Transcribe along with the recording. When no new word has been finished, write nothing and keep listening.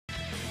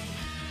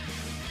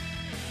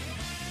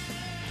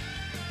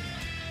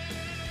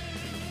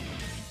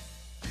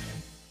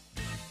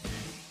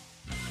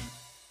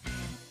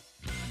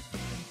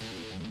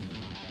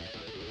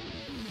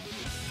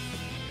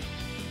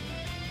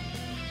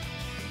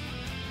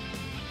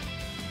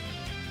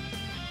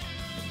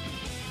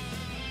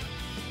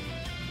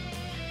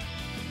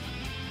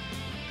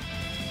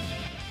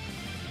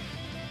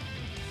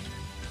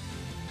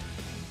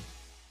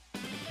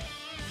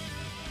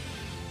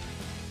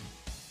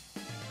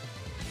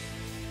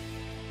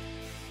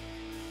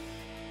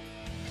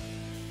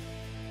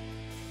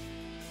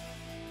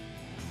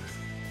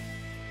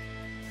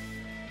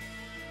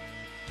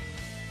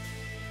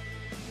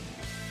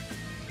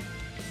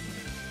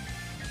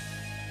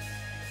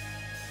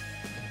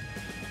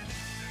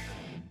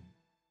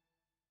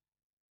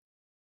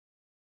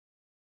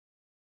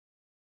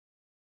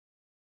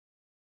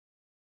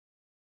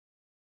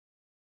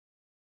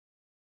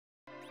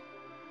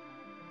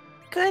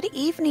Good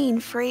evening,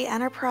 Free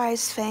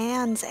Enterprise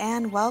fans,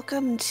 and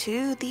welcome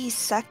to the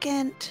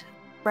second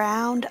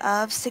round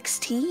of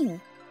 16.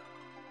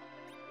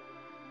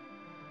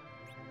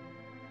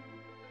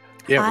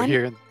 Yeah, we're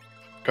here.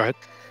 Go ahead.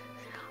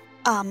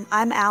 I'm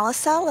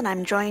Alicel, and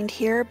I'm joined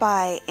here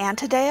by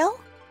Antidale.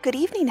 Good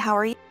evening, how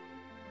are you?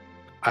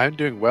 I'm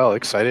doing well.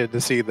 Excited to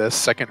see the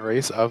second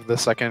race of the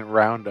second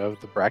round of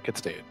the bracket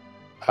stage,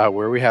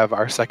 where we have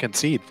our second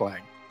seed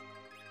playing.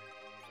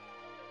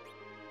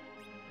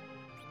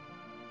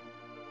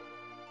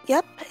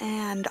 Yep,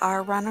 and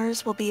our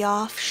runners will be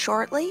off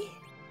shortly.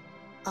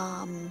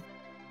 And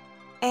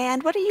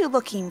what are you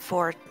looking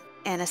for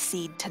in a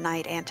seed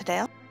tonight,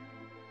 Antidale?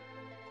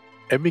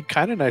 It'd be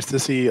kind of nice to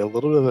see a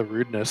little bit of the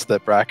rudeness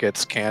that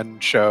brackets can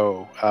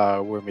show,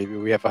 where maybe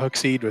we have a hook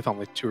seed with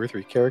only 2 or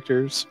 3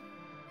 characters,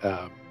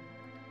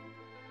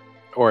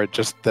 or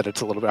just that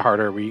it's a little bit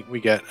harder. We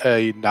get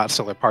a not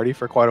stellar party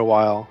for quite a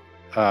while,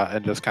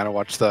 and just kind of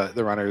watch the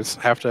runners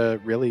have to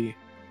really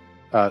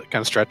kind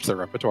of stretch their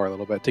repertoire a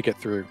little bit to get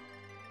through.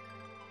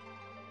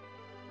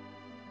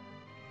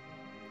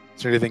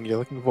 Is there anything you're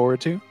looking forward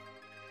to?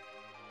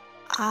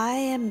 I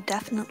am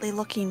definitely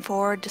looking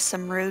forward to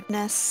some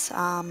rudeness,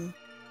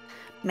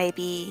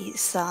 maybe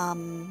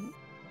some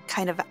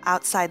kind of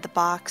outside the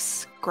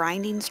box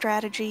grinding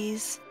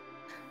strategies,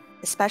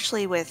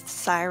 especially with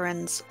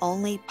Sirens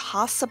only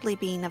possibly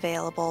being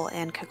available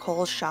in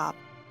Kakol's shop.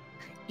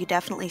 You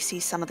definitely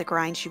see some of the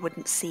grinds you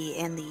wouldn't see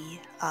in the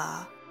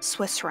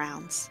Swiss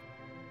rounds.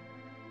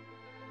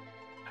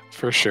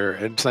 For sure.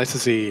 And it's nice to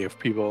see if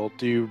people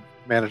do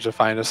manage to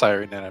find a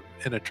siren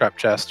in a trap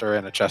chest or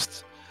in a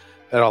chest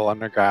at all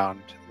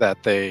underground,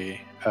 that they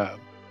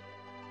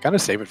kind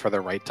of save it for the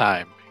right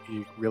time.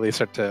 You really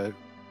start to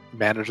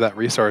manage that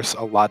resource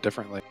a lot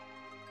differently.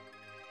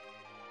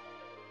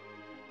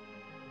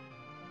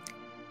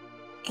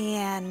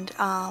 And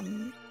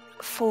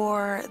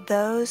for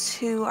those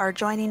who are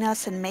joining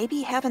us and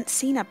maybe haven't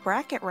seen a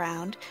bracket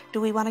round,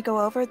 do we want to go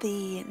over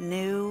the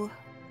new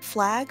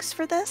flags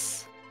for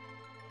this?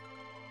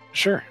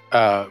 Sure.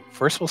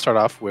 First, we'll start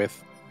off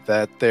with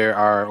that there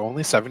are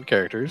only 7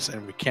 characters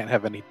and we can't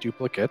have any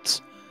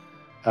duplicates.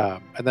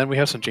 And then we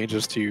have some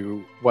changes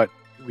to what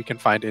we can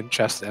find in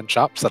chests and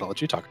shops that I'll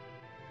let you talk.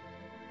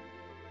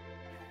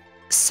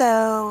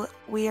 So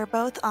we are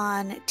both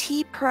on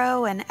T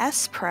Pro and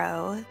S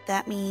Pro.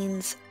 That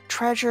means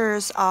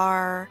treasures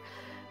are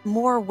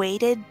more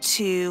weighted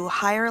to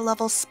higher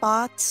level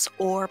spots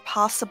or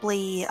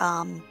possibly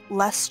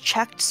less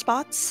checked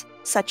spots,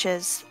 such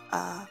as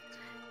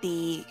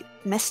the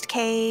Mist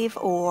Cave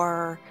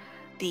or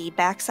the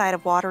backside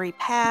of Watery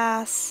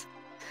Pass.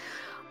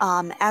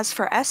 As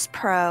for S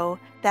Pro,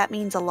 that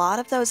means a lot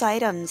of those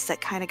items that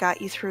kind of got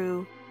you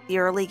through the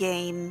early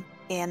game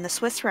and the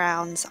Swiss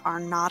rounds are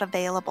not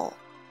available.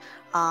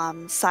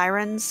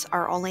 Sirens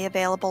are only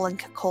available in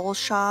Kakol's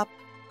shop,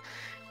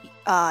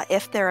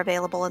 if they're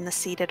available in the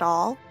seed at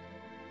all.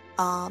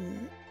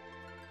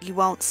 You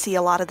won't see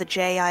a lot of the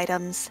J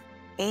items,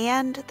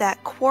 and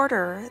that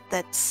quarter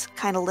that's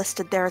kind of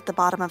listed there at the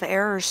bottom of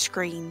Error's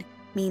screen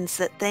means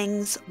that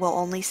things will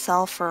only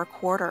sell for a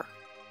quarter.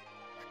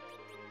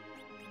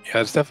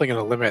 Yeah, it's definitely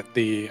going to limit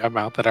the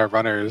amount that our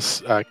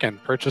runners can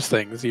purchase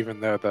things, even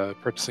though the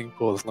purchasing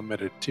pool is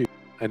limited too.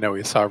 I know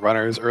we saw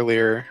runners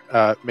earlier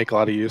make a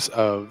lot of use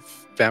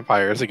of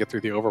vampires to get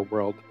through the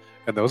overworld,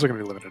 and those are going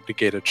to be limited to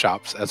gated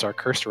shops, as are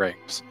cursed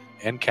rings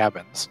and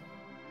cabins.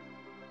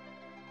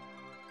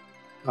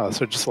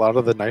 So just a lot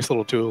of the nice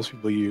little tools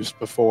people used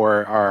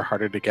before are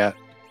harder to get.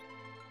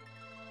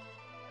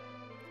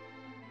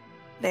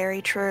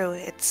 Very true.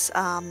 It's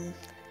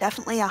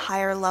definitely a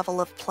higher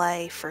level of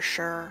play for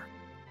sure.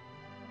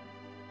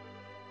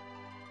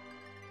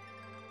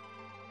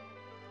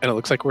 And it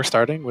looks like we're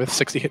starting with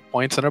 60 hit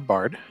points and a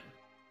bard.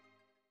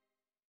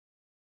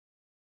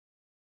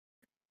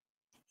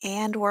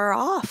 And we're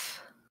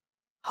off.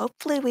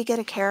 Hopefully we get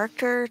a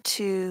character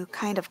to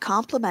kind of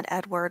complement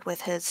Edward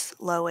with his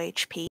low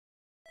HP.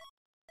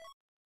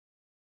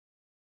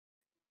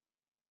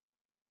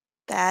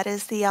 That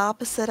is the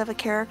opposite of a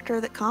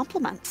character that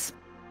complements.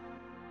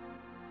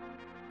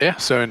 Yeah,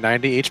 so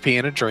 90 HP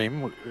in a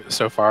dream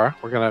so far.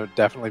 We're going to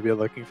definitely be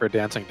looking for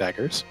dancing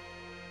daggers.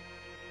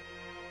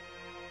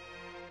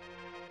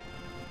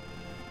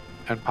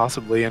 And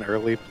possibly an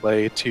early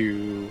play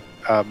to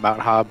Mount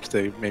Hobbs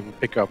to maybe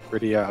pick up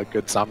pretty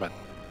good summon.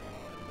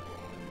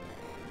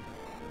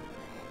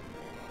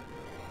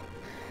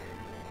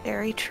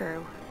 Very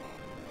true.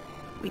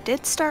 We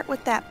did start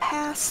with that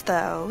pass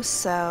though,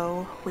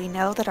 so we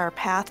know that our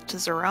path to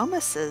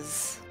Zeromus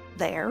is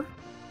there.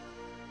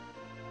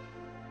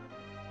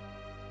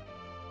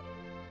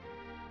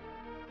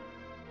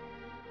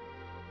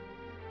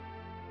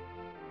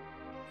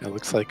 It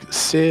looks like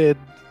Sid,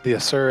 the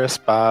Asura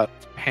spot,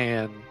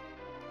 Pan,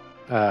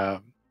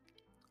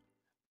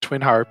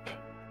 Twin Harp,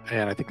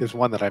 and I think there's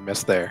one that I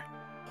missed there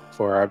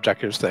for our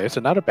objectives today.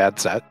 So not a bad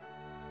set.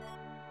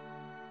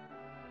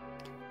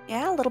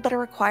 Yeah, a little bit of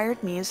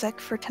required music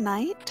for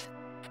tonight.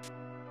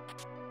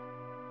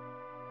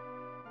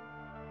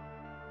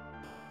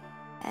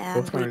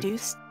 And we do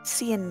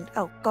see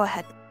oh, go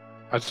ahead.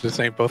 I was just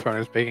saying both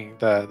runners making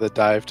the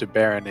dive to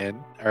Baron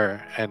in,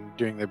 and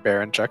doing the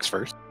Baron checks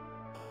first.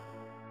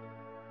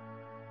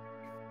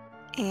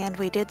 And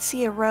we did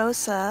see a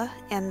Rosa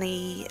in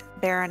the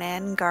Baron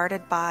Inn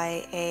guarded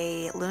by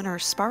a Lunar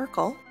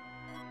Sparkle.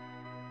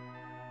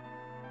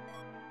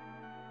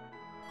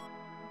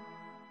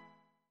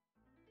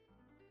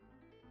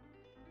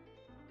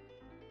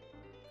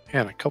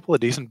 And a couple of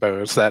decent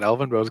bows. That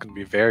Elven bow is going to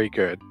be very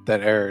good.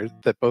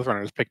 That both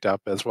runners picked up,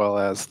 as well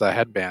as the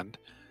headband.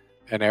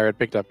 And Error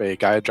picked up a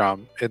Gaia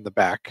Drum in the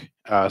back,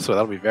 so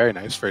that'll be very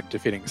nice for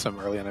defeating some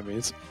early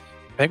enemies.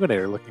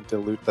 Penguin8r looking to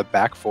loot the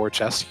back 4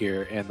 chests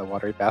here in the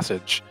Watery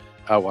Passage.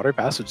 Watery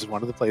Passage is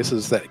one of the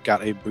places that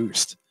got a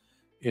boost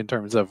in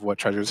terms of what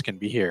treasures can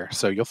be here.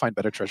 So you'll find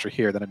better treasure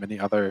here than in many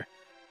other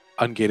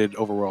ungated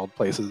overworld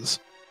places.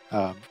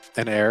 And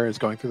Error is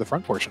going through the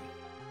front portion.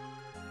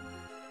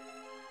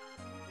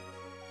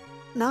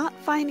 Not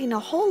finding a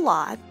whole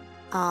lot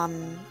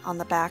on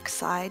the back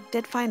side.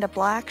 Did find a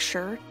black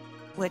shirt,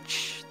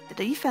 which the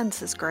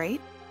defense is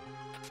great.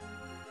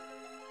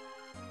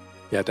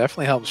 Yeah,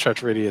 definitely helps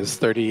stretch Viridia's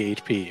 30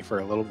 HP for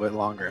a little bit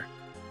longer.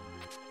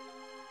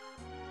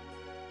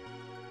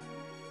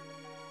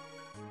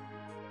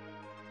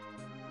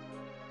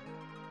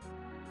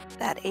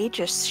 That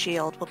Aegis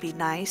shield will be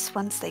nice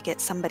once they get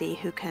somebody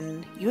who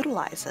can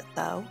utilize it,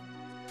 though.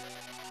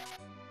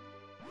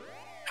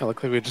 It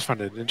looks like we just found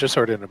a ninja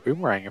sword and a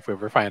boomerang if we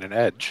ever find an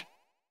edge.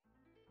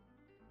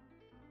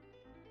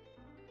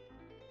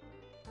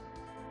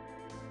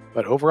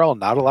 But overall,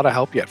 not a lot of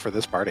help yet for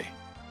this party.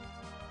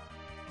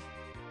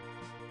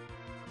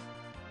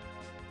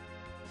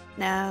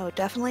 No,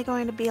 definitely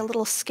going to be a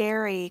little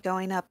scary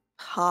going up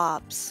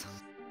Hobbs.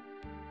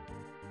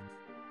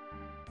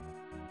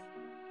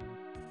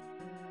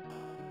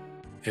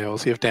 Yeah, we'll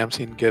see if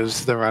Damsine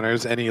gives the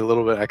runners any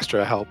little bit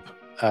extra help.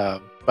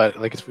 But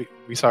like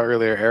we saw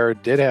earlier, Error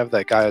did have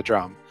that Gaia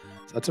Drum.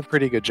 So that's a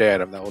pretty good J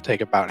item that will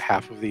take about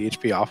half of the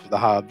HP off of the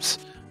Hobbs,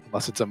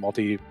 unless it's a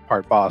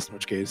multi-part boss, in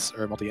which case,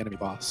 or a multi-enemy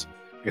boss.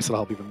 I guess it'll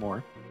help even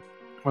more.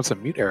 I want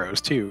some mute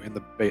arrows too in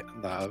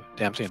the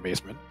Damsine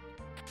basement.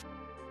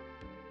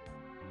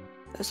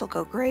 Those will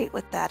go great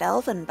with that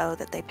Elven bow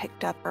that they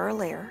picked up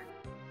earlier.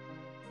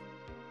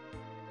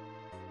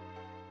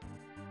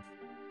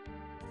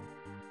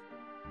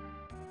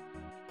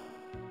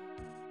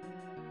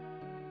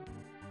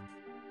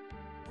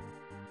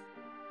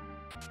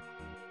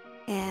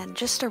 And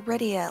just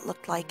Iridia, it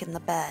looked like, in the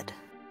bed.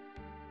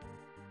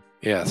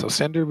 Yeah, so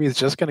Sanderby is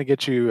just going to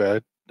get you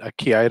a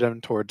key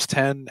item towards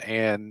 10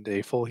 and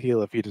a full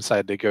heal if you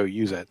decide to go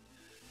use it.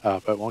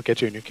 But won't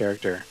get you a new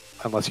character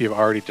unless you've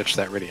already ditched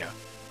that Iridia.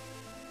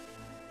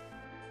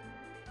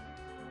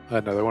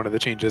 Another one of the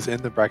changes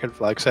in the Bracket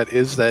Flag set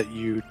is that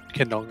you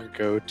can no longer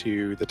go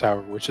to the Tower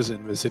of Witches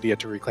in Visidia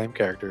to reclaim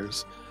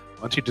characters.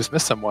 Once you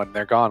dismiss someone,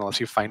 they're gone unless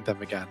you find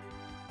them again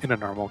in a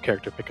normal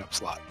character pickup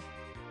slot.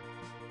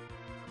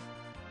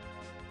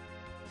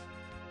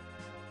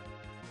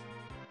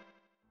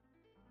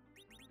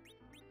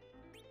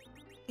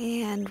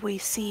 And we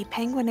see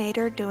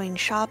Penguin8r doing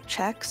shop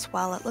checks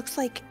while it looks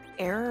like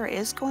Error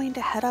is going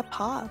to head up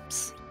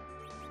Hobbs.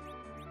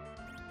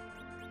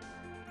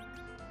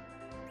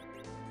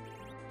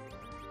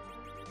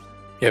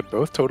 Yeah,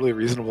 both totally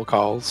reasonable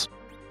calls.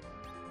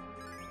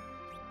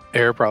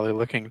 Error probably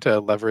looking to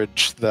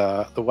leverage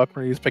the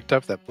weaponry he's picked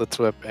up, that Blitz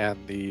Whip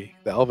and the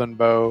Elven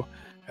Bow,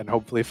 and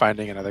hopefully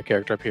finding another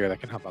character up here that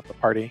can help out the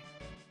party.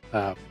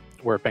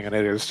 Where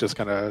Penguin8r is just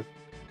going to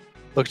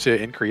look to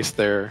increase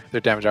their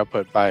damage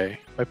output by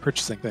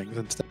purchasing things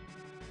instead.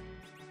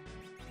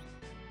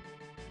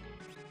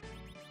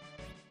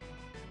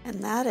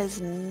 And that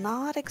is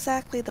not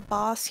exactly the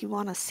boss you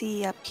want to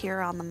see up here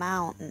on the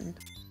mountain.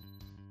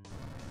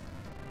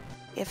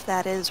 If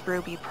that is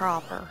Ruby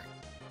proper.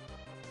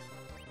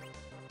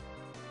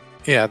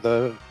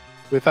 Yeah,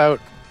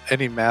 without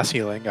any mass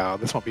healing,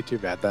 this won't be too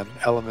bad then.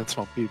 Elements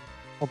won't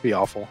be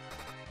awful.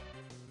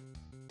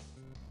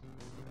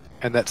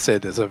 And that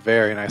Sid is a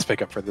very nice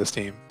pickup for this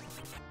team.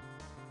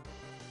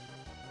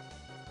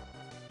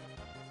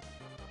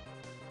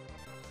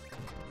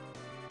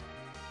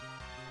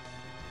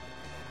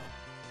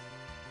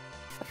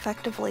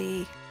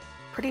 Effectively,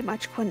 pretty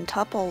much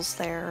quintuples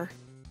their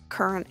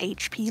current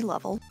HP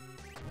level.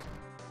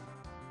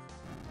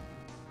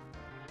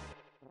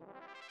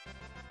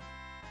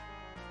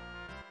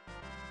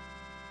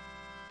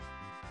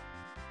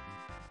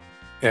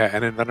 Yeah,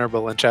 and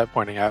Invulnerable in chat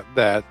pointing out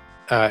that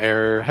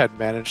Error had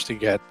managed to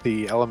get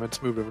the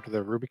elements moved over to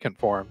the Rubicant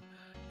form,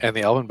 and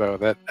the Elven Bow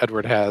that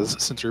Edward has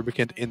since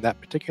Rubicant in that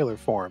particular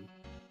form,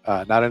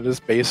 not in his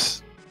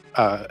base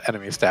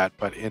enemy stat,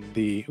 but in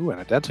the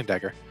and a Dancing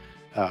Dagger.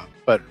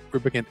 But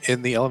Rubicant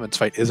in the Elements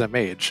fight is a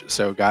mage,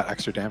 so got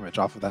extra damage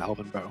off of that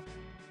Elven Bow.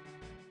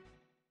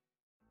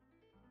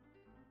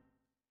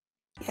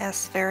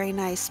 Yes, very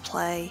nice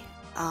play.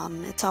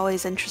 It's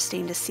always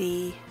interesting to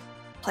see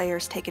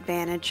players take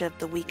advantage of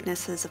the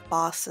weaknesses of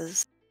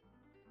bosses.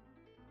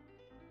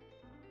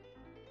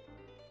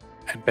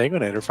 And and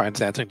penguin8r finds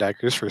dancing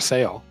daggers for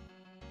sale.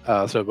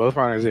 So both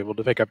runners are able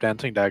to pick up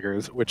dancing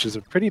daggers, which is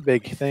a pretty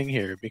big thing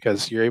here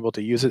because you're able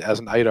to use it as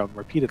an item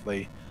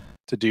repeatedly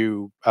to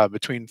do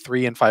between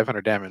 3 and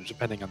 500 damage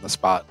depending on the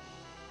spot.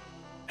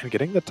 And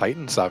getting the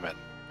Titan summon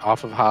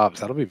off of Hobbs,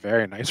 that'll be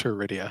very nice for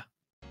Rydia.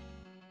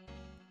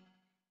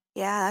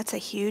 Yeah, that's a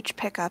huge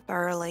pickup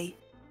early.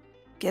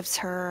 Gives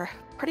her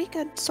a pretty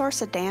good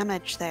source of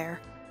damage there.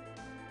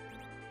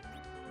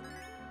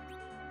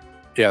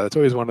 Yeah, that's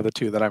always one of the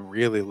two that I'm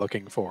really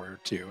looking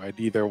forward to. I'd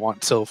either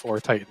want Sylph or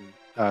Titan.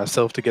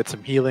 Sylph to get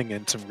some healing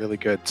and some really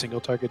good single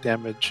target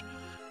damage,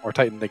 or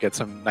Titan to get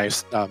some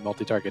nice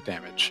multi-target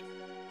damage.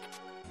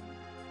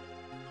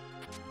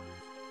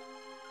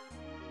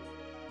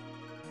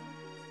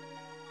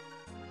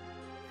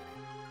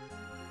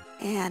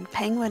 And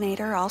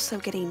penguin8r also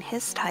getting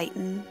his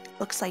Titan.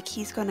 Looks like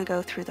he's going to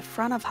go through the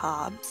front of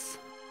Hobbs.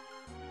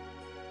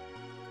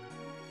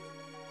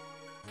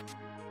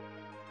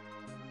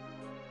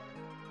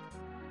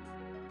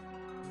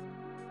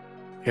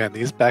 Yeah, and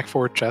these back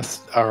 4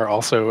 chests are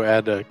also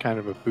at a kind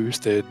of a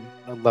boosted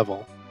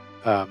level.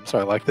 So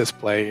I like this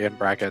play in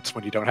brackets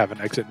when you don't have an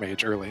exit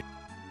mage early.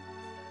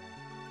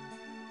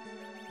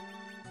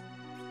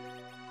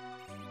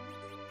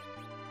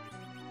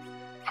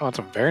 Oh, and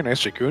some very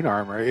nice Dragoon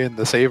armor in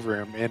the save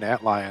room in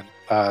Antlion.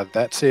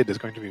 That Sid is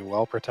going to be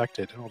well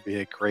protected and will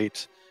be a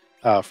great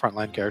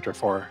frontline character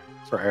for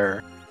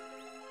Error.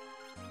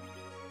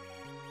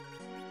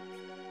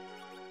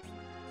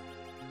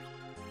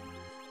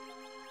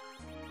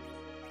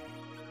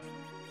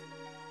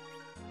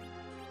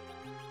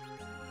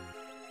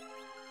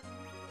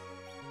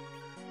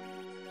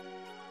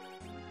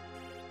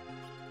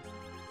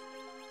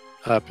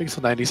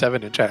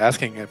 Pixel97 in chat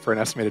asking for an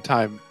estimated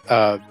time.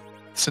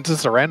 Since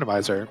it's a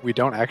randomizer, we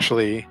don't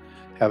actually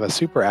have a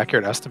super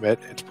accurate estimate.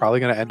 It's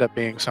probably going to end up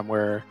being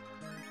somewhere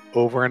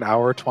over an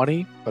hour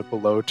 20, but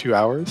below 2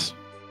 hours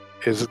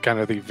is kind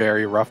of the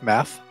very rough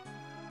math.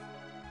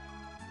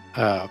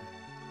 But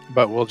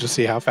we'll just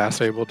see how fast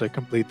they're able to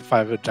complete the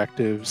 5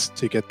 objectives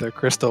to get their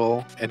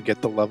crystal and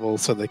get the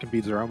levels so they can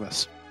beat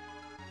Zeromus.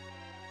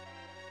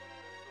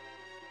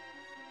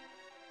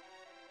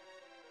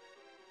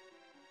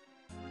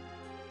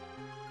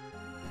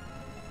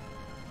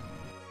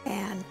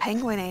 And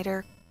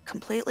penguin8r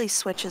completely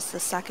switches the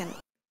second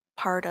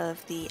part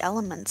of the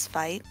elements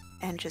fight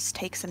and just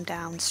takes him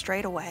down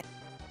straight away.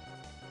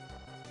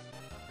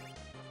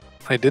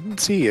 I didn't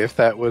see if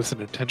that was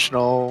an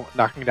intentional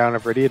knocking down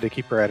of Rydia to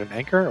keep her at an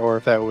anchor, or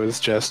if that was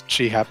just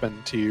she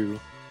happened to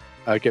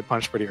get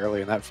punched pretty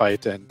early in that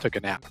fight and took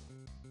a nap.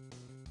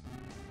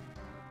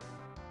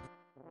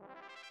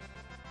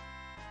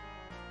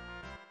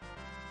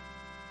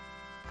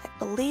 I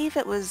believe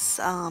it was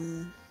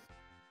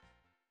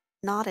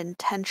not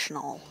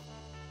intentional,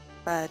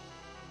 but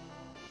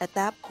at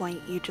that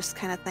point you just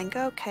kind of think,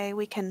 okay,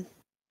 we can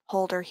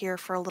hold her here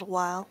for a little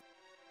while.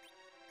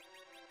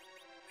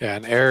 Yeah,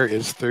 and Error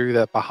is through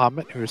that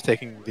Bahamut who is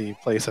taking the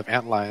place of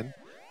Antlion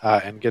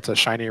and gets a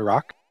shiny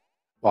rock,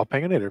 while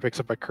penguin8r picks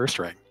up a curse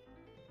ring.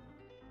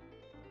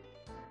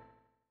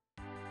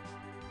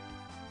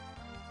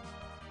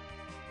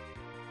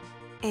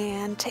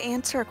 And to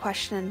answer a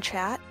question in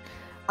chat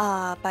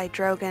by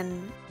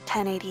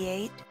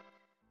Drogan1088,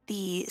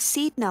 the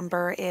seed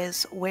number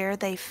is where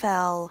they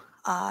fell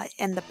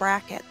in the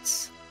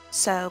brackets.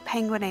 So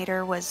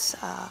penguin8r was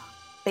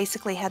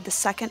basically had the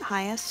second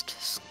highest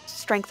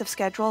strength of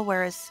schedule,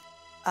 whereas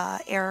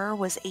Error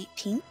was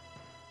 18th.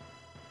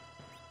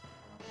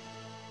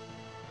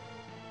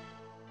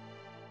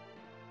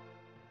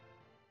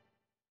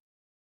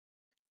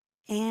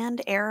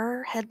 And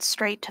Error heads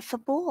straight to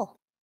Fabul.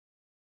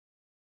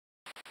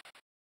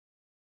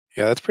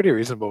 Yeah, that's pretty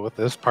reasonable with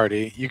this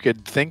party. You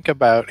could think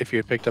about, if you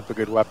had picked up a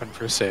good weapon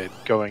for Sid,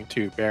 going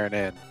to Baron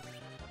Inn.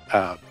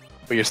 But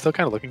you're still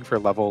kind of looking for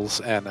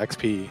levels and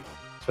XP,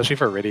 especially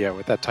for Rydia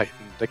with that Titan,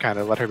 to kind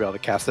of let her be able to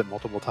cast it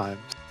multiple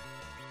times.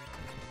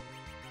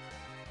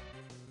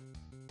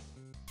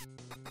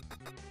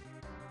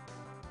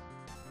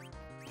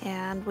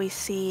 And we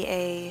see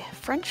a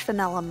French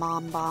vanilla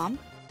mom bomb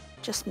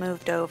just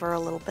moved over a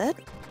little bit.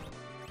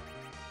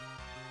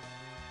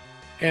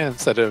 And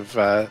instead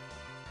of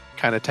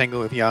kind of tangle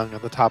with Young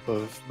at the top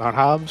of Mount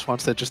Hobbs,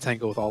 wants to just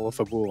tangle with all of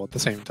Fabul at the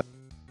same time.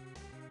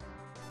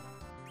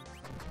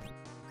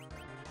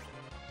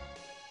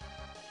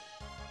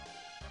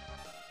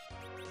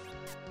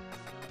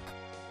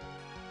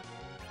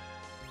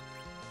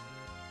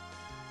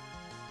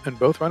 And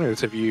both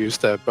runners have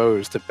used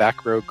bows to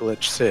back row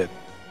glitch Sid.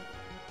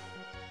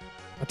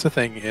 That's a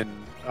thing in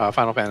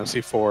Final Fantasy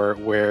IV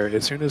where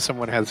as soon as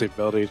someone has the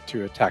ability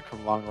to attack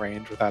from long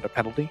range without a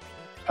penalty,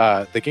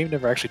 the game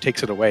never actually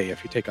takes it away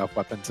if you take off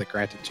weapons that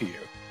grant it to you.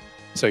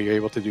 So you're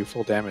able to do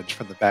full damage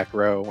from the back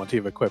row once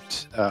you've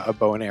equipped a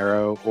bow and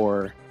arrow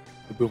or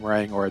a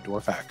boomerang or a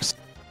dwarf axe.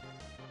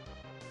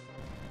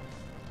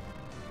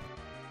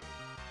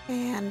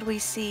 And we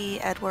see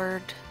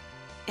Edward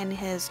in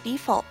his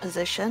default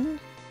position,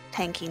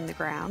 tanking the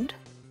ground.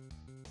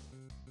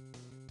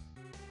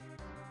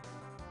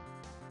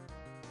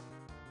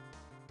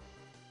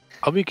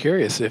 I'll be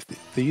curious if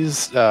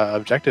these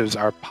objectives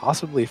are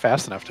possibly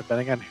fast enough,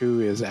 depending on who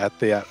is at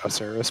the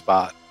Asura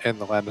spot in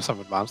the Land of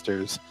Summoned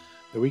Monsters,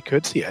 that we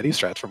could see Eddy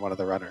strats from one of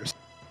the runners.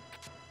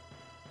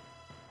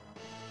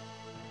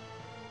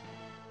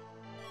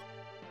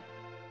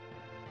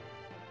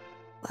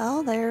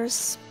 Well,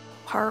 there's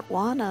part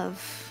one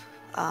of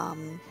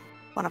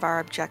our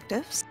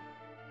objectives.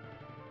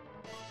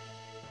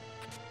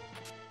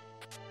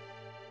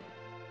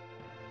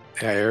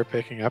 Yeah, you're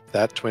picking up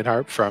that twin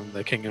harp from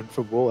the King and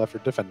Fabul after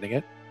defending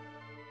it.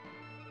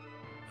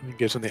 It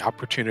gives them the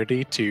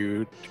opportunity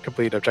to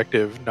complete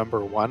objective number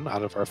 1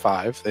 out of our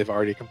 5. They've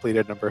already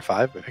completed number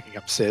 5 by picking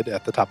up Sid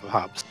at the top of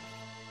Hobbs.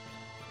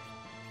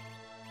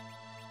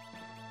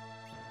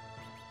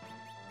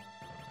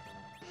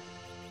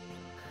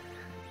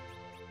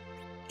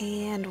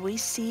 And we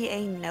see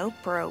a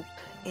nope rope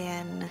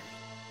in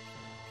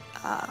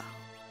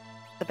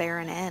the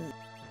Baron Inn.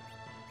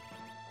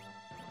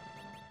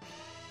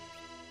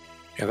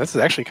 Yeah, this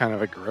is actually kind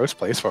of a gross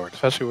place for it,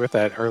 especially with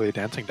that early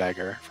dancing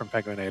dagger from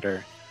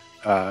penguin8r.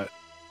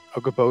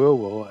 Ogopogo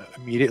will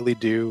immediately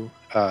do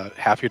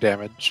half your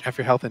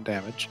health and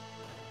damage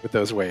with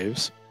those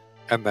waves,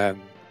 and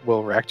then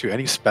will react to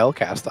any spell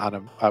cast on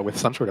him with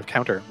some sort of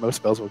counter. Most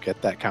spells will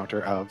get that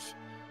counter of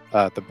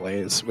the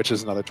blaze, which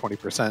is another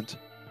 20%.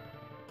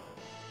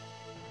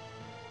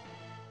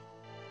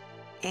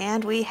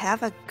 And we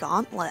have a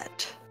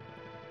gauntlet.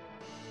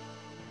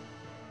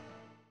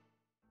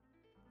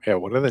 Yeah,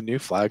 one of the new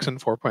flags in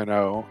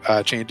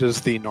 4.0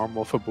 changes the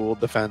normal Fabul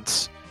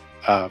defense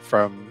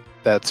from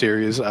that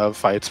series of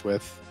fights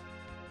with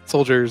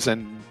soldiers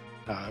and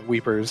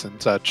weepers and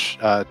such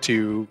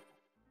to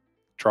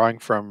drawing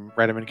from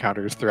random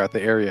encounters throughout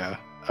the area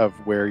of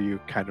where you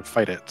kind of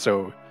fight it.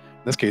 So in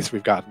this case,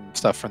 we've gotten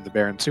stuff from the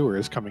Baron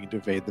sewers coming to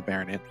invade the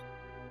Baron Inn.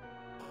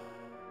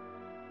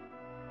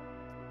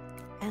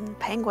 And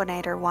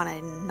penguin8r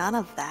wanted none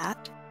of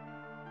that,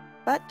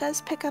 but does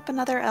pick up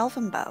another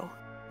elven bow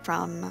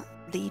from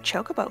the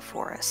Chocobo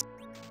Forest.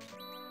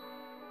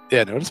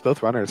 Yeah, notice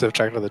both runners have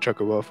checked out the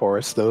Chocobo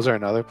Forest. Those are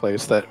another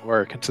place that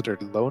were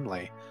considered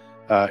lonely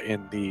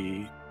in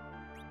the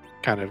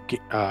kind of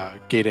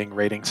gating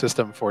rating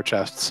system for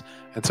chests,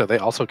 and so they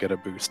also get a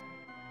boost.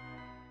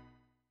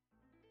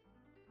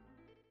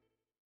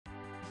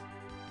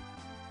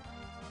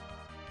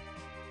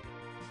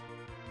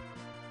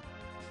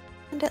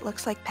 And it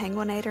looks like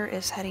penguin8r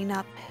is heading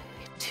up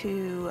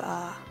to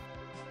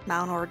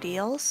Mount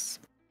Ordeals,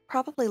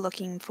 probably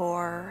looking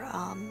for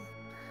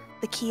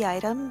the key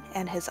item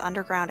and his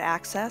underground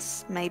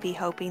access, maybe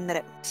hoping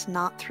that it's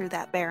not through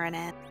that Baron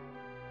Inn.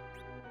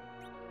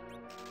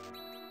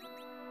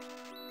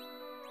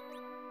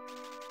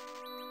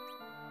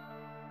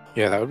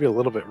 Yeah, that would be a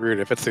little bit rude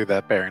if it's through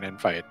that Baron Inn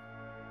fight.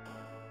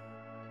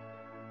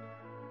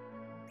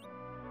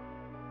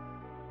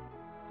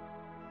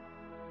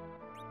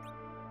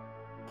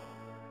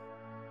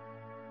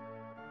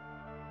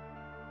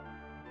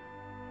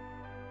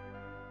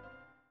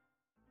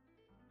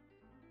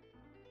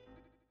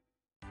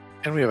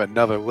 And we have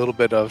another little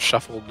bit of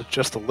shuffled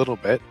just a little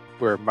bit,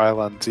 where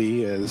Mylon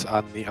Z is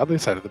on the other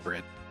side of the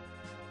bridge.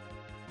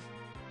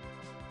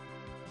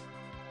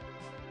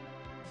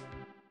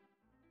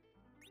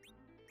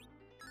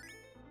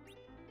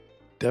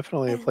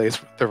 Definitely a place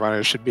the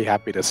runners should be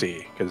happy to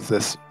see, because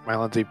this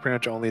Mylon Z pretty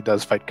much only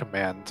does fight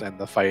commands, and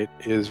the fight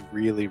is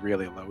really,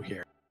 really low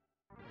here.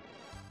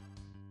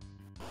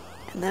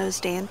 And those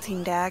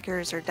dancing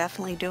daggers are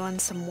definitely doing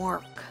some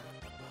work.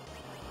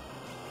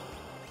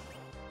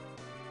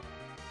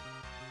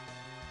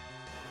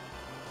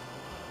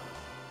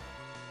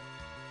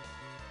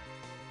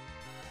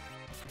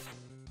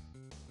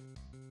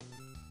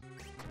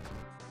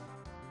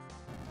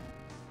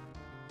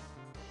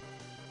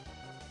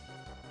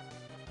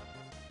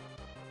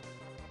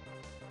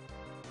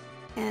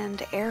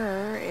 And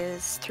Error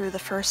is through the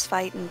first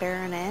fight in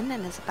Baron Inn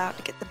and is about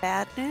to get the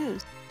bad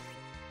news.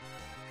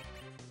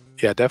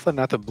 Yeah, definitely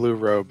not the blue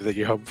robe that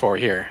you hope for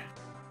here.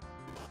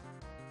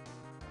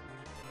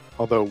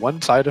 Although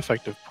one side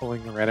effect of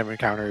pulling the random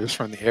encounters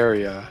from the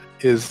area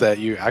is that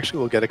you actually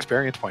will get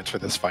experience points for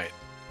this fight.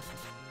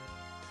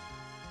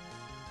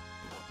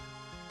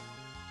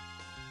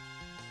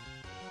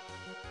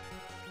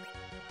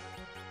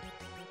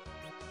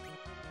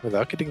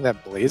 Without getting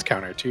that blaze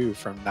counter too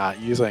from not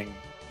using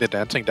the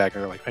dancing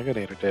dagger like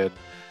penguin8r did,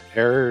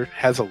 Error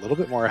has a little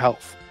bit more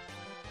health.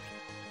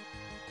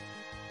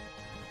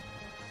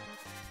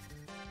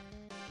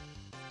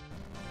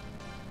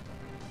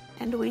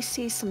 And we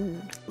see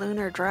some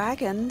lunar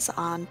dragons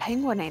on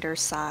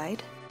penguin8r's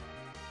side.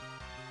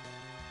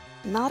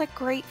 Not a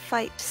great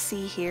fight to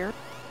see here.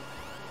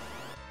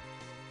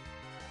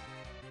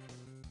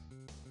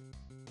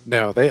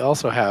 No, they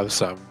also have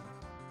some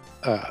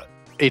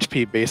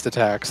HP based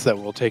attacks that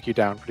will take you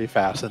down pretty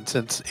fast, and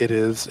since it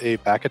is a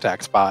back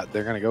attack spot,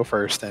 they're going to go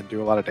first and do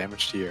a lot of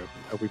damage to you.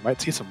 We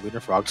might see some lunar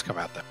frogs come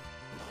at them.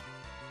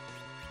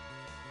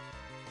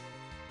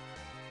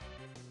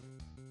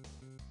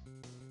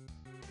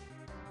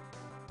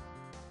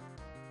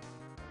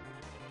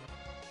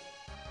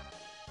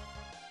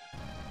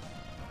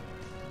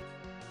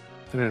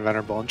 An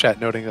Invenerable in chat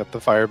noting that the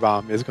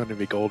Firebomb is going to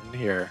be golden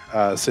here.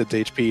 Sid's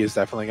HP is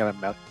definitely going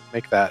to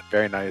make that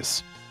very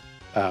nice.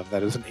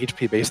 That is an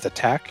HP-based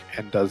attack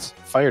and does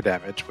fire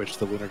damage, which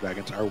the Lunar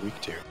Dragons are weak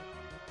to.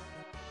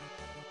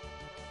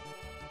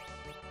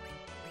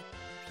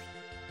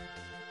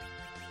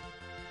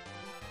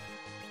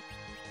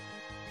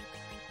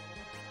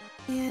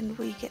 And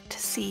we get to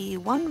see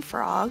one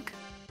frog.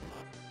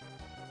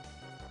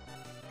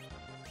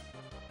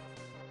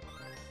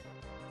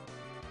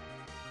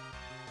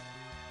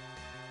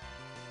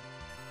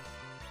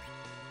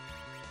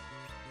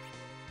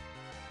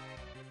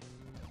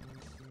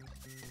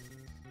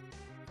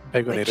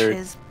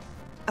 Penguin8r.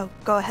 Oh,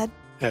 go ahead.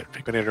 Yeah,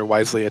 Penguin8r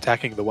wisely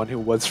attacking the one who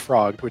was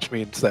frogged, which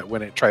means that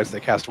when it tries to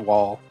cast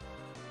Wall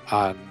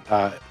on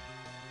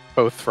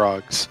both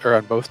frogs, or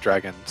on both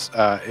dragons,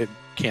 it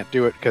can't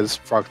do it because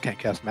frogs can't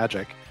cast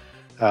magic.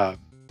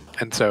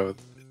 And so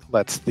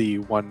lets the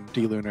one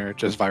D-Lunar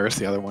just virus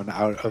the other one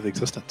out of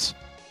existence.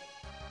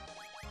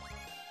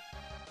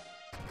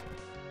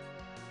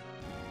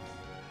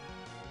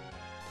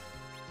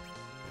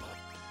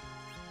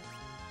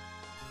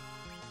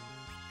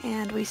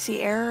 And we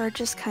see Error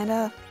just kind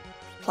of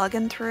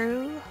plugging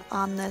through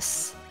on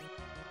this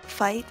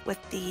fight with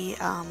the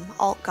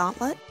alt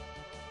Gauntlet,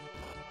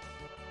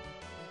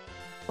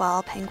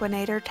 while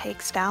Penguin8r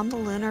takes down the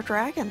Lunar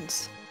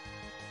Dragons.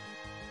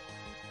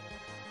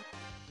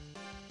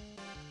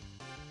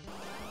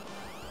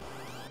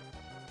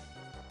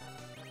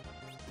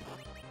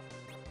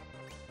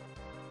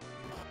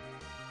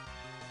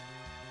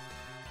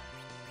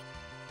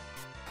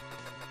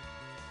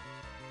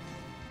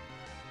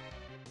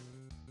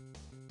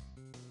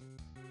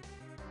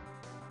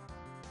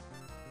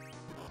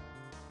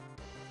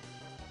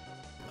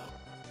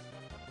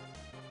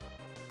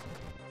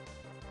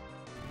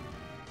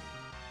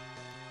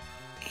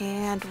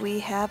 And we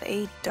have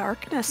a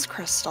Darkness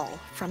Crystal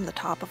from the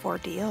top of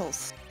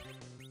Ordeals.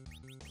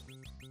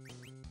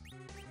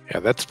 Yeah,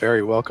 that's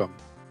very welcome.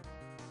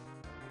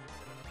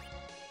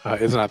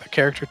 Is another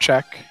character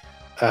check.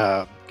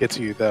 Gets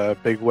you the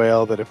big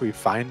whale that if we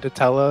find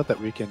Atella, that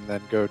we can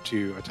then go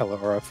to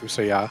Atella or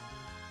Fusaya.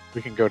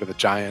 We can go to the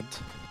giant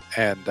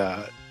and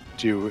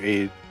do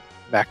a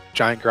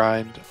giant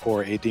grind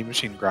or a D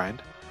machine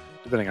grind,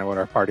 depending on what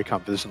our party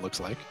composition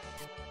looks like.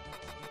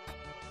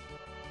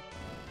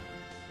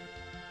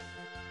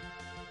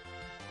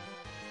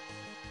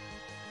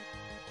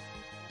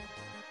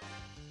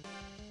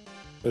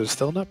 There's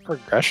still enough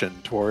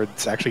progression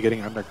towards actually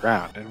getting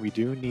underground, and we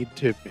do need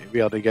to be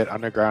able to get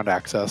underground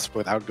access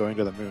without going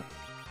to the moon.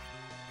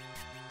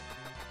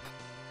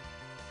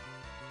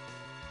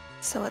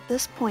 So at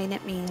this point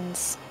it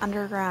means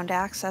underground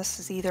access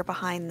is either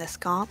behind this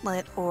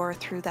gauntlet or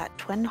through that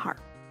twin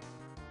harp.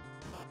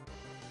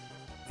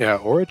 Yeah,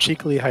 or a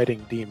cheekily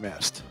hiding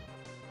D-Mist.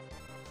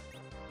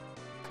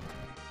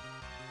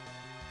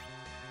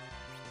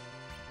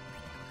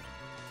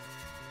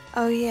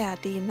 Oh yeah,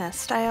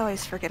 D-Mist. I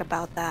always forget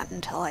about that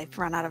until I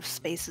run out of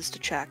spaces to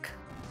check.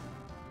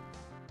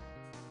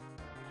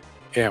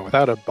 Yeah,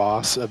 without a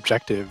boss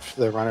objective,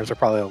 the runners are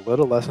probably a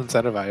little less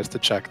incentivized to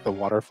check the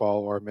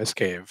waterfall or mist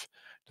cave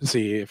to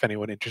see if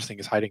anyone interesting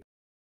is hiding.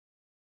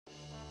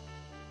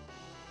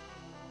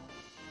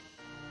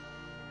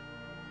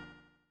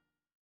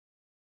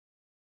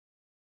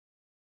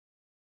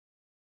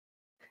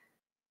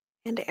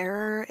 And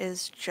Error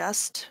is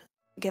just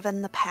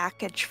given the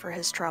package for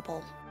his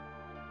trouble.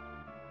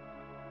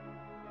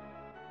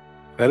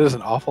 That is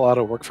an awful lot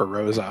of work for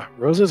Rosa.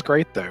 Rosa's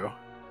great, though.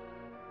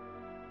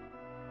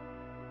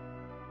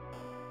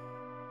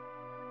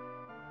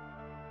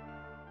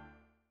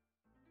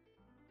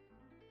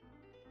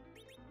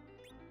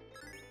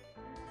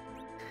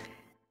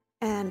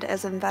 And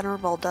as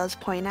Invenerable does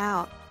point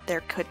out,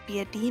 there could be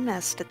a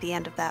D-Mist at the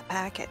end of that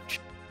package.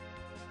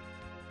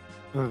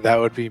 That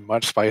would be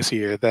much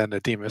spicier than a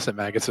D-Mist at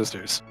Maggot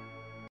Sisters.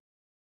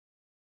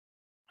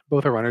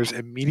 Both are runners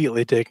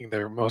immediately taking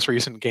their most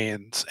recent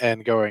gains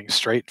and going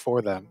straight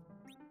for them.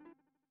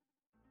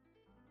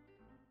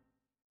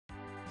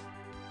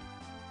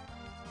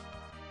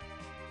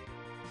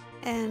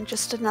 And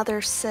just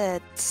another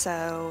Sid,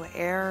 so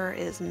Error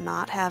is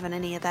not having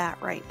any of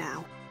that right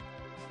now.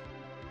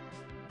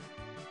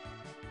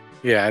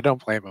 Yeah, I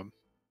don't blame him.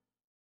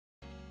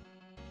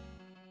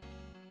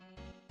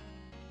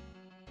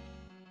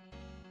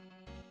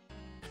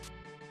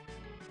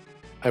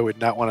 I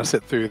would not want to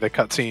sit through the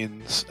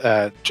cutscenes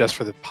just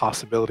for the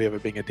possibility of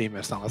it being a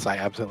D-Mist unless I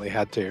absolutely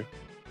had to.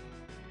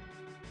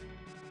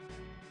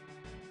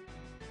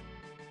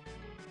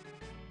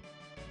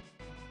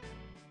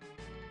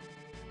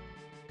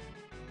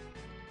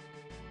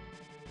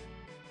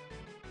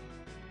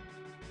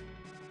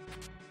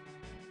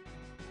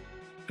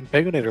 And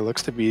Penguin8r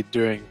looks to be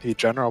doing the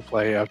general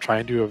play of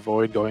trying to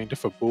avoid going to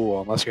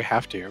Fabul unless you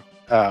have to,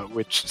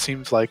 which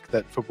seems like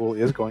that Fabul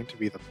is going to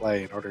be the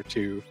play in order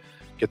to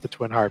get the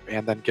Twin Harp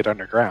and then get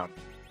underground.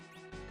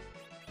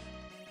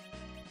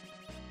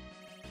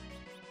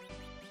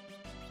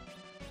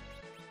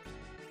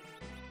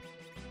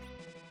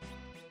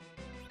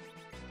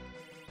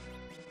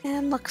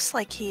 And looks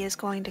like he is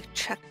going to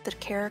check the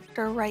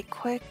character right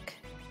quick.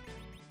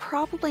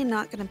 Probably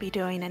not going to be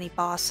doing any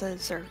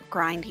bosses or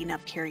grinding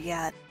up here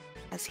yet,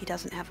 as he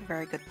doesn't have a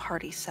very good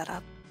party set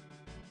up.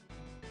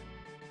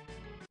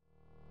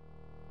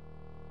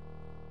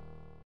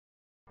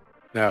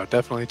 No,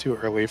 definitely too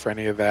early for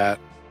any of that.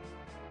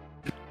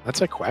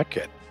 That's a Quack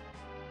Kid.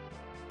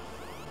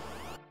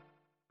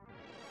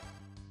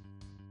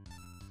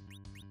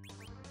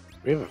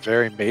 We have a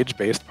very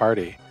mage-based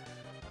party.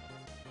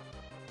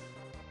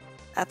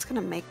 That's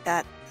going to make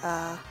that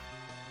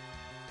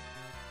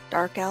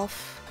Dark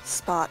Elf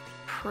spot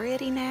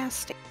pretty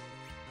nasty.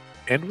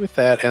 And with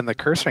that and the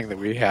curse ring that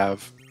we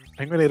have,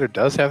 Penguin8r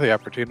does have the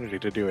opportunity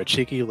to do a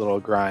cheeky little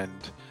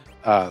grind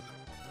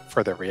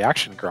for the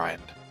reaction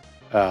grind,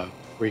 where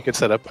you could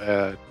set up,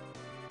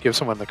 give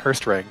someone the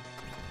cursed ring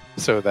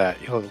so that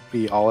he'll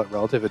be all at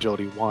relative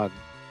agility 1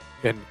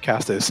 and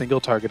cast a single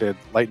targeted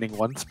lightning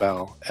 1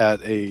 spell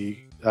at a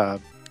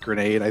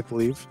grenade, I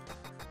believe,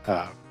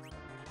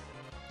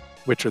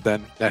 which would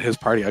then net his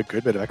party a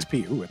good bit of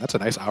XP. Ooh, and that's a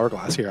nice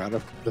hourglass here out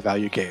of the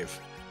Value Cave.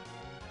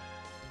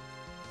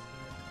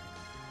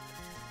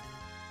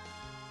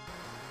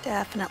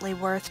 Definitely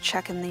worth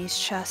checking these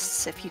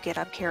chests if you get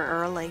up here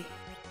early.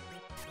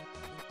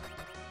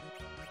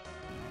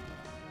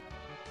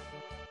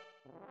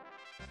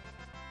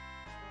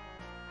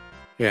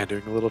 Yeah,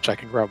 doing a little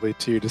checking probably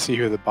too to see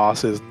who the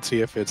boss is and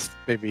see if it's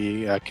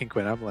maybe King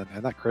Queen Emlyn.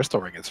 And that crystal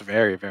ring is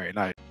very, very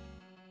nice.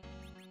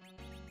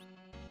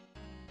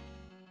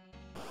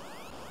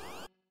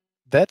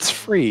 That's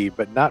free,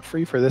 but not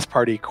free for this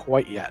party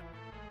quite yet.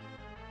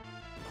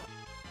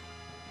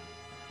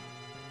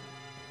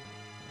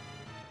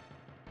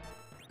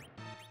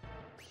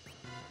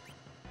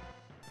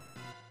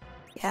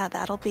 Yeah,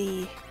 that'll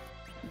be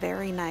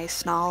very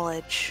nice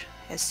knowledge.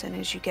 As soon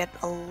as you get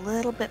a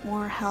little bit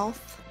more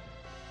health,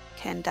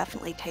 can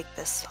definitely take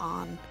this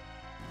on.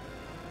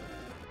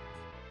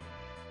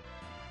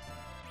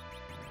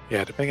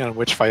 Yeah, depending on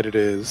which fight it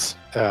is,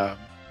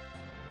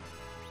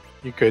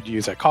 you could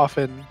use a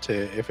coffin to,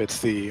 if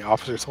it's the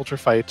officer-soldier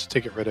fight, to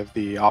get rid of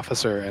the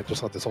officer and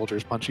just let the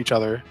soldiers punch each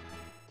other.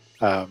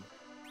 But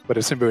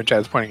as Simbu and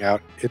Chad is pointing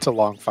out, it's a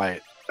long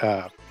fight.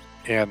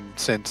 And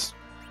since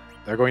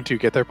they're going to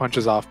get their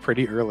punches off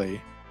pretty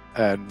early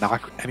and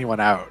knock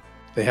anyone out,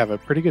 they have a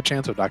pretty good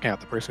chance of knocking out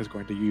the person who's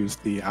going to use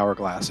the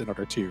hourglass in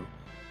order to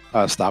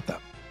stop them.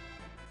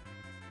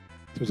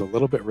 So it's a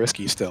little bit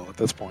risky still at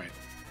this point.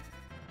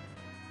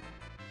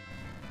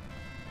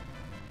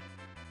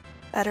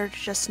 Better to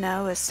just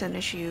know as soon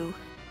as you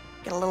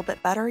get a little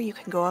bit better, you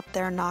can go up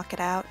there, knock it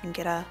out, and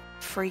get a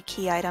free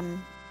key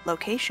item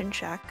location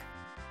check.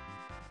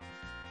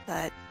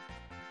 But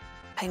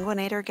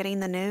Penguin8r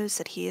getting the news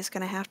that he is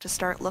going to have to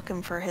start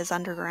looking for his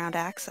underground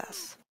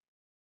access.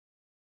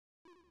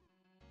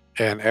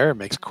 And Error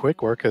makes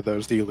quick work of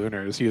those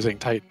D-Lunars using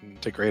Titan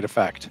to great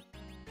effect.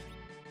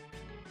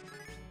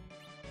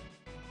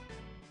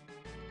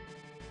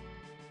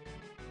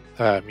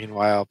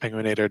 Meanwhile,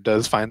 Penguin8r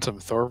does find some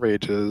Thor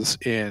Rages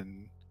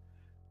in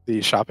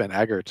the shop in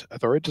Agert.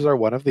 Thor Rages are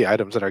one of the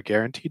items that are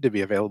guaranteed to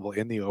be available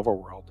in the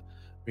overworld,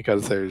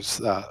 because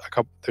there's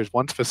there's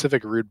one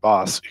specific rude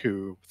boss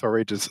who Thor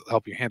Rages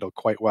help you handle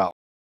quite well.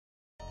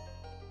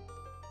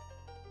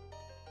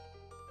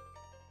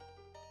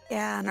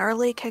 Yeah, an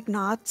early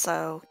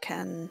Kignazzo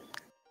can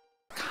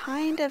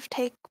kind of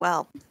take,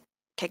 well,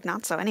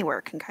 Kignazzo anywhere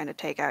can kind of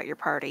take out your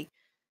party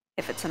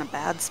if it's in a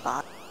bad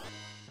spot.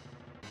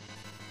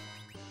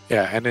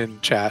 Yeah, and in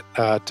chat,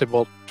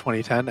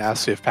 Tibbolt2010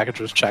 asks if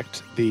package was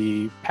checked.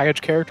 The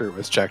package character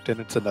was checked, and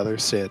it's another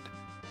Sid.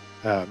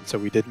 So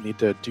we didn't need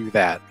to do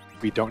that.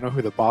 We don't know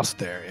who the boss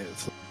there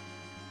is.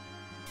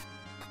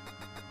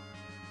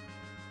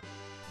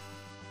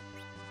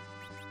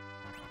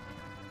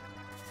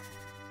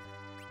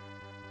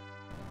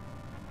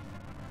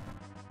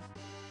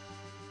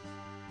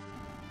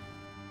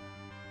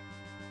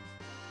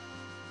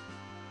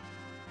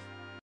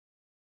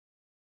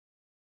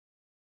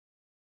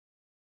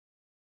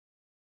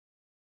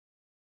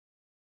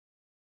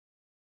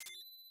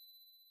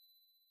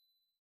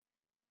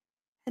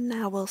 And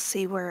now we'll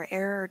see where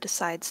Error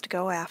decides to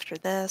go after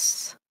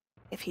this.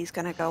 If he's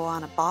going to go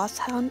on a boss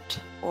hunt,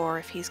 or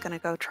if he's going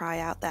to go try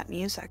out that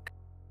music.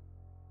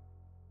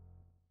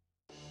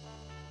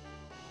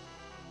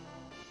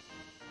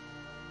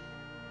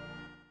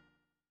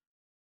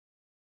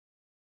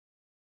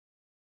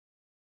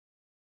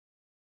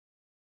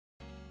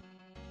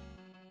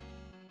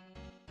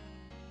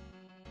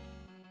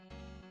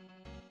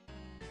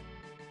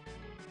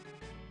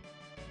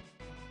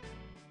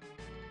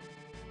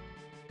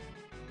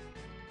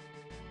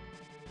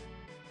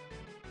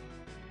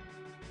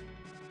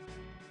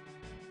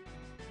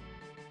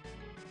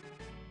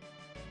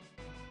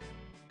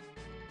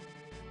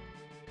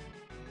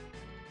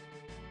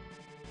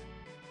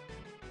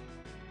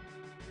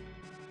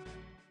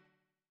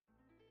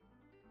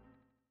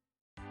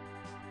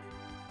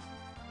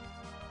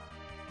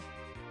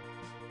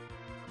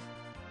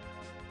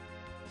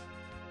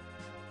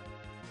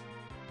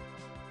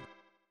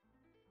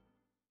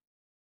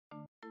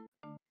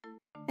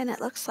 And it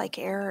looks like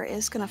Error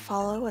is going to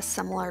follow a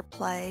similar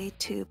play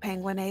to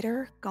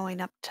penguin8r,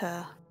 going up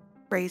to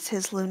raise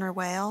his lunar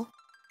whale.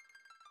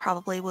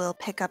 Probably will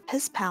pick up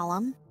his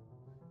palom,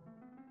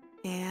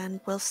 and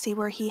we'll see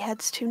where he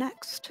heads to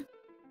next.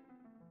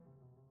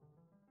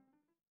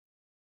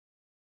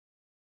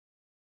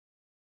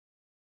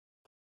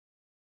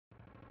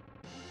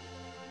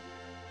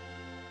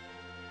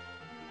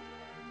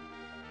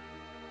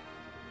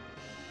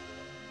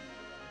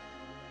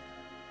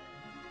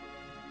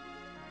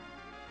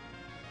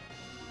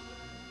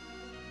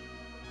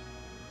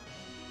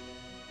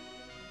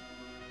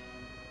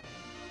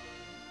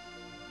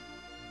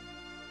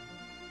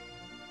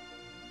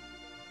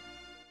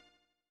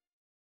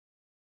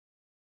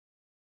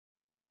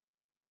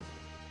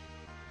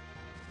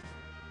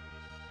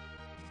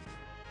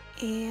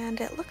 And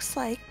it looks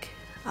like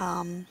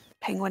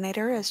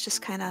penguin8r is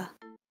just kind of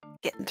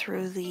getting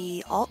through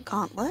the alt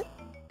gauntlet.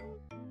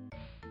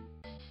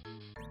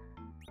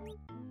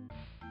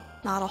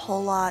 Not a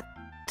whole lot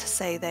to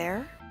say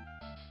there.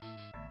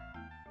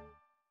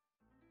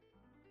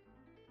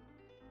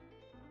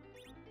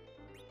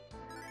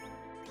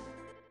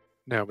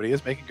 No, but he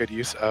is making good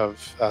use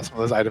of some of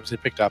those items he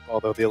picked up,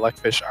 although the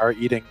Electfish are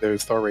eating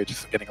those Thor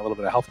Rages and getting a little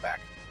bit of health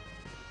back.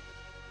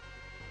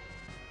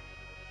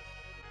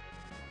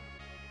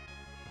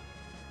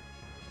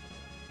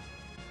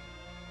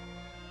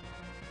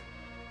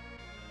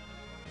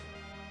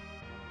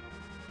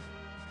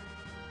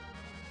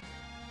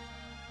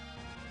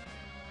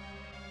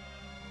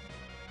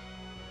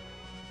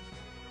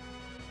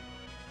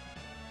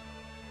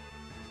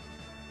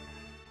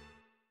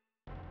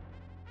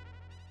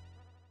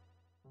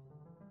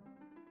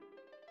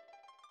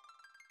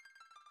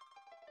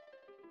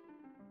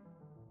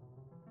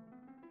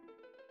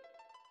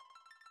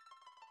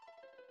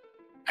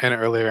 And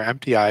earlier,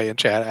 MTI in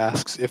chat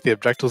asks if the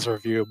objectives are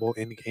viewable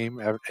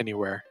in-game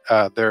anywhere.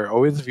 They're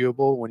always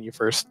viewable when you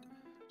first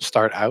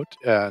start out,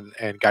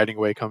 and Guiding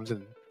Way comes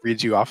and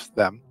reads you off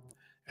them.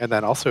 And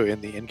then also in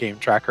the in-game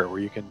tracker,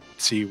 where you can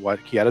see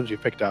what key items you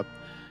picked up.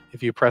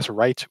 If you press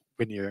right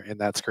when you're in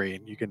that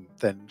screen, you can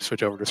then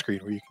switch over to a screen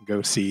where you can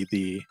go see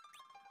the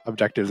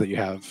objectives that you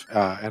have,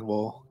 and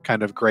we'll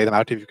kind of gray them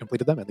out if you've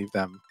completed them and leave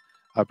them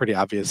pretty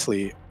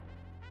obviously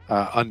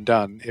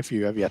undone if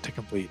you have yet to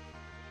complete.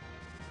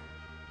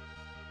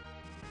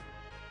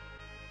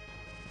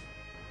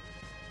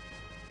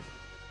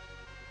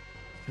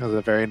 It was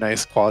a very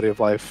nice quality of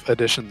life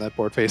addition that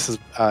Boardface has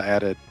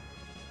added.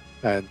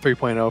 And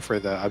 3.0 for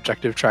the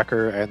objective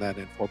tracker, and then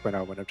in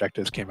 4.0 when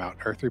objectives came out,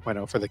 or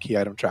 3.0 for the key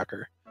item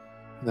tracker.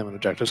 And then when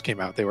objectives came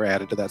out, they were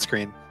added to that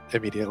screen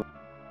immediately.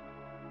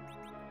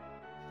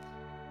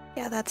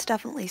 Yeah, that's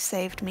definitely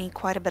saved me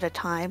quite a bit of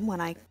time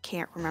when I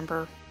can't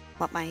remember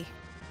what my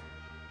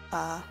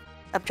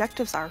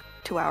objectives are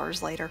 2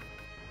 hours later.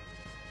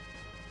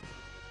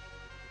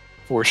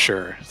 For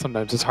sure.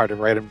 Sometimes it's hard to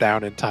write them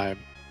down in time.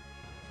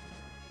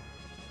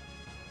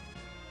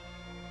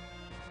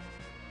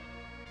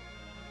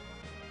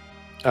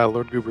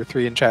 Lord Goober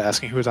 3 in chat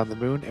asking who was on the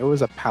moon. It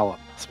was a palom.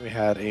 So we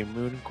had a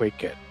moon quake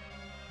kit.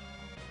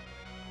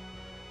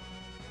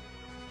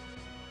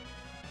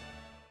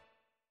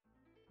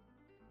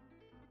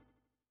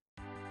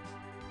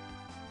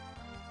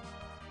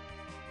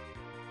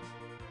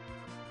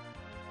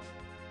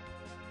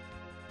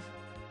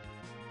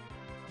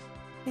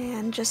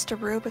 And just a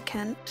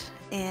Rubicant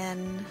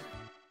in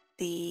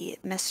the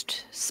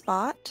missed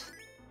spot,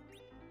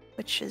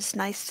 which is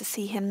nice to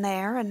see him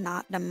there and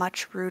not in a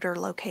much ruder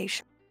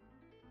location.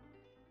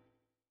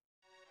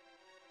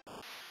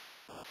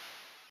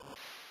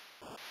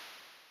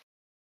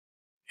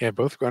 Yeah,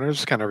 both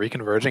runners kind of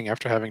reconverging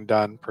after having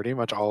done pretty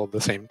much all of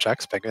the same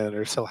checks.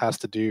 penguin8r still has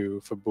to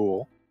do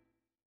Fabul.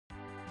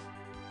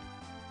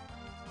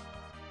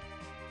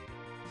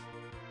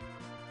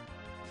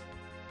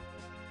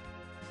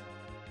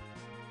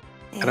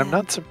 And I'm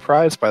not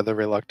surprised by the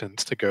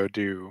reluctance to go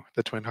do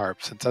the Twin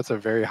Harp, since that's a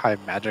very high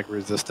magic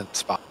resistant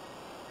spot.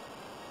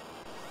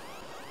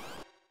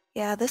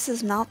 Yeah, this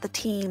is not the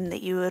team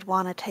that you would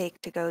want to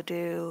take to go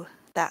do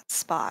that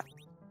spot.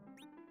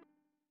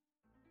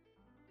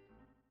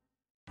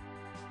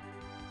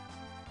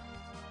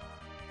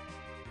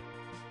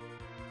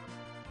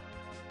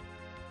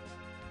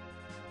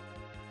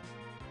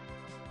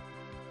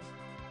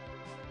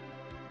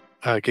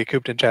 Get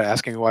Cooped in chat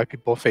asking why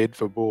people fade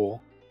Fabul.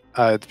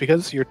 It's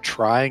because you're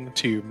trying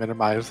to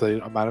minimize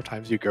the amount of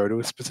times you go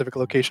to specific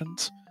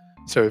locations.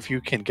 So if you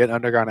can get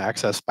underground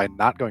access by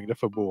not going to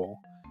Fabul,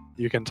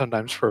 you can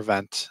sometimes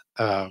prevent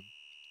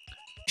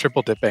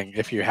triple dipping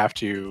if you have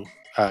to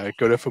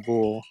go to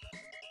Fabul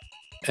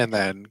and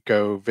then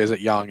go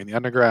visit Yang in the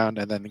underground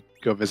and then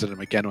go visit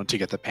him again once you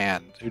get the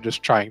pan. You're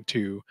just trying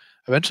to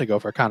eventually go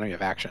for economy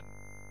of action.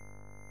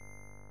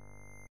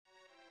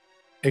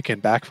 It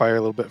can backfire a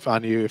little bit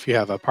on you if you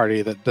have a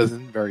party that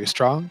isn't very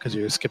strong, because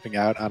you're skipping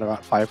out on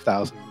about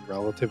 5,000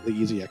 relatively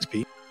easy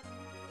XP.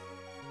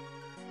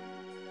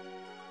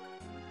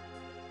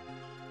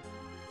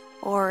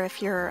 Or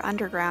if your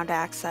underground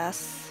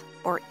access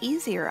or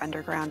easier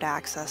underground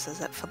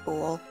accesses at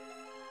Fabul.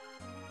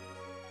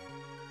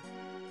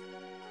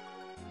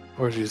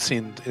 Or as you've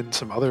seen in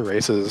some other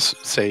races,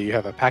 say you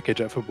have a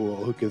package at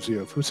Fabul who gives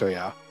you a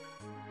Fusoya.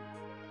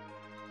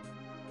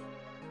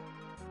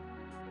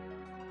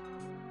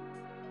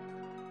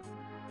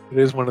 It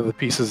is one of the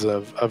pieces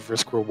of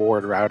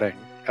risk-reward routing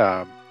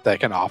that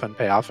can often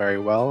pay off very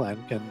well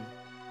and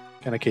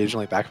can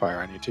occasionally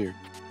backfire on you too.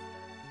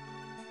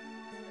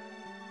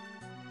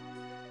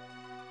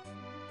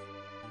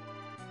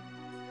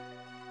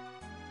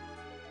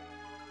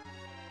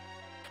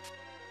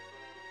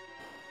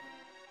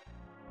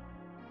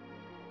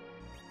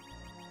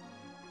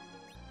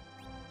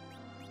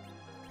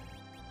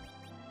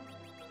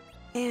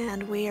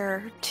 And we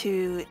are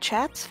to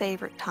Chad's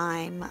favorite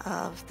time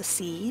of the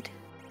seed.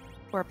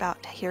 We're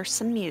about to hear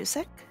some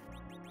music.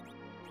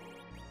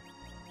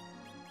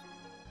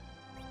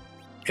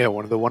 Yeah,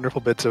 one of the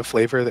wonderful bits of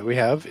flavor that we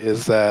have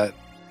is that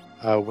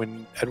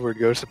when Edward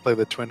goes to play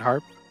the twin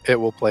harp, it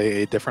will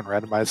play a different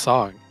randomized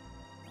song.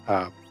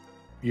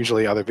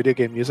 Usually other video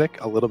game music,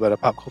 a little bit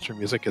of pop culture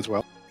music as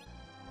well.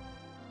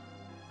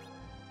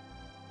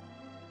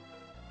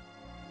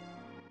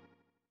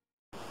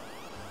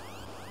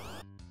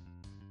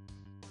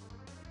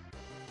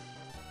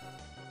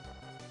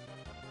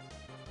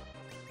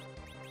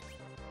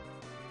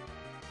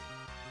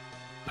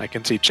 I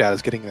can see Chad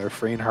is getting their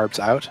fraying harps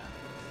out.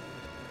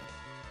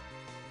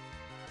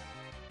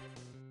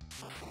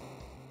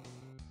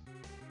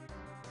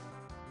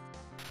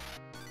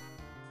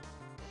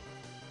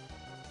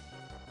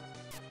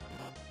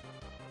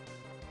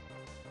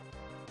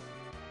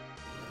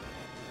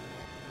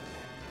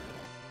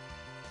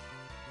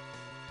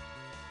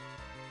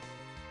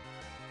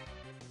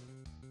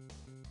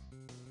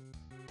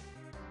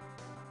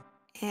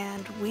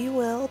 And we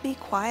will be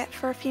quiet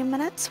for a few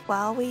minutes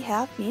while we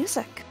have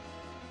music.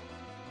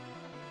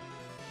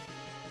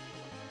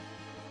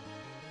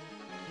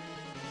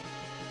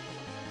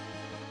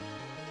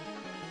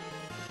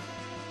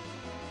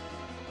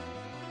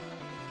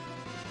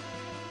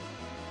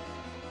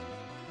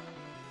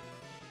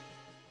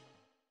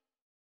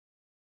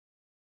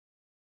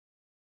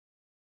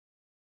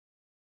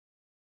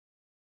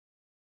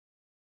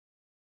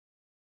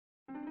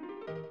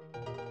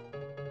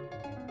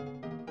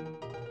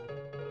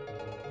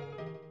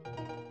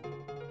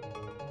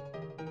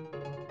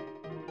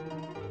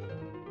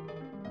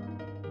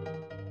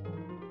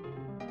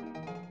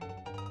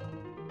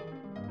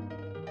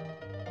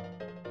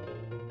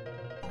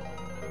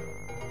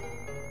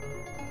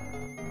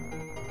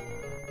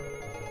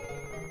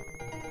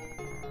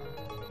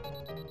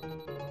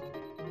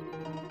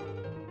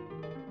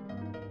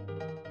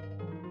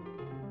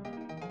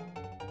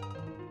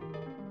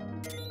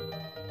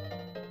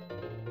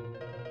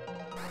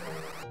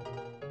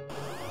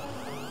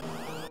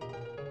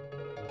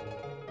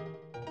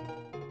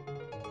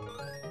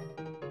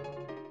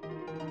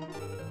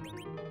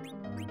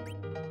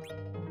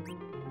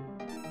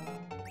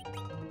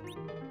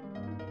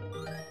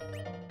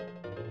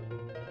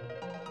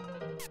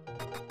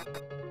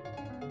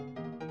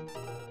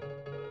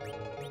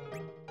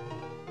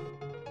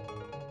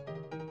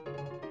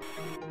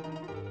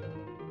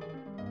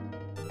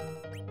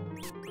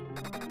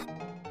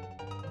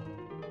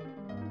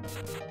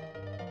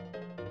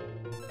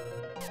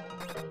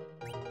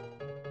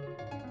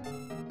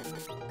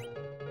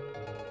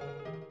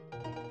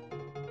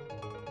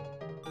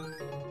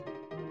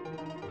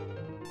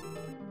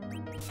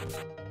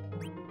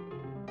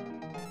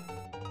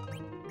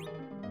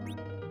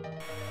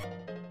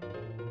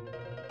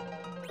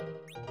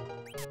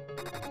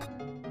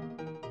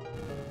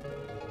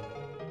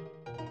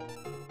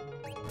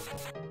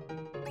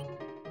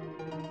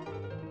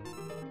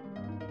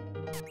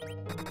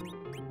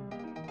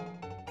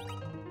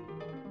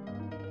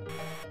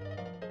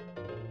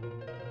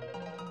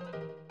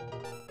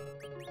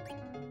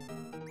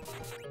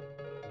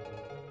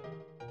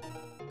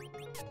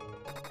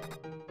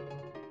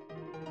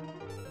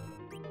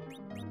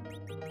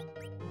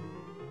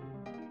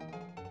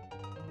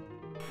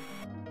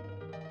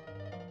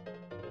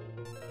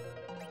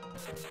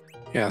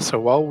 Yeah, so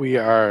while we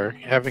are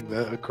having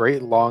the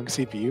great long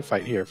CPU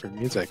fight here for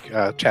music,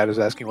 Chad is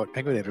asking what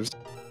penguin8r's.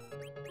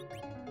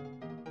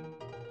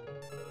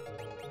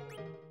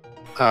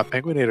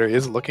 penguin8r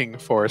is looking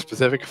for a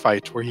specific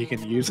fight where he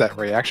can use that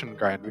reaction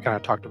grind we kind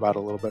of talked about a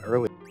little bit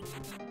earlier.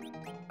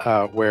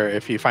 Where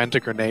if he finds a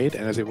grenade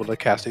and is able to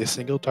cast a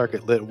single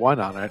target lit 1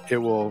 on it, it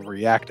will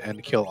react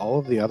and kill all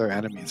of the other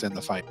enemies in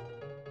the fight.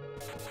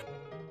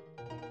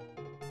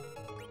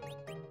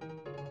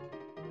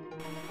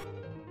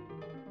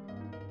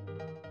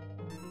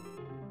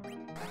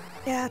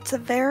 Yeah, it's a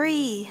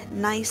very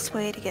nice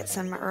way to get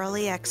some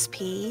early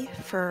XP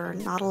for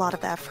not a lot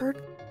of effort,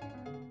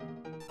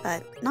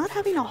 but not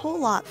having a whole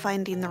lot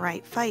finding the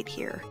right fight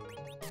here.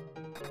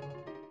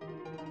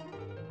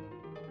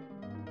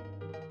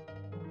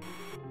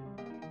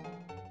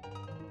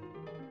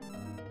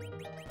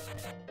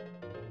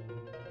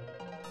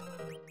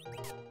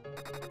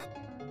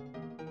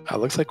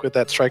 Looks like with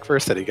that strike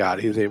first that he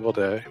got,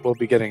 we'll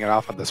be getting it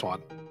off on this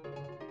one.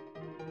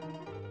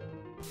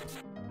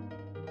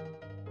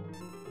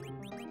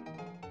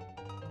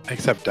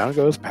 Except down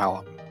goes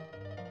Palom.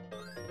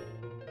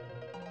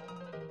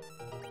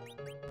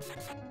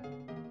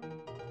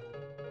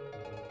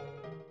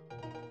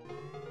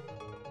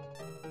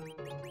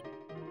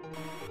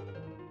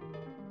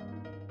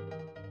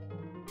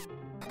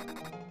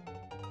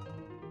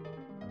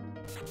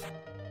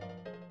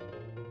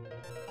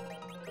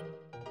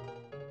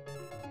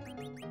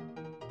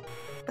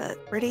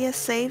 But Rydia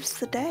saves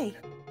the day.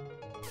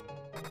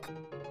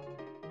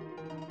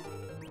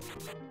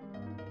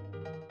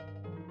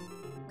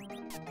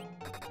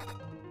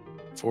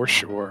 For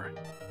sure.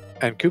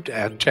 And Coop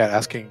in chat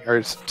asking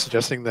or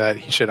suggesting that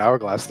he should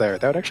hourglass there.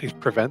 That would actually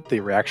prevent the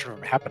reaction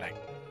from happening,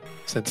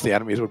 since the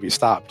enemies would be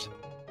stopped.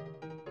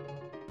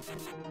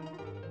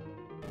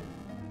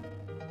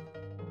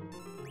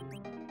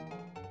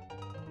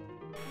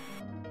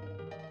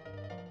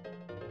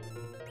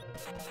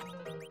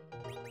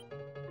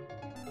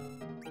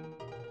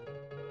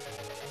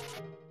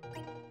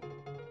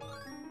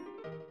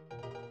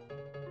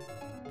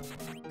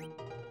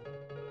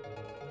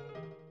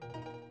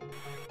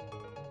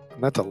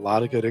 And that's a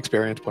lot of good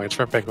experience points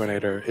from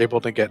penguin8r, able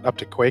to get up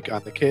to Quake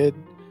on the kid.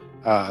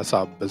 I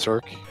saw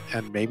Berserk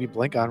and maybe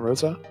Blink on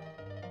Rosa,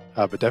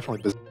 but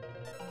definitely Berserk.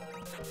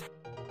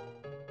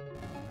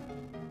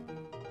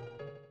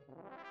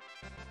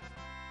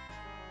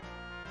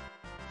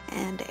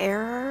 And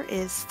Error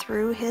is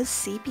through his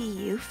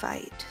CPU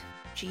fight.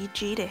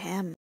 GG to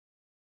him.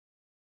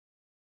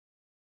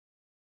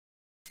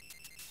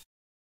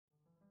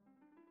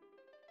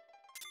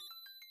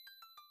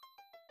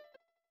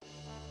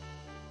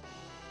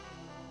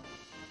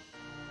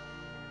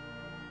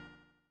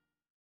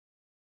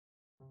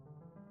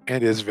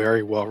 And is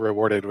very well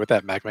rewarded with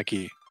that magma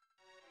key.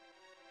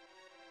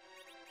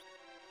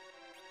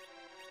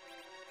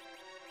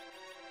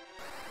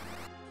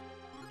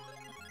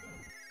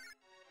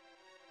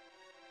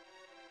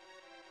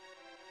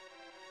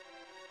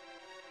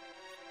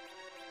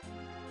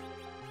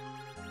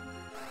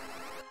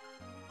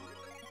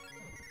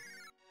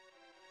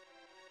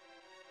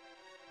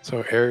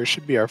 So Error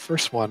should be our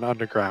first one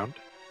underground.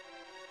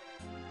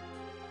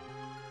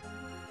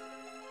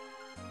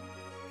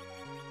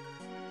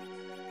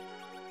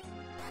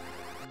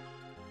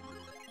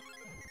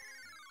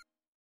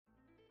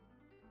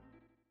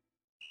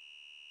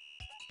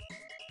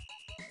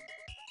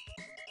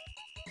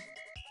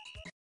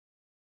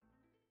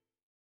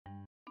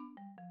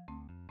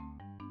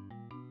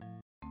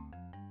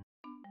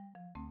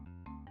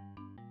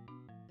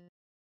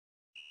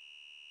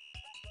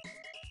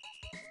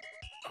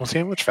 We'll see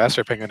how much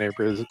faster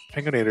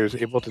penguin8r is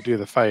able to do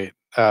the fight,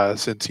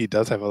 since he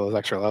does have all those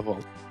extra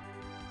levels.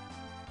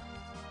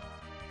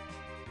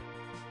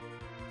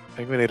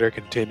 penguin8r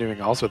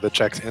continuing also the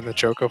checks in the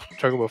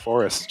Chocobo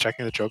Forest,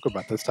 checking the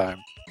Chocobot this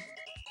time.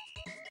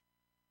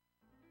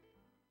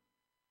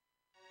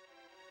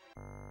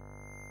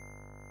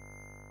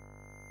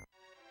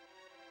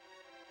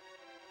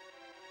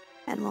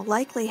 And will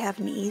likely have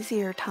an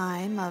easier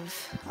time of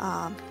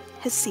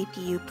his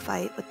CPU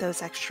fight with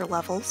those extra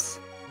levels.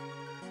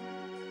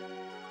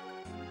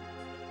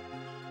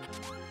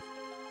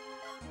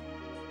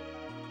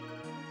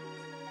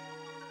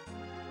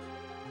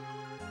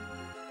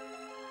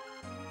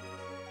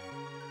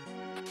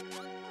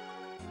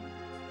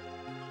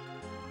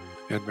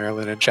 And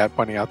Marilyn in chat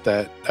pointing out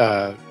that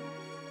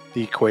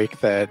the Quake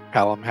that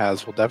Palom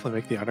has will definitely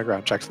make the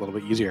underground checks a little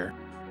bit easier.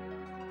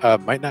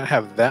 Might not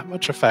have that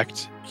much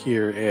effect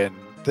here in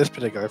this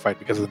particular fight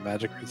because of the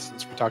magic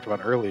resistance we talked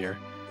about earlier.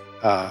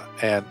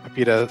 And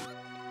Pepita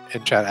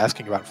in chat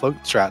asking about float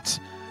strats.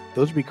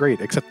 Those would be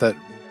great, except that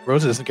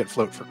Rosa doesn't get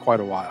float for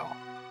quite a while.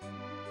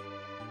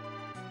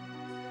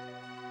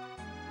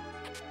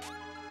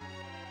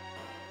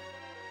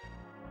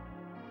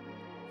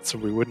 So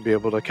we wouldn't be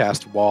able to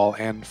cast wall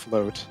and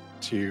float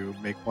to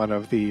make one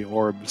of the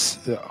orbs,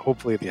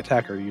 hopefully the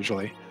attacker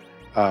usually,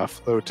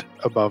 float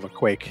above a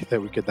Quake that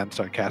we could then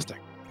start casting.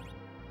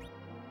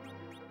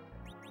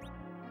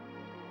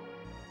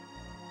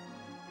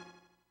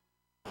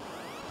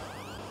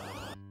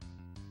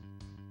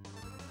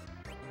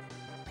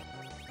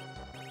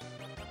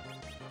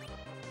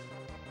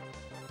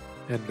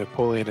 And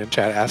Napoleon in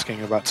chat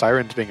asking about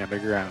sirens being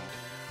underground.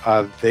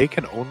 They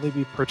can only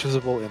be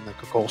purchasable in the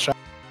Kokol shop.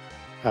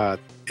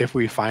 If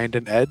we find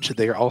an edge,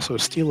 they are also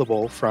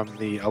stealable from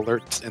the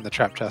alerts in the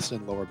trap chest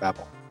in Lower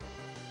Babel.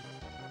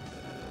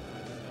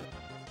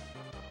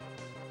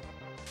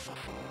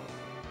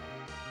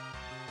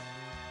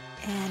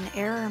 And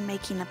Error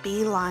making a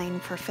beeline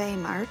for Fey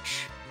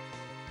March.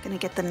 Gonna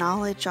get the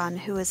knowledge on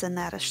who is in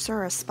that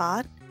Asura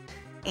spot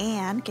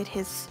and get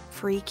his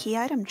free key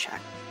item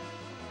check.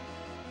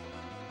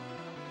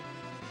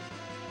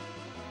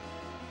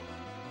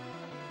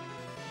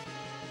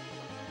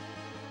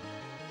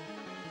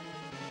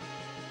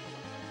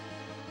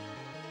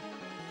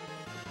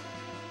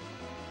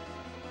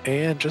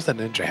 And just a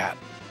ninja hat.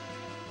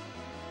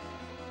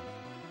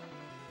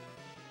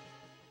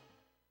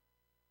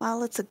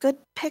 it's a good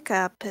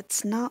pickup,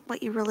 it's not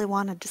what you really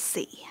wanted to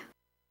see.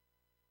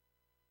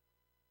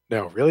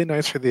 No, really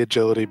nice for the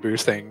agility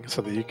boosting so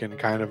that you can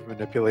kind of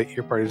manipulate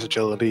your party's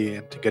agility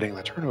into getting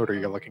the turn order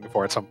you're looking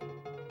for at some point.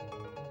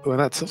 Oh, and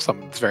that's still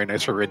something that's very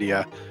nice for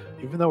Rydia.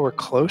 Even though we're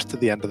close to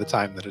the end of the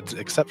time that it's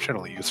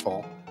exceptionally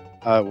useful,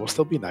 will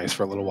still be nice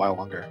for a little while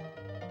longer.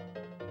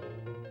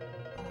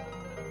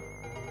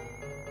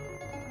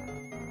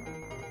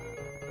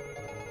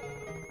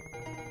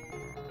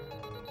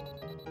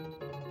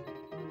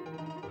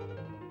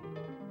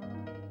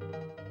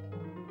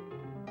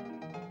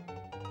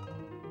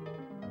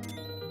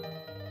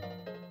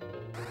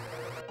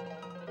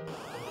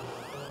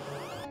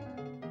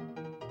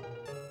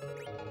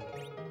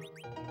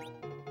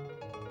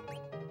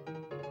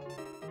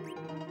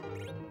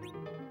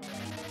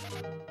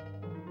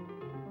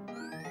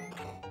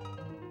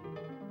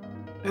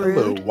 Rude.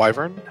 Hello,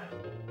 Wyvern.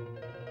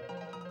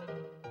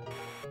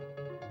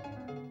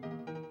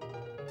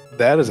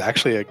 That is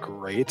actually a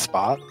great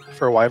spot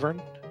for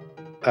Wyvern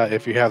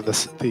if you have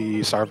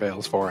the Star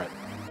Veils for it.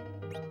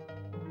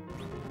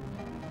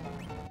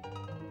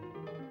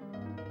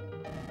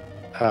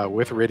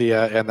 With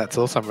Rydia and that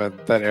Sil Summon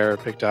that Error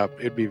picked up,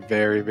 it'd be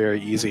very,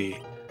 very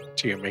easy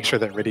to make sure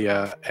that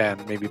Rydia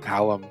and maybe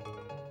Palom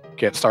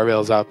get Star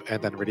Veils up,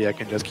 and then Rydia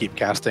can just keep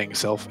casting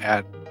Sylph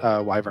at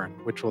Wyvern,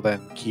 which will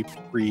then keep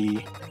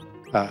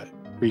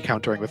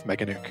re-countering with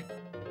Mega Nuke.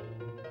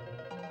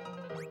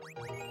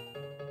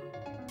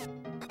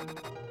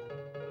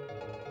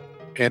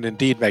 And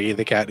indeed, Maggie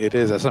the Cat, it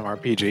is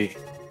SMRPG.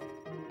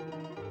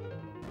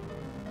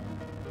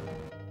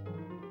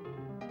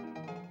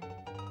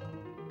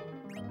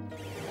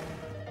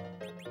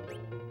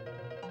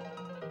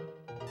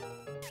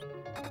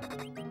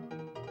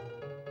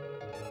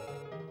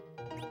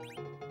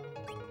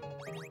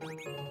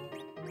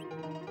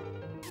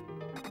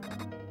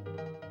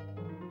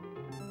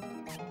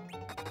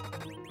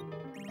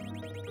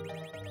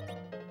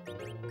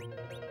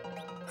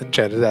 And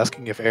Chad is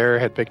asking if Error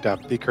had picked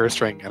up the Curse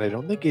Ring, and I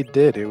don't think it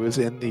did. It was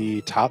in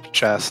the top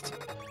chest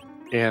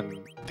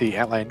in the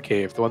Antlion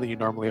Cave, the one that you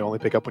normally only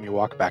pick up when you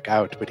walk back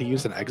out, but he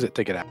used an exit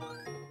to get out.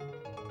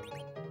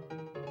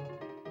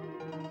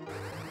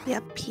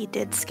 Yep, he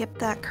did skip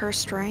that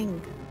cursed ring.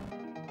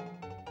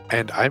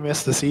 And I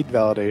missed the seed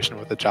validation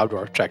with the Job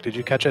Dwarf check. Did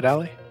you catch it,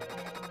 Allie?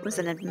 It was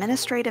an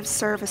administrative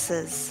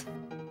services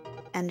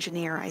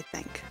engineer, I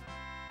think.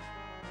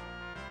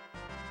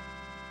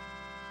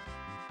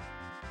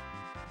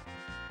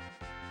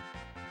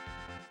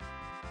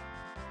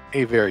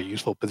 A very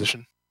useful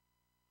position.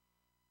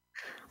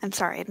 I'm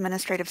sorry,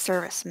 administrative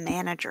service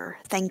manager.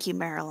 Thank you,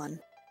 Marilyn.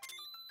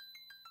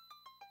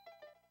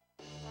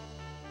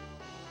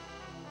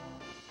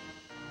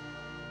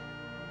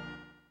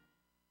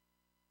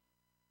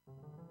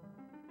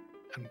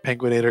 And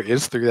penguin8r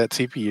is through that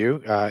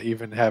CPU,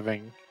 even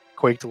having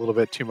quaked a little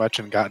bit too much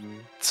and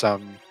gotten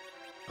some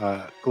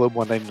Globe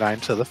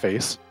 199 to the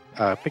face,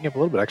 picking up a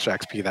little bit extra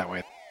XP that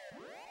way.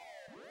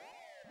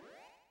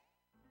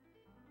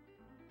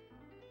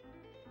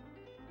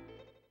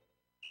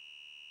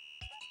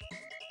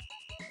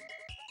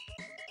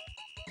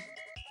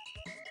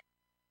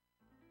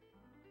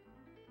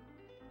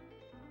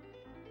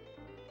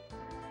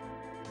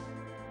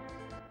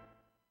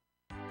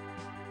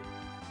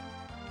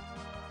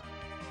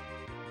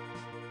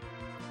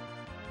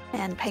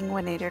 And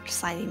penguin8r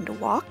deciding to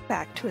walk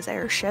back to his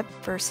airship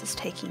versus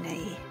taking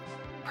a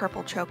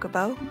purple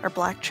chocobo or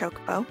black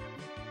chocobo.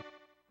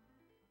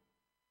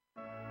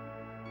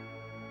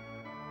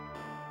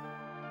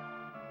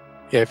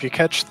 Yeah, if you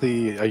catch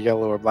a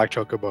yellow or black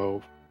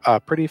chocobo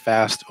pretty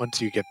fast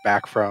once you get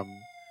back from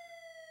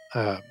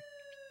the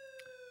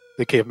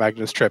Cave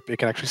Magnus trip, it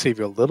can actually save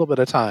you a little bit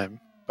of time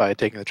by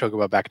taking the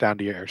chocobo back down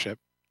to your airship.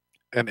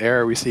 And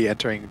Error we see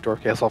entering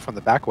Dwarf Castle from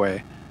the back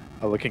way,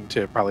 looking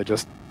to probably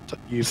just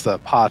use the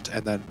pot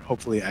and then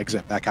hopefully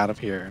exit back out of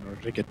here in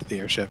order to get to the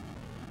airship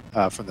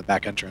from the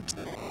back entrance.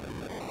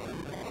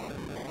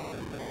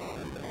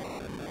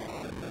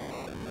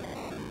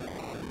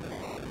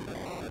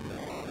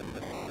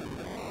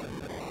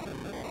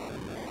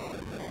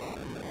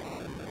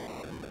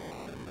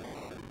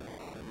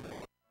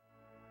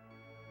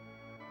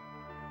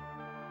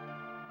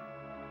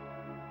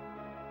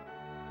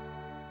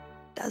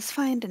 Does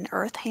find an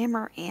earth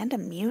hammer and a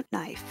mute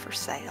knife for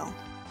sale.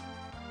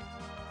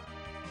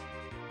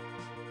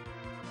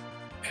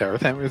 Yeah,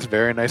 Earth Hammer is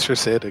very nice for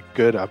Sid, a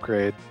good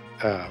upgrade.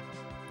 It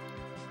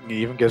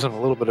even gives him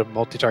a little bit of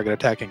multi-target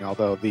attacking,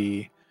 although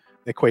the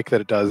quake that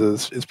it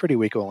does is pretty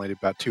weak, only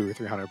about 200 or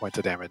 300 points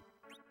of damage.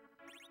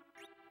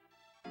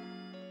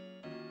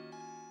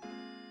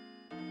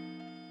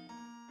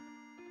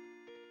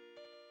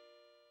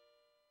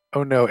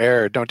 Oh no,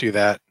 Error, don't do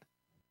that.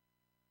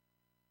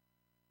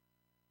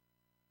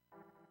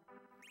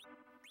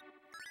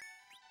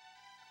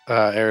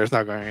 Error's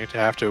now going to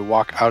have to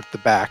walk out the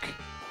back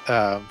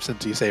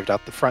since he saved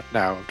out the front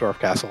now of Dwarf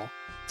Castle.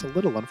 It's a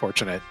little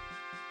unfortunate.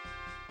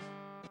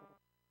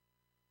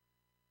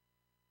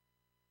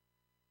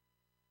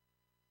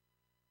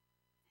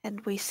 And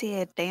And we see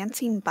a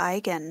dancing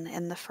Baigan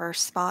in the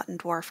first spot in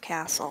Dwarf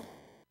Castle.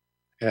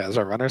 Yeah, as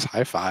our runners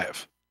high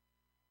five.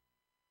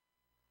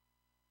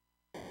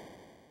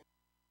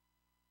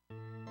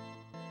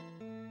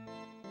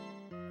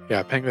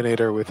 Yeah,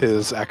 penguin8r with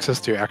his access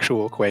to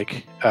actual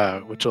Quake,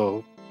 which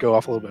will go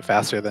off a little bit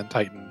faster than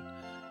Titan,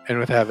 and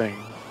with having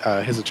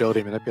his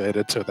agility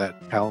manipulated so that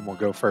Palom will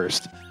go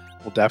first,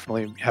 will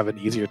definitely have an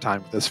easier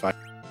time with this fight.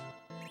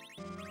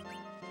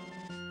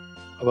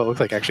 Although it looks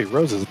like actually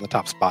Rose is in the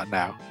top spot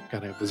now,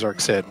 kind of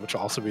Berserk Sid, which will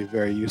also be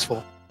very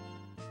useful.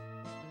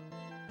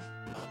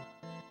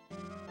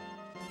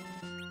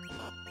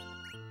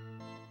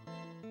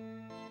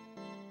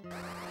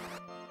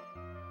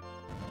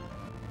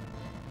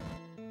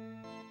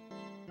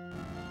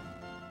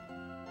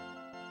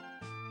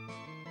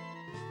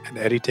 And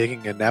Eddie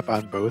taking a nap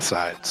on both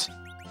sides.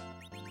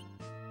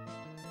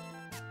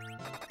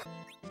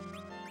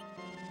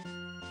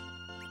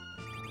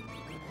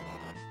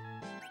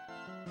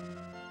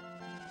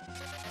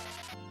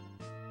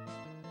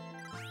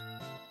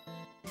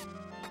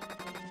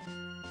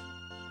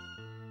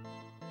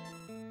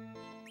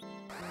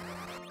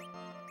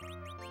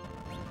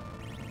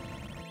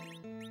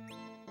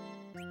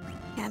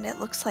 And it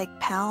looks like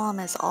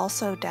Palom is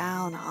also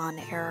down on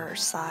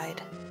Error's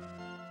side.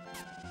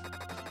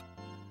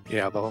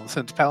 Yeah, though,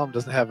 since Palom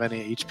doesn't have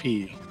any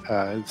HP,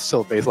 it's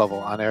still base level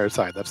on Error's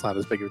side. That's not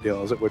as big of a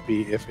deal as it would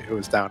be if it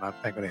was down on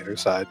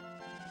penguin8r's side.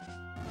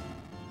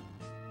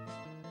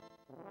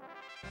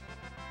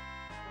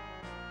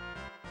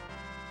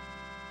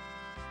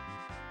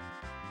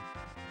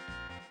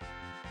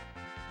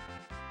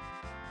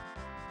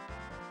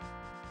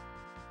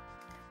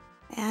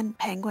 And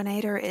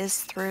penguin8r is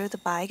through the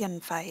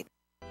Baigan fight.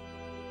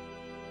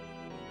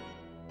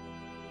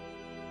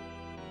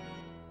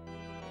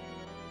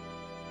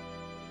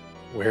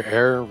 Where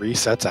Error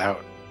resets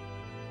out.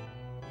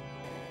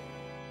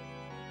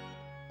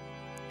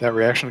 That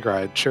reaction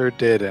grind sure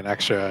did an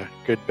extra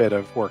good bit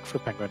of work for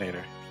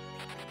penguin8r.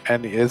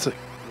 And he is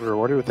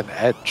rewarded with an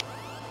edge.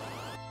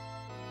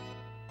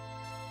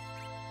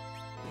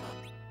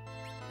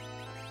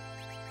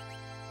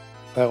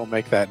 That will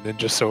make that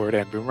ninja sword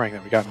and boomerang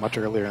that we got much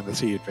earlier in the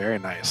seed very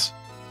nice.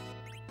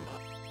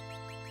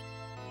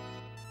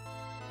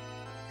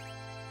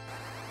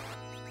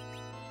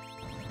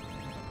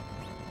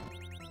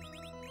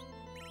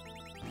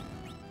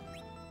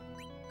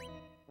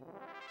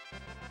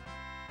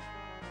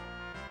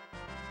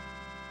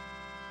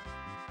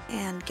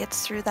 And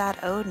gets through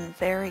that Odin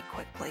very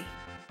quickly.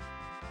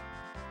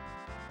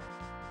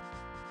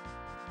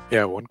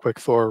 Yeah, one quick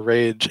Thor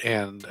Rage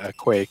and a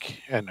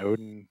Quake, and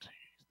Odin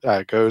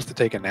goes to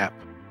take a nap.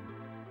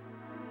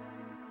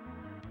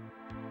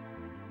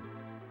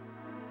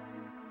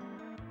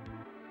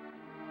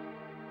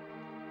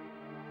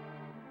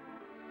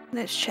 And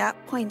as chat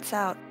points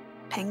out,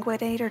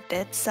 penguin8r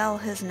did sell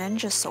his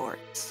ninja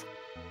swords.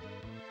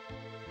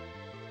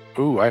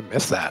 Ooh, I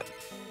missed that.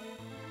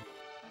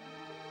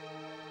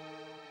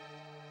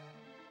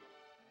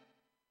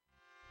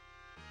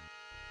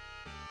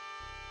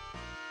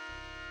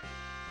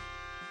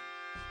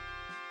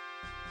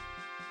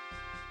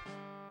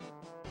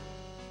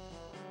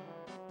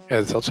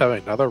 Yeah, Zilch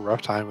having another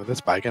rough time with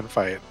this Baigan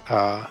fight.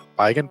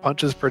 Baigan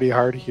punches pretty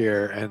hard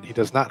here, and he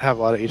does not have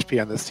a lot of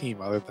HP on this team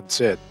other than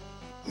Sid.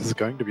 This is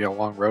going to be a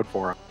long road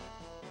for him.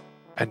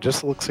 And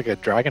just looks like a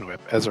Dragon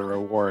Whip as a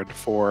reward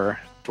for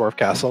Dwarf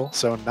Castle,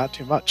 so not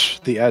too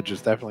much. The edge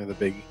is definitely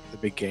the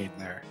big gain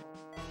there.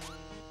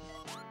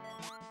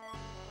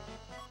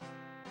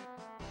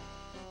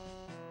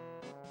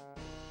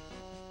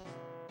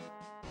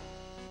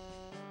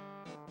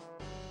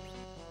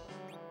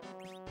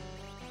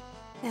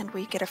 And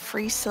we get a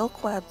free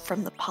silk web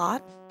from the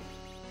pot.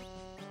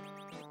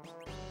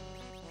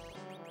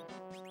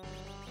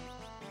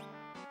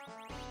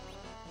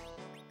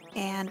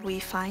 And we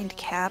find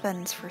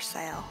cabins for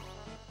sale.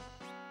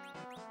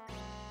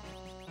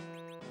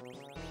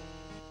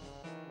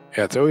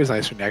 Yeah, it's always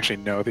nice when you actually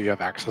know that you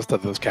have access to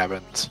those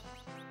cabins.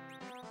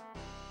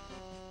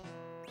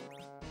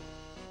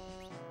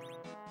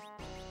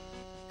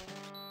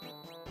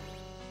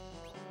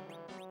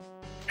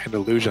 And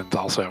illusions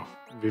also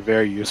be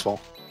very useful.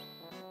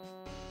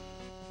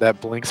 That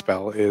blink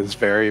spell is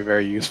very,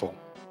 very useful.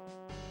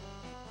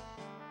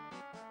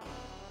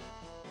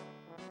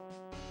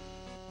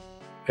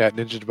 Yeah,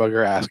 Ninja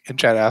Debugger in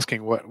chat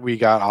asking what we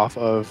got off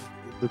of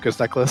Luca's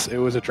necklace. It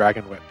was a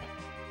Dragon Whip.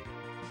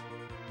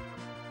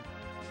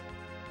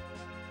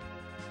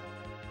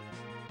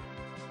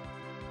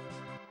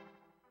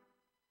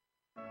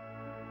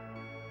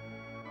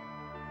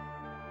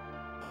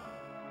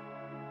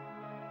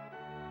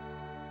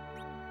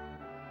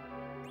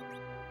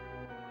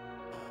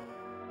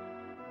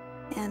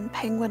 And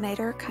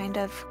penguin8r kind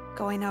of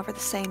going over the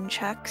same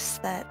checks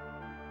that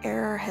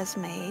Error has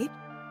made.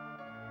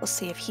 We'll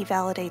see if he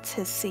validates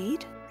his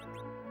seed.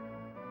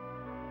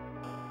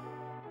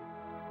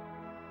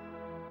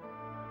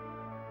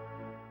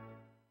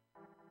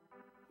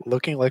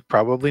 Looking like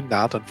probably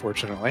not,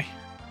 unfortunately.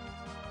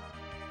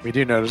 We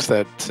do notice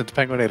that since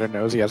penguin8r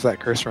knows he has that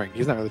curse ring,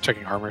 he's not really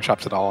checking armor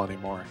shops at all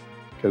anymore,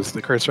 because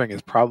the curse ring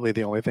is probably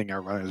the only thing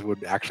our runners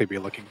would actually be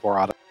looking for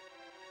out of.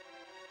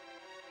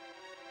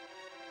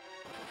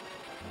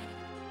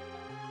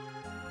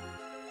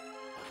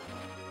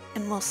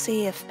 And we'll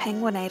see if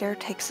penguin8r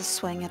takes a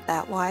swing at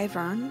that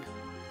wyvern.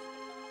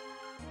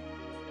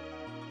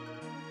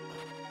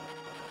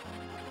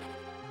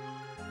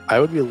 I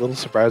would be a little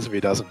surprised if he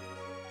doesn't.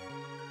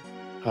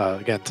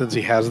 Again, since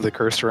he has the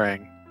curse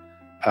ring,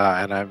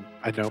 and I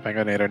know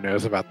penguin8r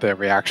knows about the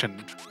reaction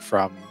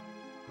from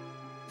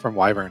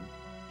wyvern,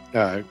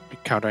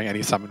 countering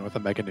any summon with a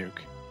mega nuke.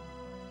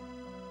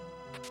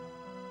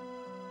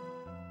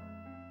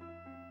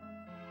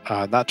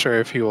 Not sure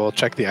if he will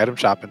check the item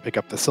shop and pick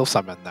up the Sylph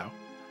summon, though.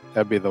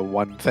 That'd be the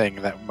one thing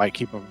that might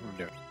keep him from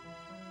doing it.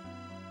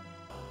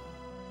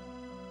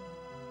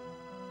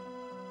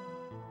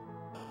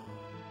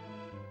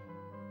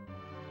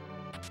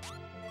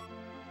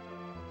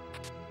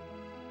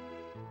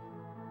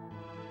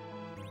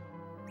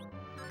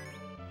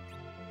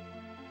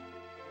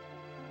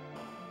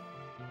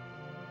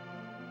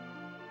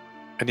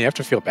 And you have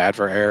to feel bad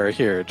for Error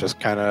here, just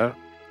kind of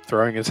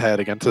throwing his head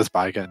against this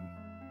Baigen,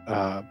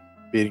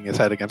 beating his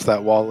head against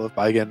that wall of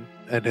Baigen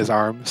and his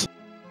arms.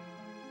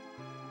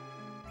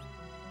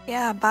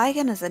 Yeah,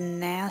 Baigen is a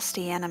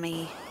nasty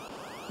enemy.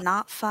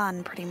 Not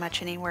fun pretty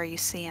much anywhere you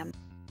see him.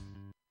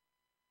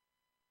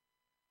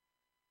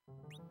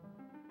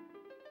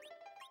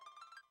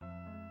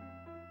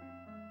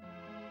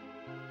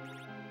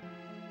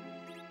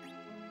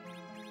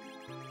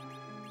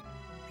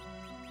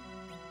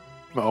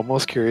 I'm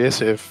almost curious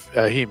if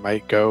he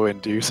might go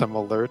and do some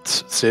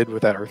alerts. Sid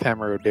with that Earth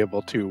Hammer would be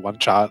able to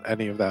one-shot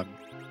any of them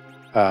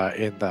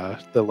in the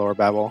lower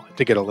Babel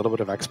to get a little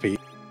bit of XP.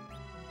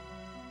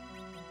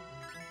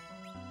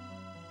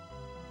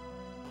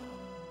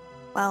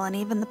 Well, and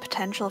even the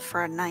potential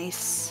for a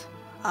nice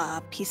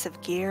piece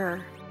of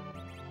gear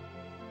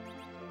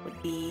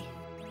would be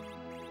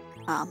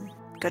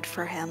good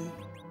for him.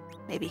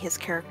 Maybe his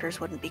characters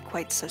wouldn't be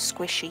quite so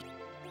squishy.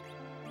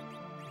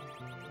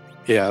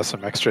 Yeah,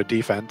 some extra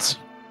defense.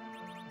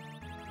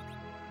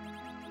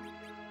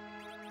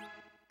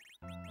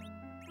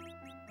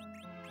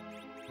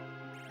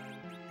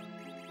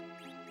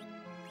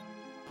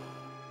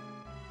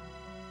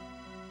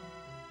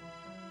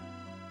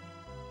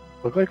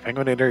 Look like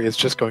penguin8r is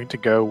just going to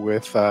go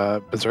with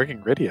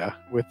Berserking Rydia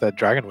with the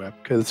Dragon Whip,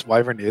 because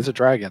Wyvern is a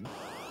dragon,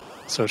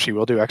 so she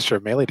will do extra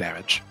melee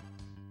damage.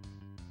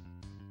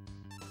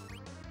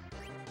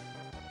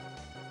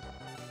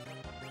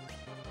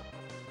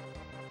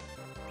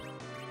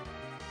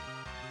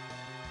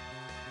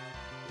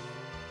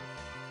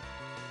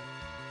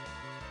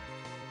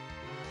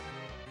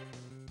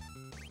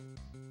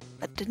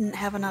 But didn't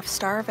have enough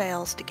star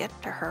veils to get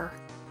to her.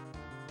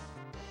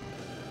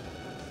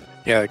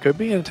 Yeah, it could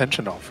be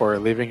intentional for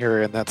leaving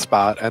her in that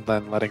spot and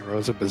then letting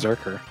Rosa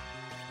berserker.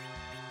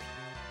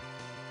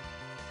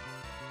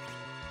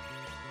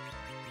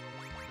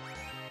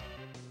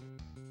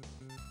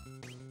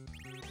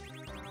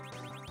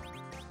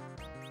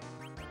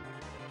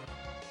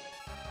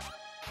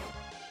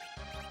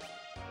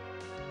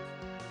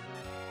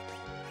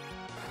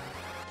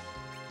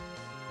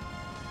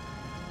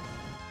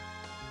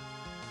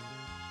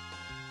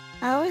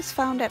 I always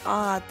found it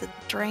odd that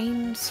the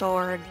Drain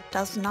Sword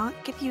does not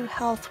give you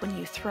health when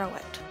you throw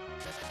it.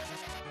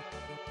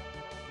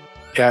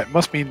 Yeah, it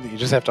must mean that you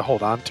just have to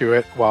hold on to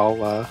it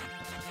while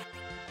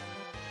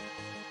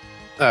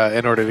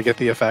in order to get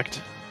the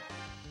effect.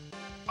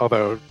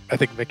 Although I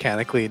think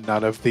mechanically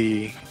none of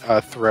the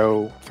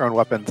thrown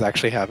weapons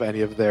actually have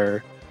any of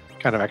their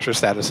kind of extra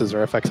statuses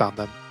or effects on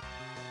them.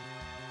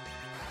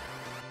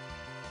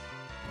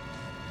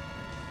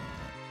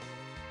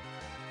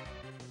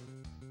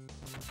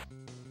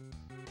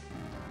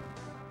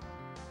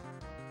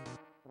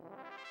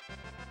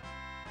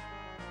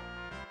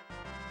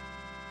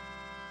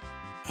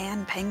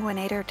 And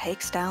penguin8r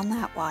takes down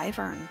that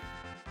wyvern.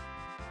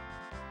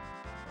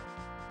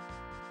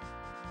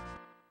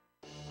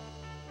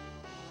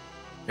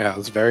 Yeah, it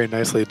was very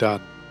nicely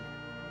done.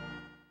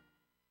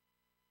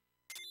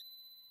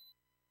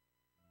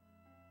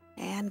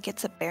 And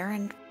gets a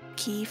Baron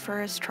key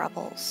for his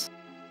troubles.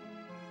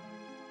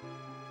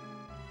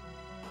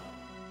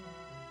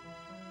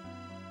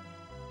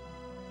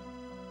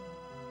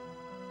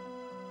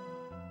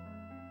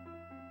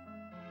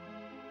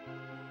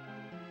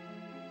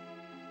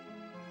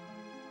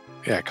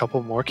 Yeah, a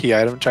couple more key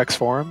item checks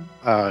for him.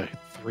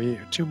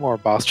 Two more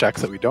boss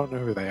checks that we don't know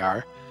who they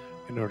are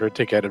in order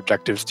to get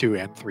objectives 2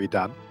 and 3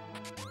 done.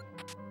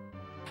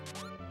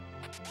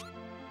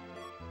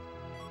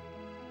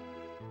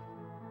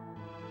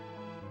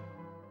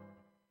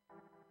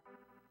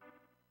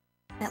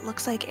 It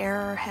looks like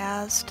Error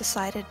has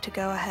decided to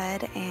go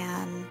ahead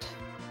and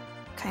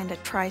kind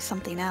of try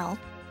something else.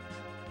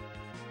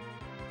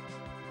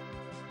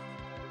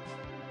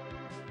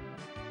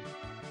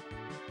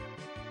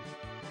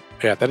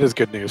 Yeah, that is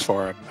good news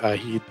for him.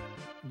 He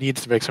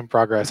needs to make some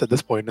progress at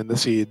this point in the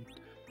seed.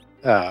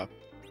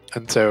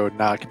 And so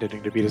not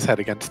continuing to beat his head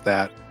against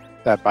that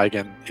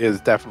Baigen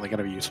is definitely going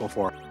to be useful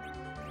for him.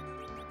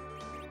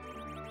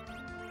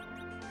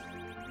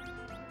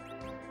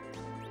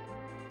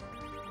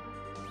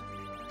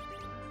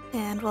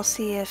 And we'll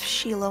see if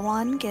Sheila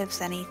 1 gives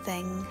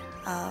anything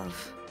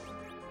of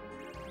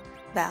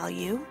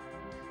value.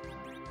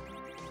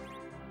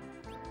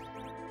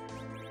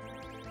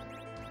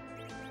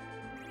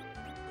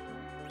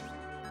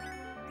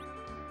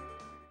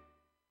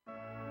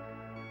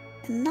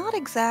 And not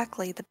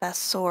exactly the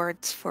best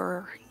swords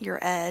for your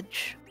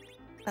edge,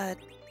 but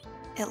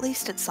at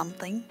least it's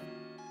something.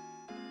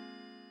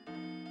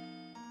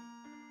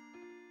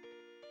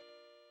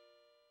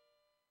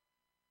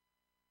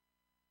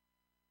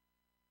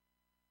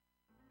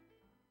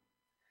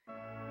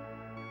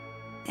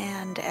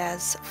 And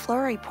as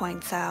Flurry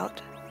points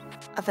out,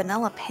 a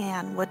vanilla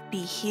pan would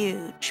be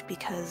huge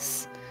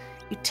because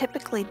you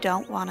typically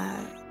don't want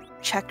to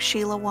check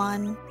Sheila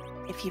 1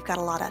 if you've got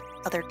a lot of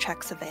other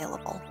checks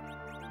available.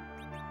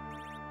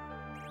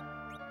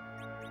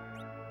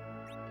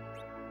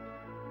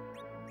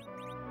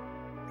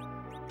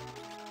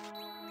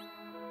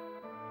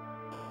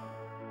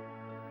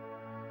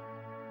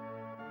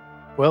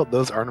 Well,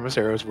 those Artemis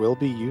arrows will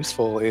be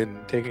useful in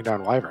taking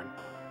down Wyvern.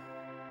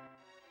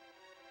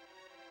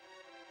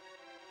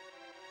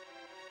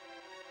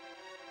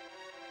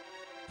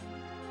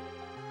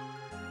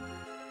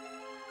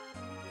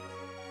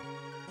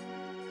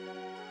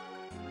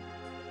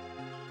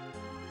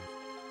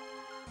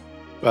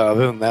 But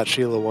other than that,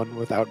 Sheila 1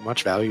 without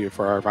much value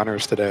for our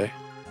runners today.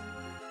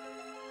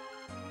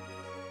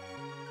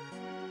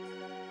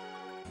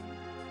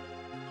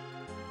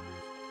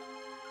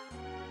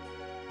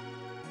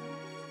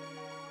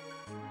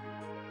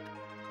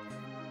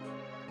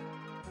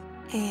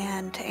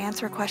 And to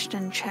answer a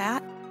question in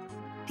chat,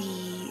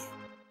 the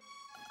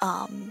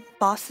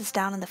bosses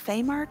down in the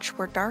Fey March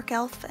were Dark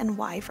Elf and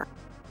Wyvern.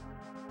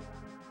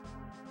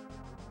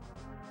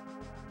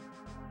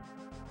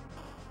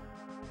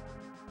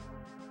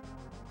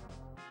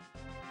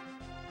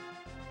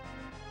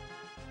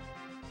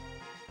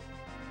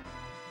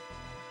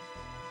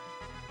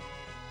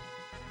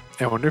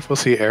 I wonder if we'll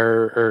see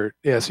Error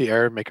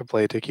make a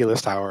play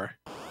Tequila's Tower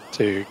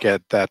to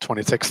get that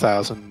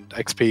 26,000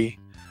 XP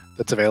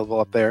that's available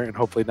up there, and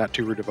hopefully not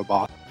too rude of a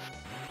boss.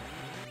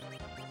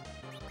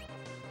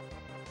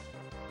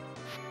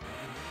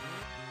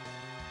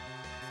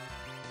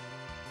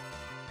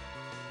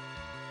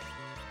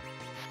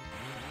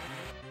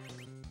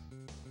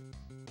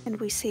 And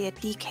we see a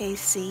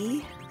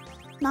DKC,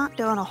 not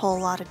doing a whole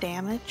lot of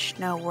damage,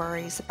 no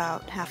worries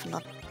about having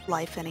to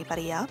life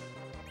anybody up.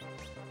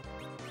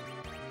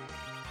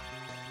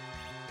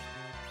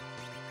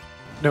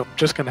 Nope,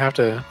 just gonna have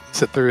to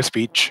sit through a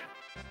speech.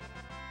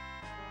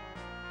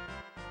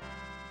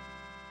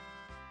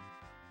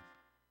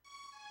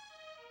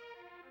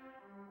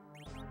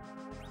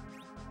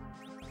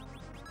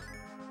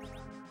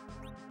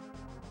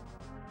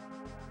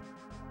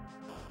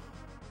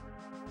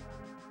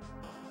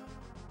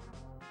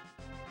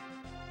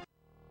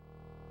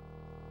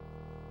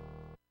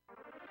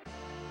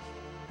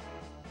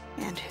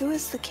 And who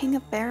is the King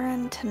of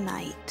Baron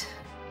tonight?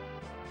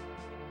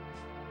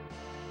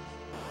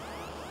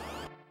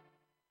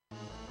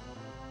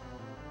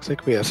 Looks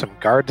like we have some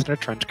guards in a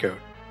trench coat.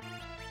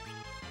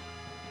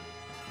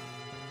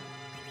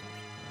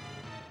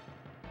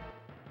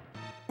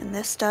 And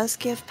this does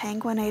give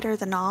penguin8r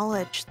the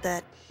knowledge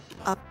that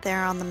up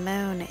there on the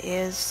moon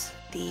is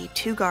the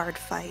 2-guard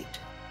fight.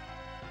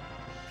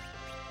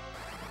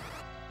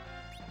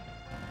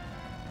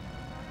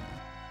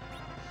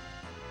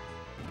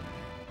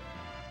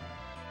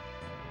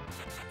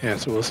 Yeah,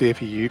 so we'll see if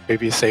he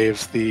maybe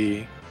saves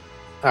the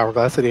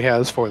hourglass that he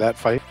has for that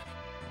fight.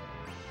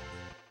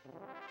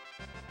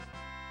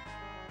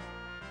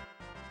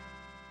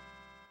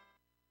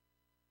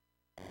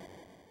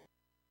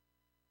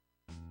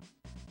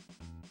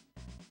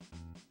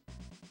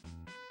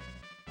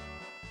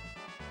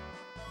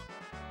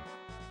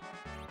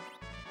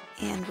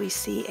 And we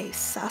see a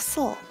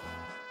Cecil.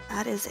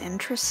 That is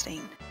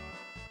interesting.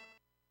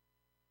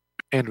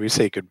 And we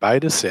say goodbye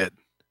to Sid.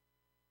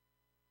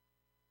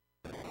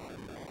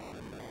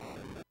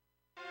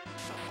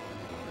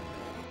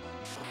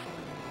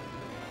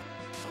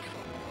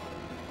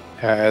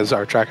 As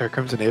our tracker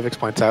Crimson Avix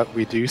points out,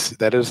 we do see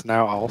that is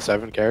now all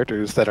 7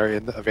 characters that are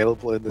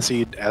available in the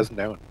seed as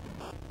known.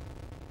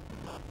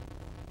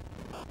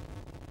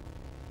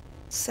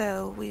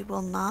 So we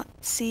will not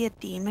see a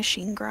D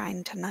machine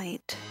grind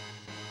tonight.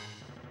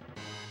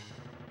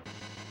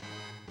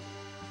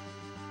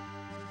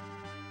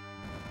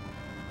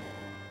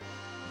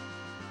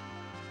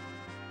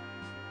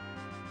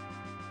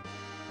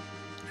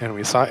 And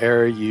we saw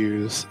Error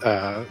use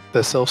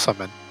the Sylph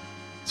Summon.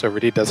 So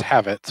Riddy does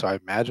have it, so I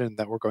imagine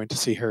that we're going to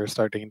see her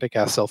starting to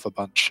cast Sylph a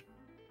bunch.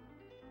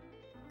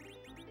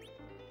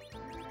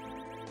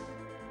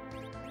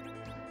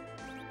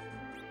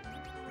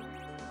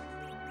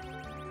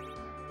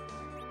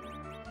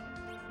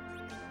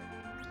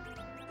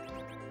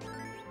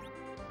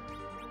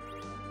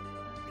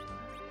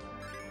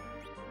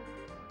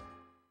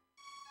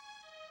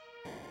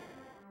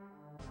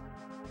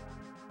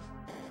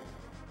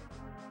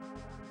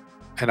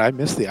 And I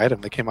missed the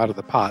item that came out of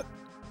the pot.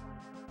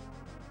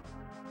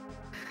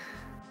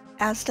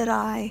 As did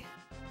I.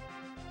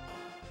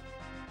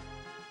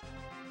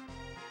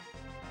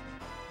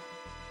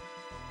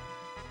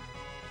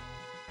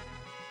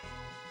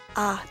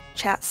 Ah,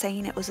 chat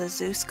saying it was a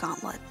Zeus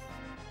Gauntlet.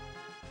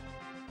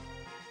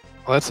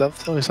 Well, that's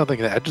definitely something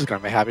that Edge is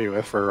going to be happy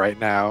with for right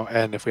now,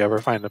 and if we ever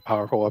find a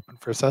powerful weapon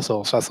for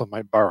Cecil, Cecil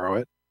might borrow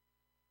it.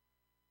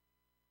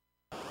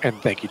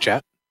 And thank you,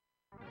 chat.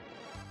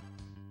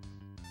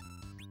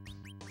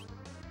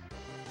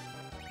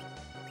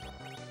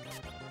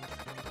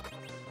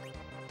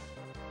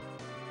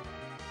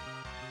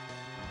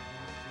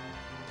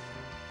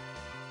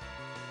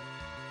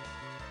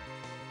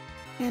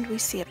 And we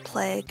see a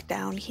plague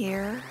down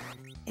here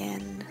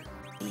in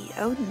the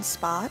Odin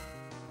spot.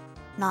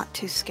 Not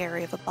too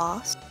scary of a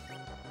boss.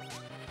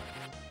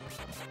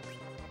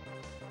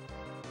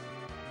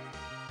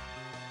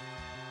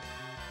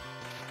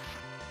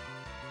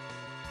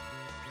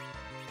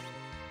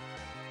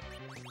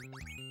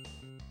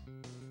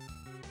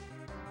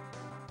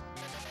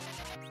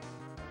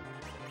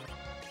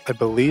 I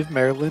believe,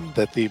 Marilyn,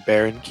 that the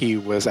Baron key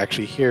was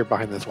actually here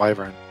behind this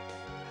wyvern.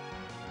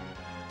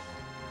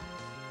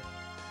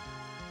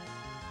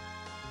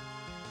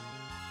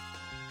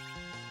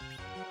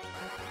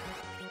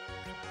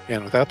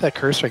 And without that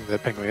curse ring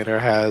that penguin8r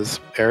has,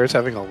 Error's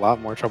having a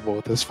lot more trouble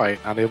with this fight,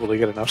 not able to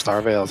get enough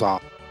star veils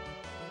off.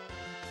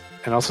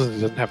 And also, since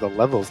he doesn't have the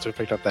levels to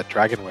pick up that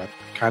dragon whip,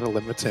 kind of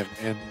limits him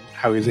in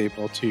how he's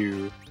able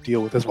to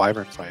deal with this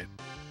wyvern fight.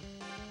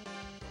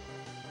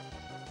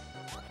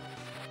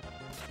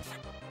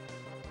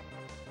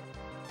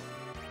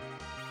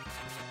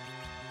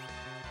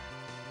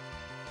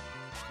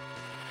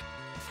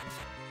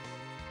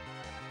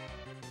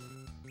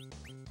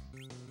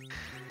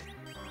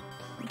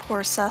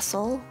 Poor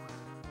Cecil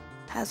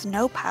has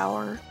no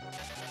power.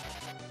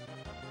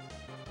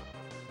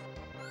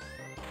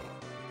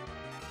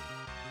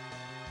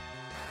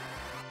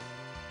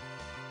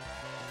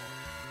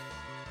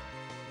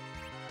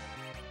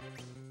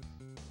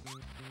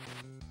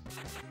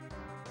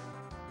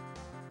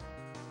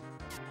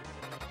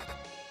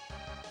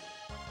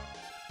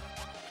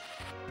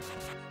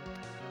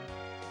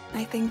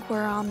 I think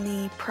we're on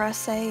the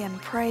press A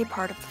and pray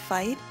part of the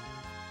fight.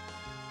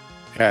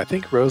 Yeah, I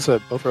think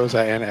both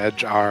Rosa and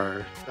Edge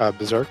are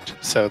berserked,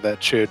 so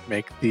that should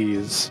make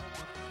these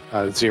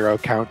 0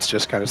 counts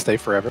just kind of stay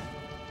forever.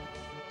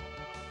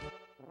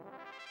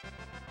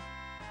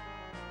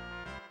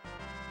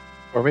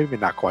 Or maybe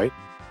not quite.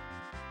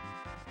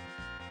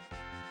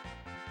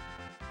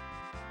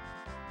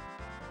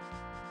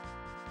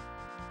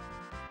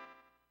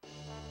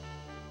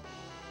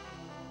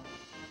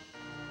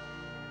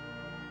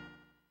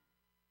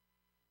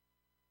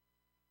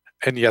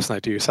 And yes,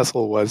 Knight 2,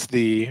 Cecil was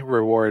the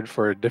reward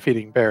for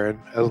defeating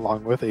Baron,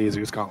 along with a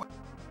Zeus Gauntlet.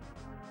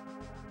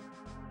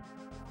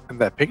 And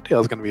that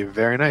pigtail is going to be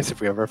very nice if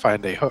we ever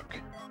find a hook.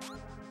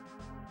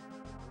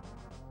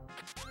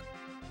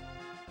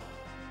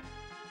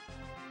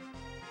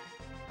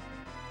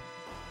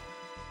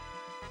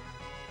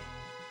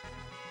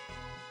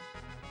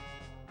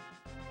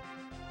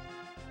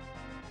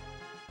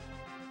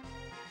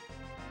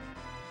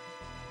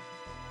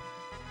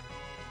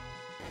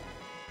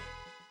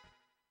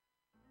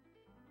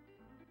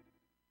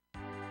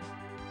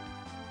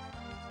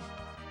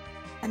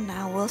 And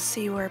now we'll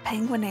see where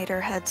penguin8r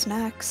heads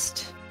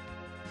next.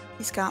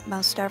 He's got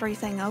most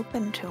everything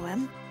open to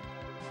him.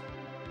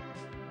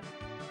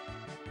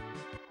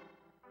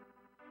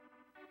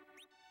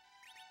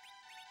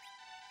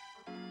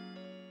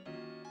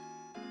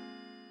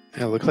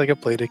 And it looks like a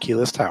played a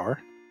keyless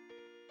tower.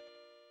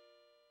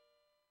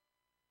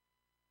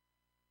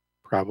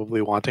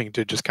 Probably wanting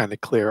to just kind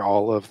of clear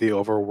all of the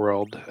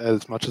overworld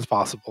as much as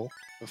possible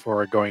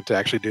before going to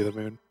actually do the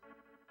moon.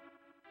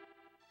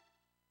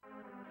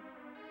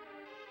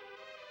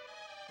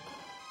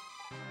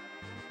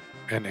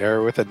 And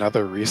Error with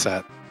another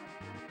reset.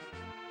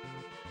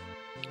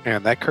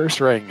 And that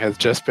curse ring has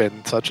just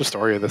been such a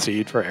story of the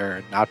siege for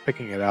Error. Not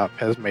picking it up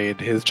has made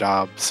his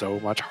job so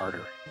much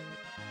harder.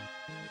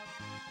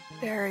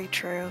 Very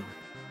true.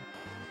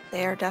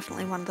 They are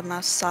definitely one of the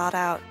most sought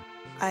out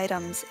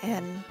items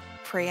in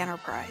Free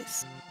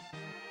Enterprise.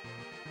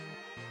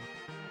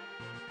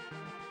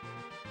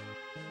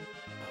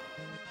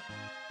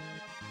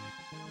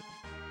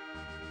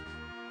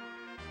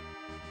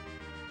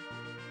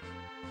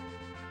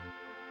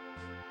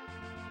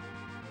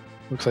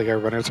 Looks like our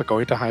runners are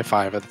going to high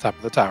five at the top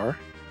of the tower.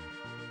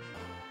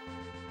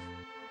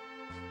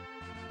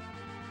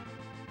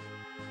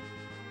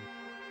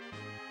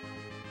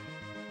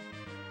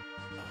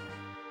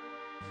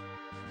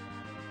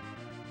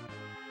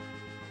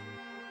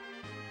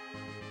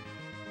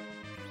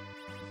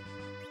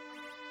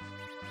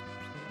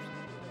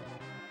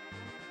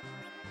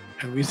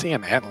 And we see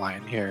an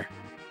antlion here.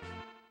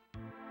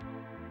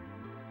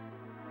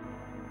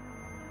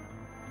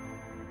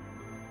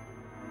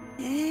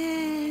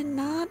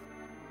 Not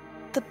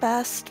the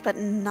best, but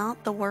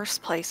not the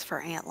worst place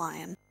for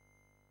antlion.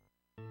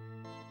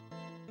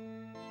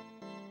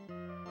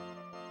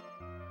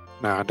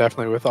 No,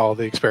 definitely with all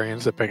the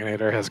experience that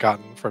penguin8r has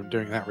gotten from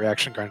doing that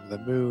reaction grind to the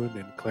moon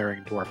and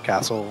clearing Dwarf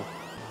Castle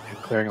and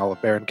clearing all of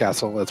Baron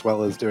Castle, as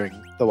well as doing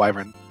the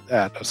Wyvern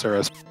at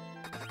Osiris,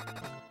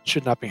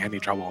 should not be any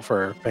trouble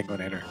for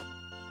penguin8r.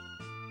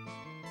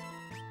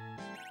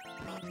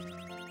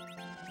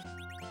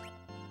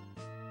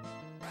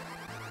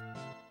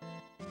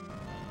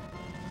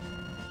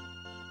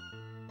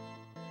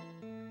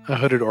 A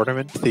hooded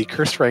ornament. The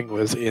curse ring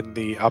was in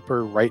the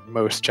upper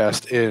rightmost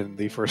chest in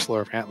the first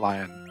floor of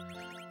Antlion.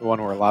 The one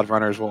where a lot of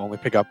runners will only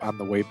pick up on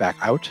the way back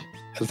out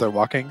as they're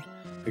walking,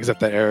 except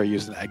that Error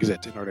used an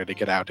exit in order to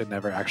get out and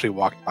never actually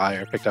walked by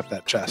or picked up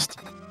that chest.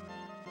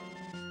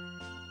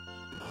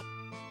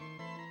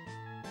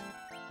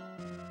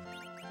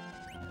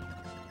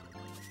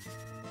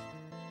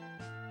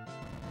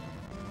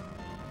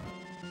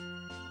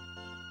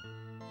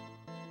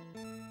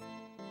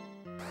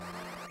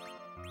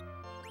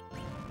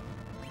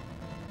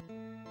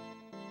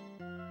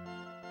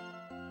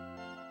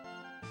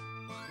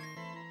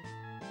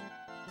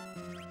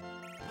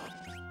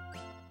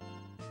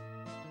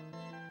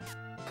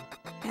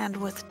 And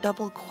with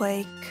Double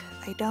Quake,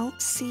 I don't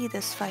see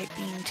this fight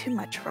being too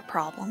much of a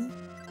problem.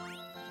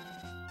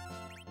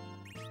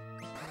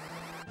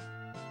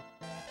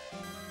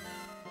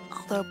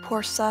 Although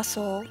poor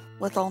Cecil,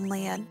 with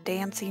only a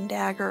dancing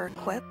dagger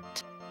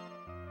equipped.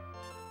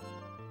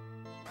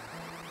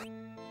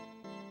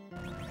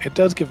 It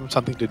does give him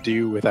something to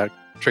do without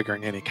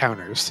triggering any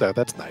counters, so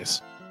that's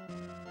nice.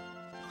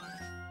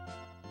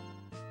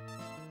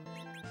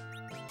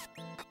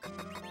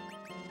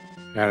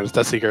 And as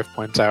Deathseeker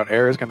points out,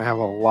 Error is going to have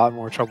a lot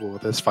more trouble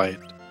with this fight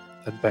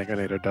than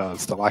penguin8r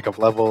does. The lack of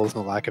levels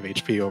and the lack of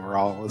HP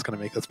overall is going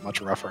to make this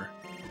much rougher.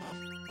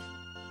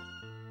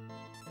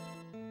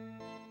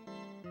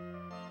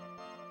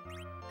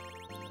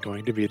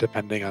 Going to be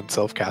depending on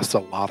self-casts a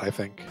lot, I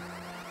think.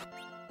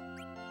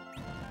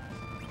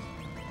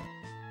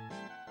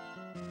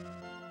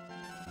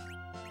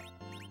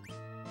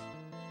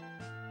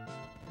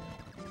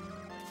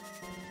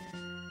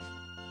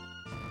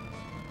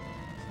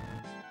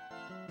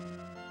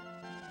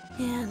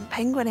 And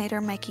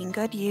penguin8r making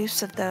good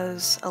use of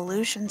those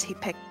illusions he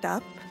picked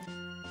up,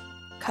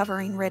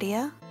 covering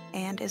Rydia,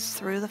 and is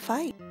through the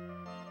fight.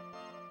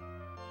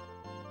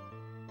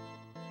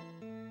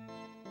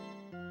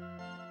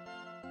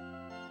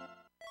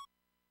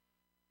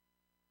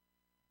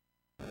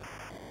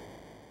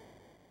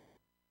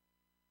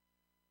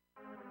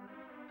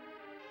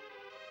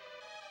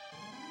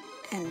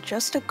 And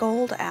just a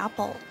gold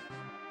apple.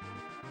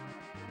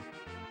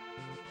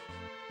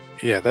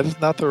 Yeah, that is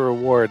not the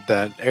reward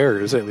that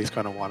Error is at least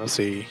going to want to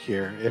see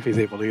here if he's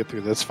able to get through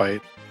this fight.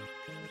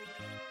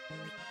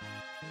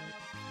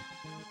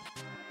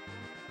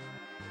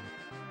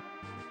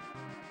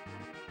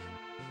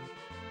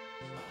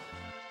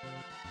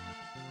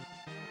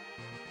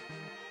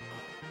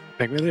 I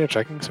think really are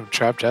checking some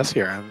trap chests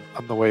here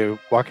on the way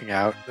walking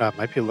out.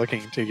 Might be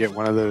looking to get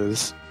one of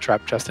those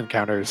trap chest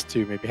encounters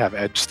to maybe have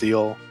Edge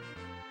steal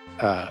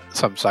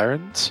some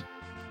sirens,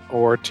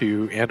 or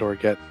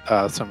get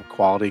some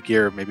quality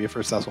gear maybe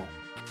for Cecil.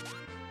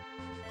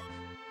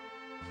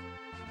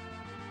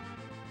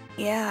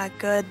 Yeah, a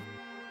good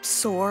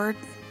sword.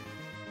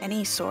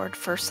 Any sword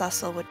for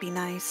Cecil would be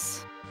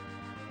nice.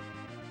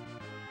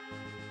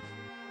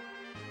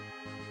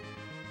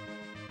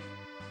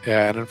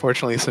 Yeah, and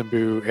unfortunately,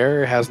 Simbu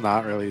Error has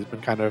not really. He's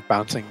been kind of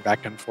bouncing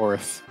back and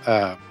forth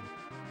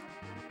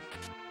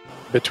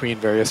between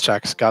various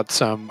checks. Got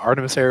some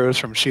Artemis arrows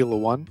from Sheila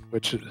 1,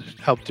 which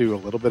helped do a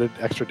little bit of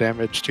extra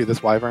damage to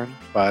this Wyvern,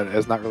 but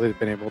has not really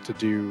been able to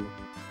do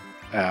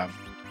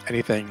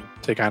anything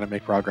to kind of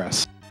make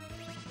progress.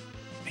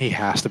 He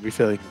has to be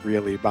feeling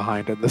really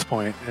behind at this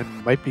point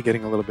and might be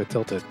getting a little bit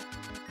tilted.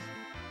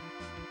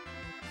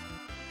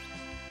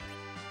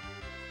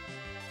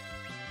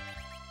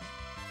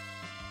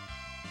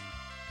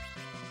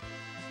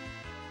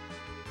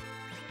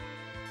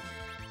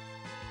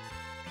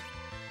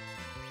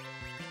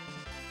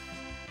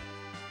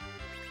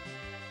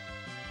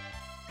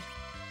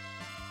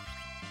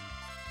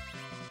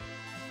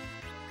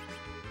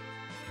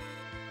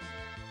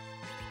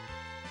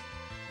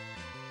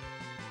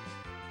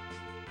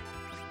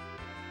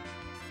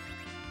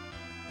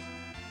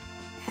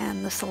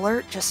 And this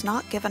alert just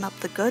not giving up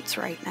the goods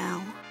right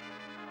now.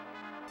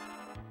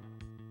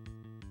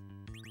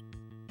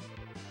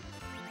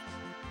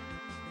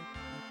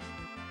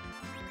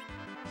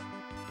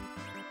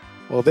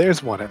 Well,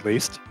 there's one at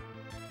least.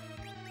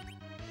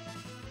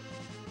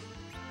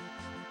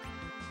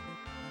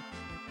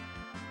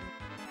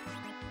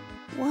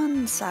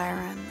 One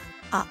siren.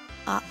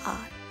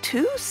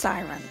 Two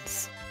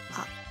sirens.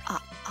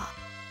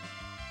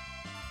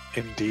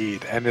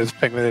 Indeed, and as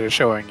penguin8r is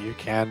showing, you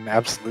can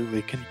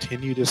absolutely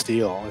continue to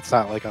steal. It's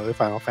not like other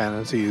Final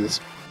Fantasies,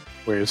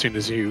 where as soon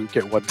as you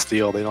get one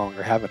steal, they no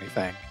longer have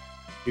anything.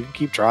 You can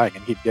keep trying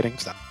and keep getting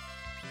stuff.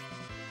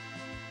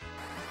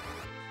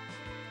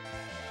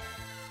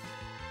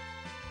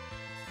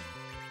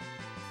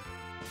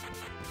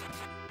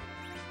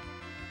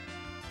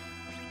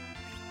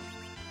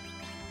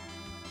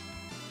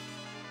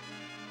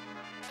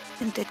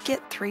 And did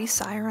get 3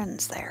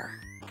 sirens there.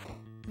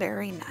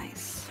 Very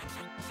nice.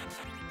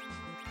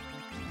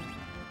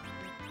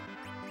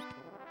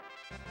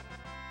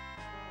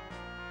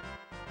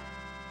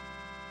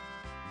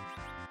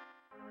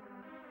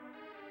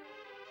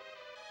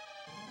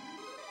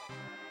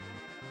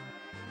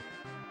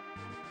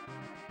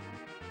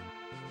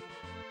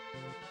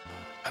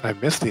 And I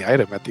missed the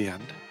item at the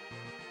end.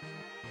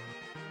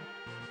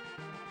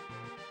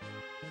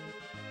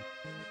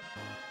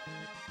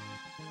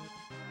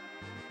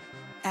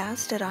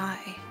 As did I.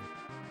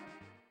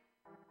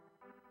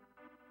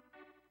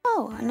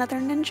 Oh, another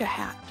ninja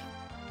hat.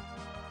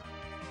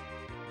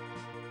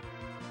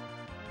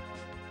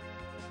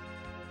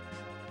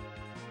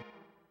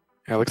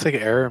 Yeah, it looks like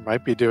Error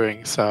might be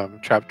doing some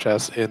trap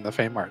chests in the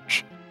Fame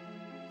March.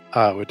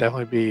 Would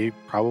definitely be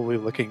probably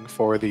looking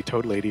for the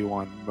Toad Lady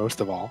one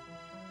most of all.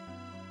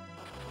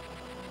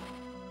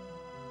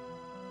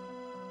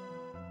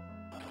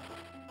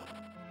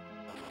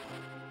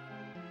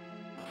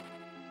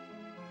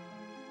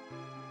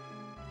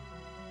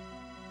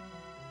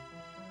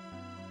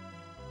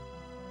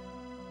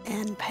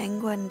 And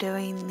Penguin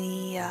doing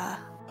the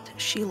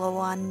Sheila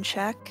 1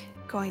 check.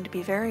 Going to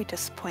be very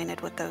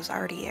disappointed with those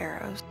arty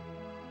arrows.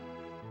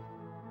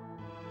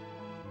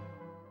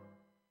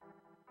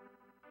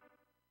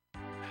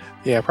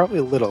 Yeah, probably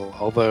a little,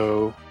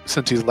 although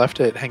since he's left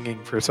it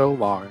hanging for so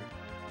long,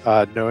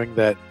 knowing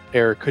that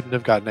Error couldn't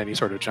have gotten any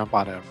sort of jump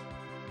on him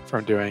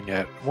from doing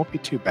it won't be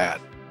too bad.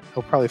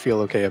 He'll probably feel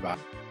okay about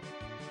it.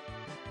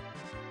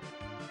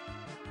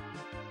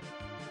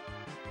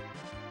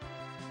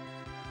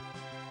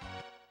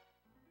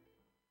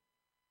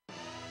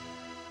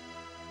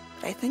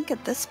 I think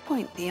at this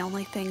point the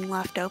only thing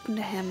left open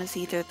to him is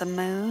either the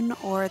moon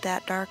or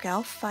that dark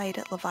elf fight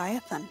at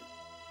Leviathan.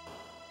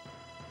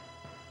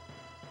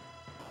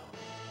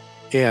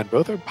 Yeah, and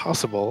both are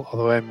possible,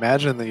 although I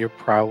imagine that you're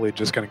probably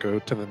just going to go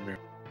to the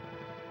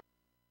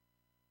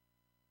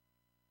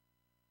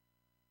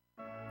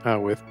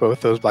moon. With both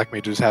those black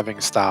mages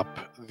having stop,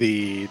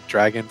 the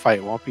dragon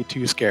fight won't be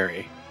too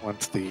scary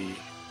once the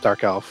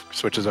dark elf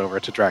switches over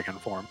to dragon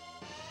form.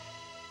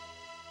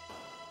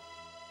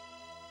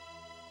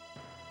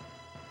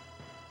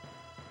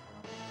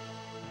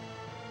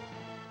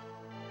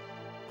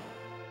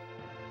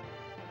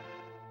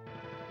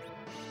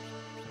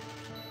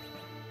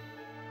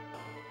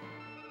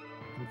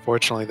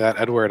 Unfortunately, that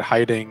Edward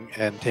hiding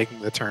and taking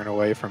the turn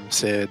away from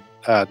Sid,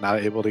 not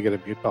able to get a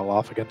mute bell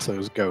off against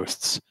those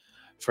ghosts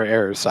for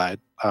Error's side.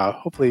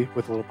 Hopefully,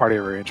 with a little party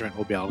arrangement,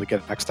 we'll be able to get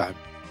it next time.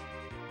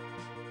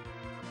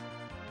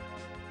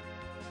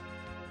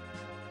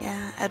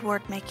 Yeah,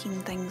 Edward making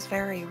things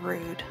very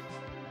rude.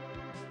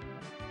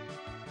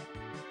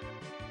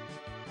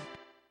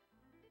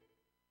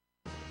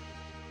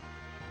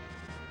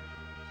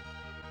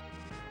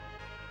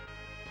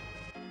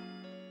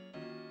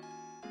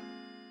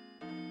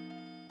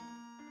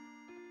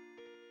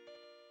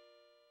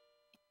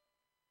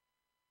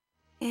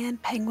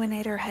 And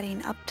penguin8r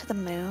heading up to the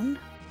moon.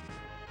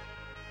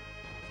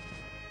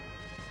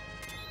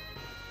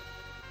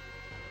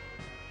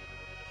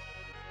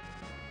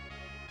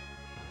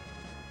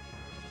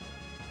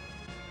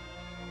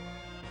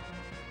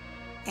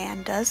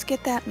 And does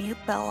get that mute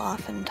bell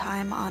off in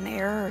time on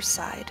Error's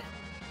side.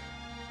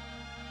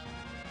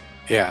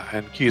 Yeah,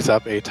 and queues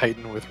up a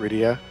Titan with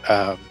Rydia.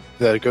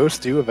 The ghosts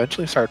do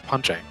eventually start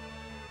punching.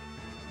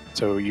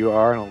 So you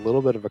are in a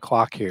little bit of a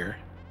clock here,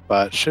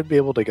 but should be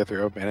able to get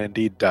through, and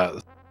indeed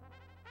does.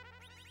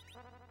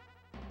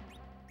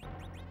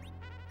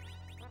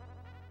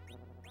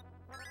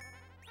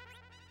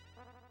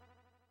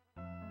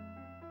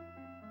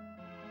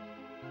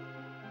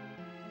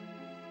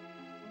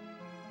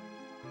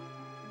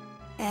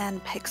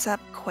 And picks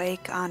up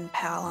Quake on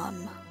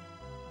Palom.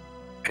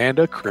 And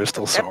a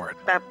crystal sword.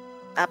 Up.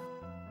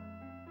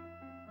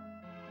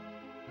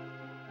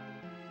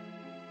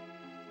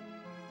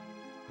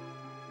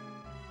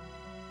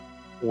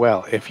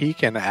 Well, if he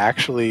can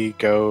actually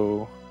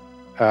go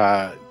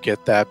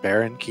get that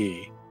Baron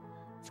key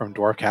from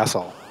Dwarf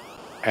Castle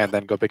and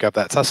then go pick up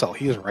that Cecil,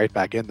 he's right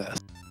back in this.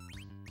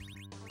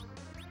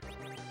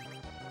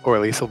 Or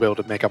at least he'll be able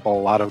to make up a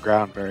lot of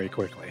ground very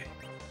quickly.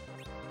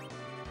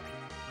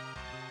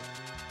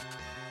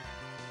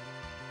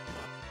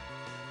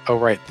 Oh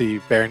right, the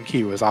Baron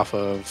key was off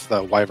of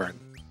the Wyvern.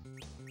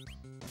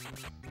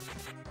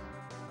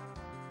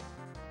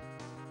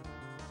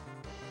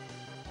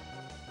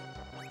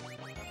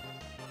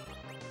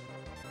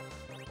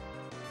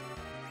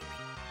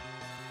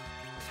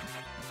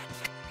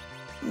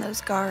 And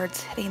those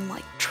guards hitting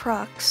like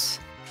trucks.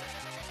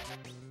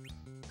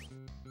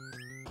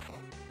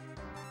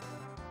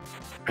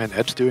 And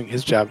Ed's doing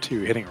his job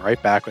too, hitting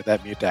right back with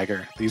that Mute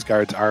Dagger. These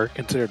guards are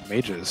considered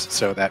mages,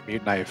 so that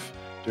Mute Knife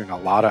doing a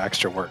lot of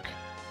extra work.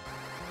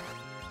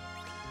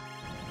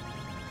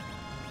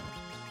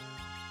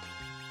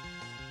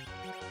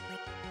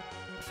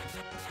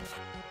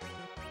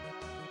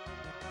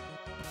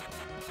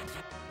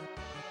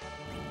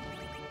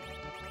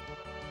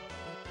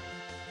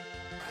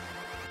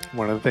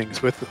 one of the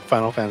things with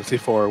Final Fantasy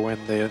IV,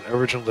 when the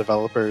original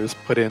developers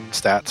put in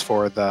stats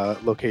for the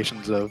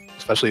locations of,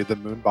 especially the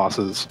moon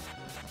bosses,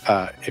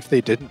 if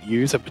they didn't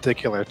use a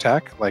particular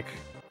attack, like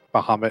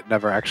Bahamut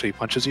never actually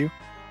punches you,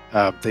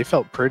 they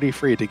felt pretty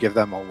free to give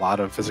them a lot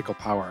of physical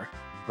power.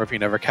 Or if you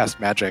never cast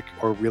magic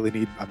or really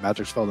need a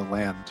magic spell to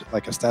land,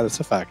 like a status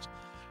effect,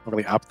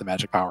 really up the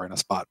magic power in a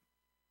spot.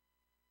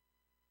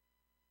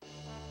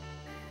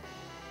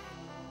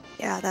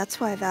 Yeah, that's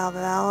why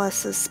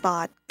Valvalis's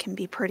spot can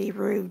be pretty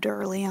rude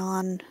early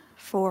on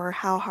for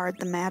how hard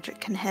the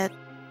magic can hit.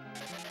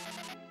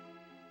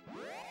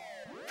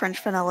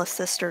 French Vanilla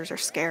Sisters are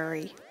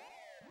scary.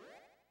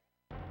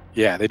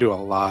 Yeah, they do a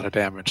lot of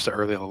damage to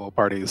early level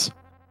parties.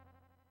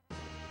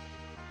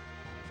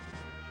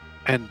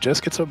 And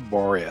just gets a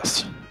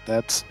Boreas.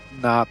 That's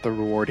not the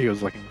reward he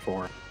was looking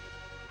for.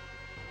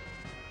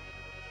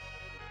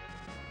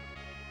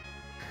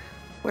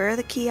 Where are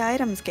the key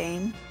items,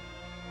 game?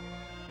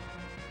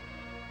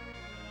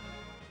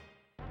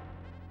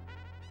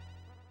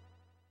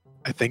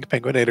 I think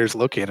penguin8r's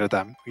located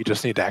them. We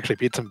just need to actually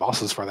beat some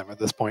bosses for them at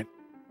this point.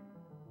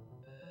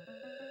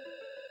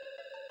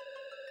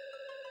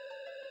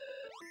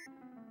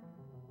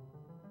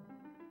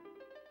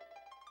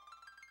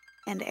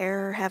 And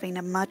Error having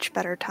a much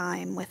better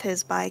time with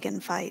his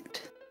Baigan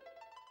fight.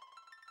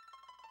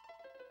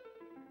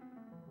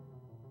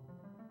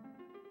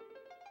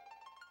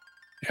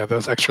 Yeah,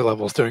 those extra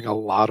levels doing a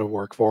lot of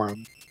work for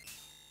him.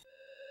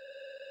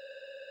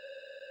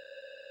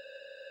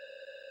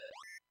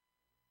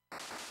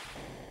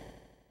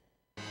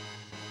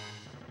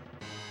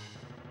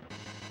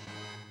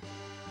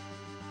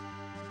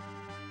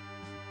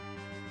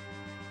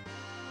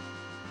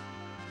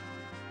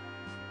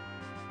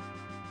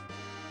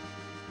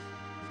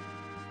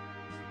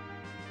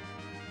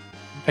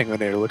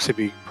 penguin8r looks to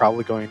be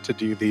probably going to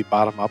do the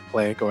bottom-up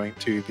play, going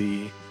to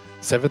the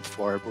 7th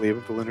floor, I believe,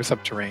 of the Lunar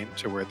Subterrane,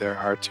 to where there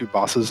are 2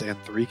 bosses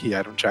and 3 key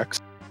item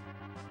checks.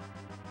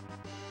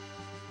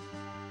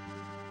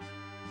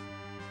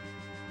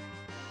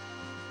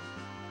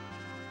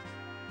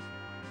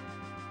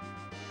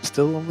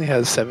 Still only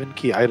has 7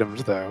 key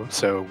items, though,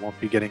 so won't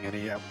be getting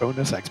any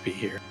bonus XP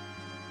here.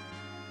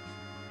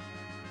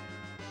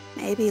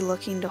 Maybe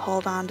looking to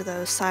hold on to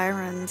those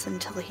sirens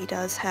until he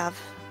does have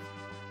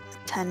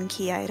 10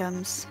 key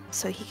items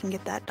so he can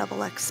get that double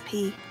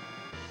XP.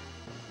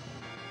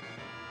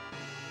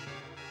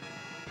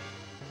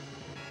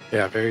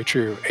 Yeah, very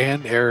true.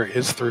 And Error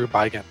is through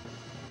Baigan.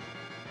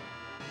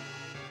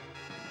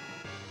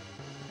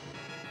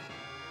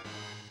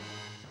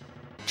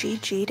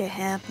 GG to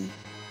him.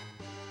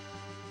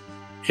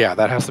 Yeah,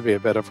 that has to be a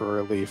bit of a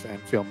relief and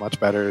feel much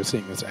better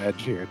seeing his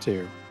edge here,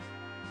 too.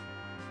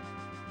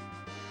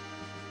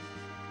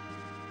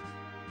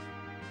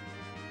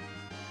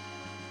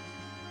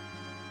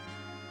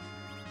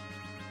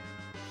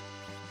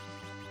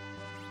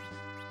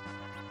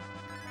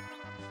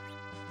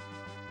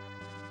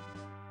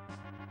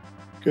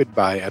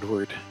 Goodbye,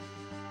 Edward.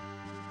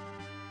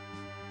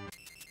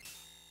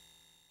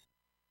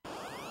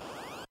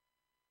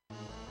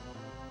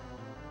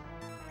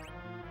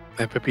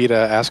 And Pepita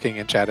asking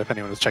in chat if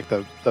anyone has checked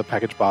the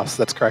package boss.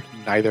 That's correct.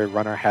 Neither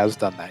runner has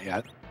done that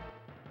yet.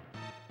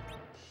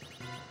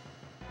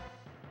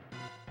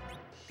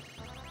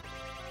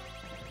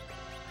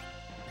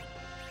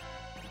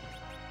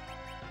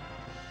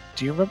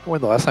 Do you remember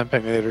when the last time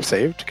penguin8r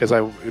saved? Because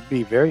it would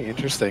be very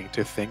interesting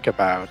to think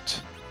about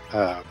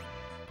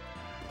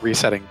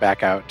resetting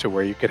back out to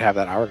where you could have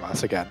that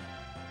hourglass again.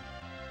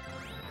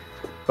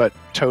 But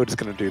Toad's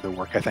going to do the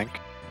work, I think.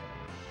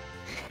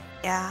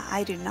 Yeah,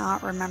 I do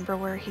not remember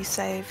where he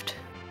saved.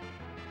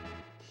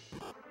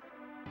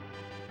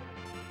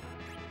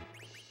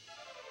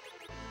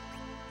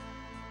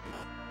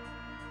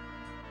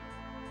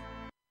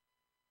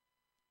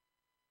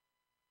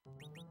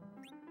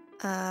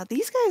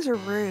 These guys are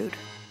rude.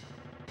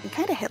 They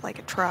kind of hit like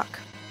a truck.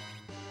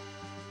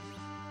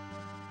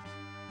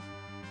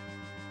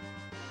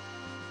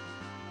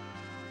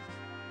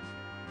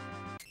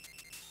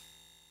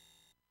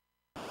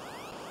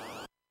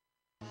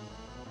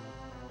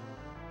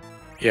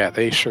 Yeah,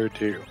 they sure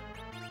do.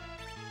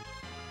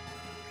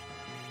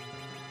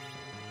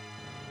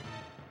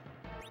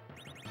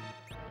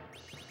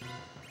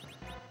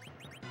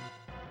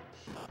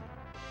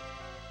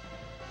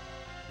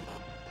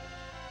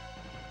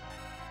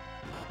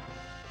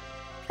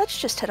 Let's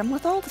just hit him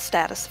with all the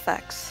status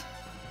effects.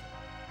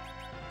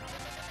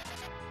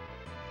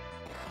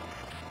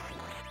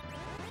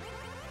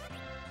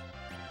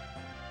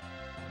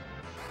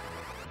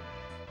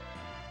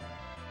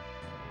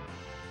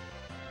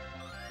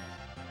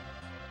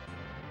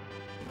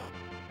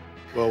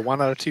 Well,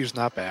 1 out of 2 is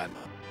not bad.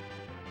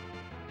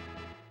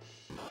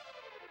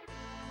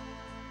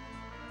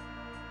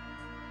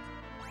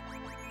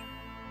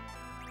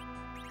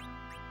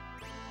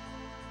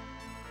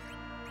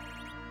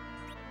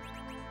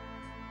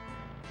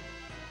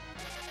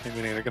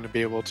 They're going to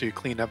be able to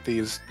clean up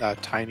these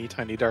tiny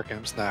dark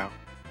imps now.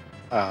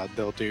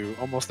 They'll do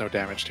almost no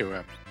damage to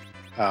him.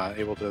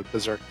 able to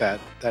berserk that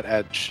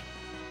edge,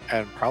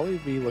 and probably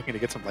be looking to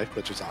get some life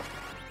glitches off.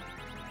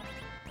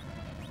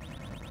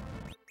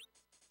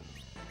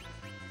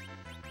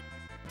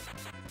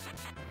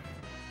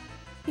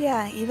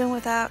 Yeah, even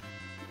without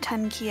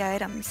 10 key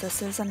items,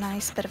 this is a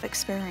nice bit of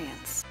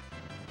experience.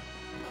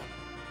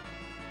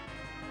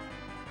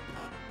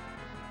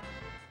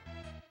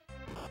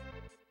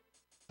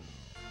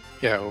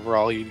 Yeah,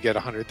 overall you'd get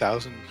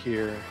 100,000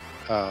 here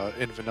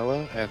in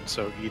vanilla, and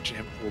so each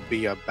imp will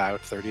be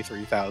about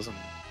 33,000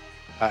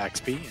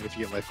 XP, and if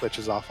you get life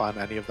glitches off on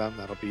any of them,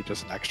 that'll be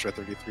just an extra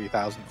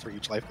 33,000 for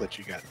each life glitch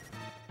you get.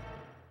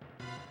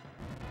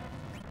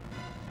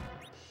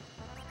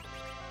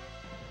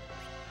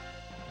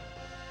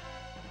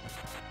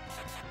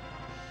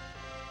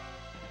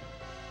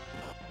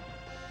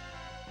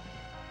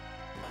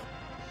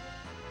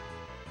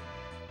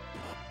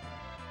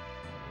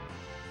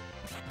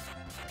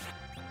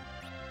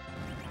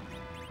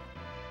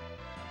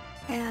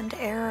 And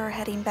Error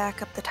heading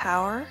back up the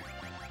tower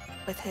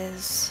with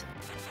his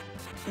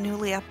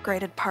newly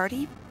upgraded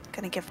party.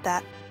 Gonna give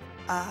that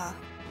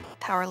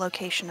tower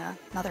location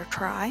another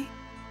try.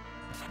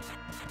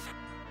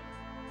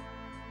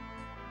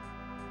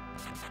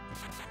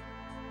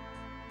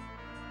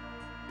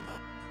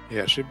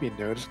 Yeah, it should be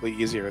noticeably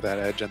easier with that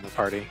edge in the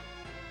party.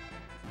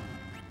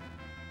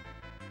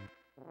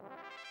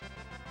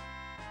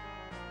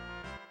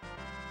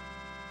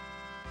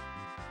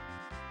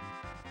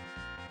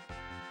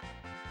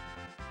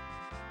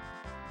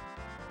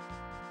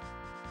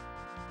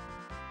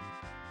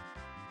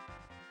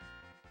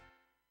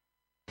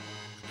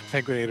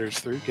 Penguin8r's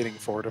through, getting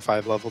 4 to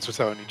 5 levels or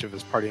so in each of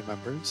his party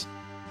members,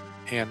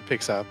 and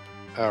picks up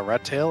a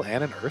rat tail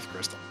and an earth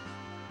crystal.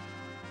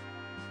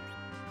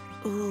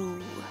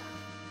 Ooh.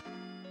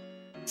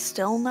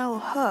 Still no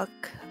hook,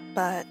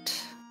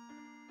 but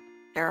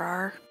there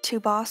are 2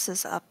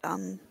 bosses up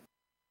in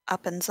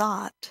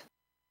Zot.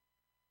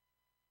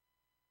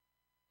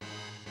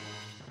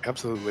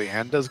 Absolutely,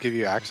 and does give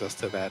you access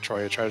to that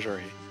Troya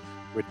treasury,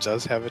 which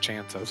does have a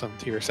chance of some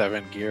tier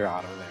 7 gear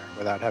auto there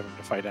without having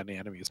to fight any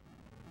enemies.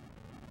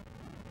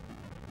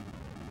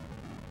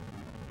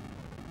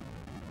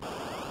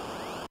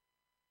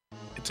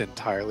 It's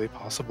entirely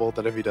possible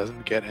that if he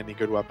doesn't get any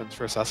good weapons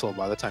for Cecil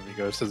by the time he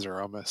goes to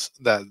Zeromus,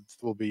 that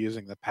we'll be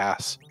using the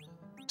pass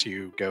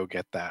to go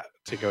get that,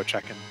 to go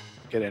check and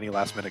get any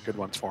last minute good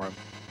ones for him.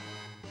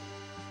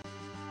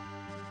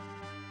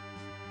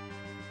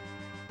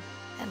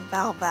 And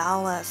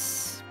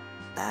Valvalis,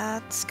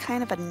 that's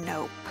kind of a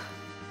nope.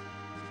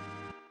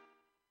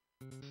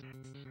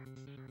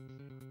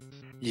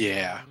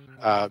 Yeah,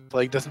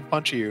 Plague doesn't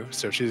punch you,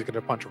 so she's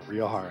gonna punch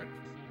real hard.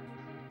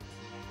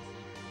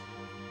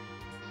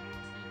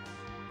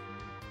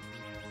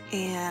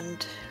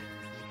 And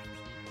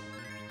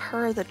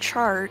per the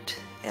chart,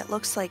 it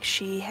looks like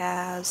she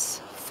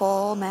has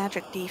full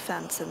magic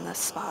defense in this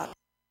spot.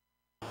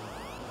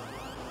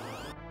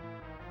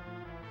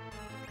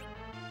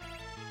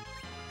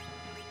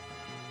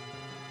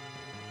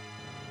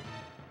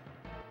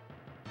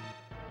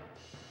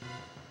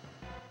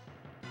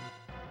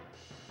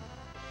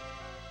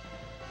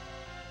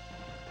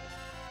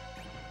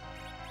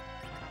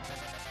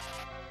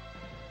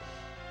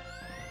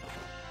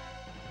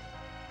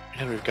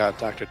 And we've got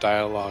Dr.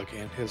 Dialogue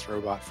and his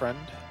robot friend.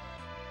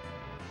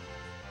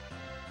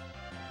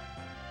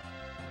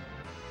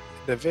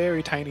 The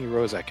very tiny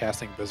Rosa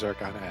casting Berserk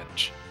on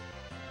Edge.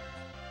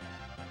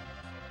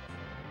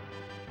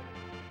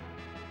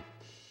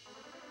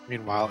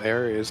 Meanwhile,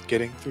 Error is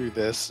getting through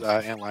this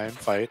antlion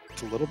fight.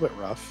 It's a little bit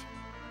rough,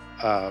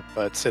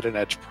 but Sid and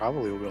Edge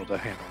probably will be able to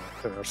handle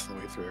it the rest of the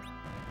way through.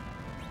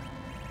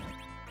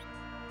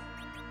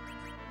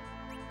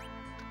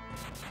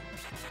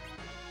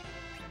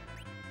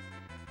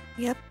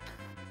 Yep.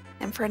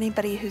 And for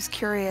anybody who's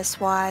curious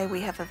why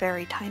we have a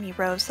very tiny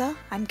Rosa,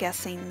 I'm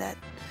guessing that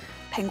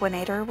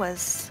Penguin8r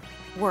was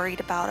worried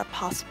about a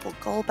possible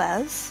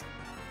Golbez.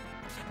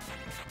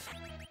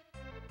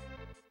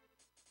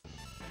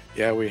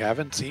 Yeah, we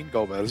haven't seen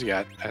Golbez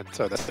yet, and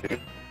so that's a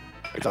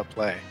good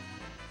play.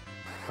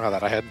 Wow,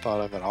 that I hadn't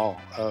thought of at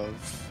all. A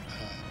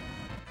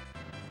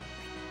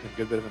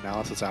good bit of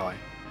analysis, Ally.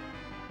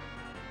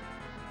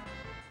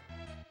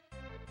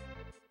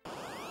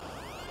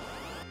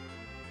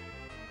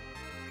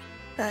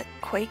 But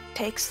Quake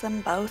takes them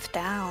both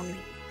down.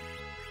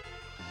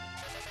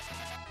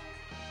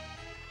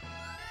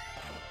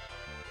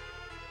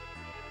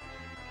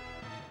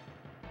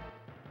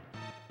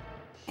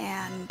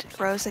 And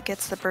Rosa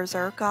gets the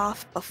Berserk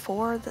off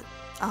before the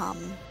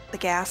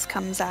gas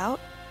comes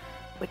out,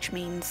 which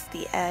means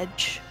the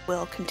Edge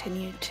will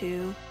continue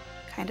to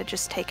kind of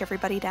just take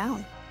everybody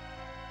down.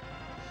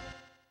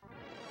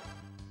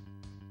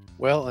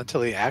 Well,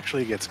 until he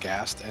actually gets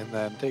gassed and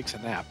then takes a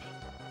nap.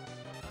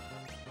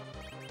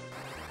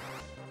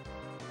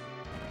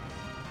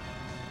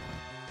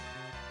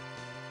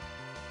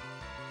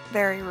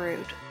 Very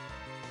rude.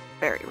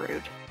 Very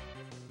rude.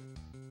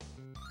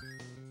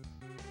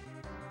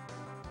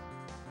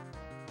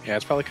 Yeah,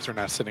 it's probably because we're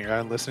not sitting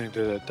around listening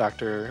to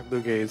Dr.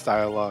 Lugay's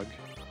dialogue.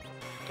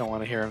 Don't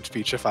want to hear him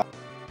speechify.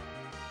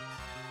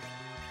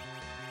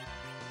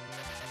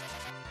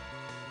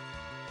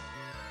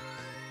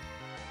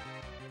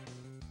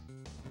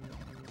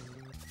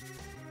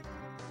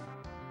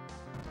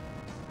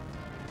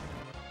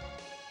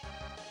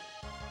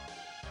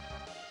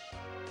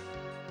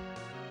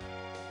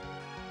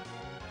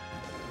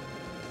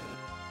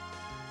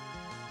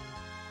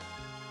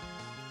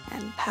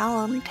 And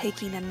Palom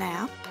taking a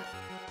nap.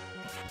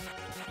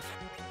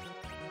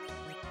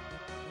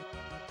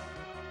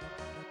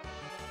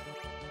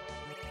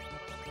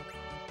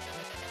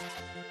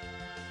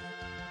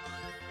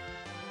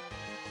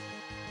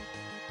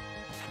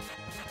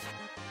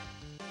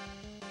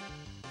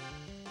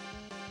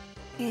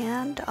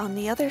 And on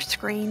the other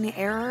screen,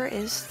 Error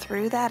is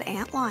through that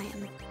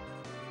antlion.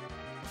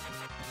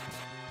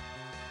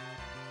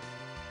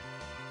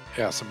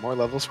 Yeah, some more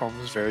levels for him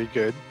is very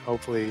good.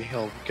 Hopefully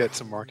he'll get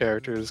some more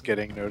characters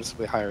getting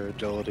noticeably higher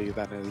agility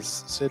than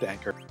his Sid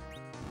anchor.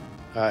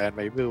 And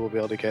maybe we'll be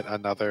able to get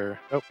another...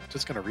 Oh,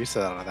 just going to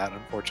reset out of that,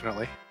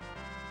 unfortunately.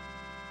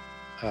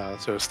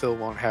 So still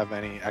won't have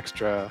any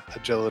extra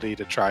agility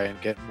to try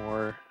and get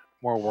more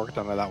work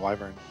done on that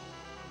Wyvern.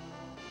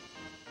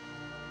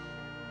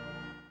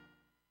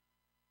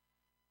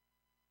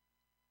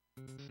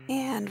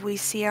 And we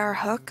see our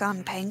hook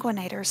on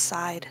penguin8r's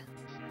side.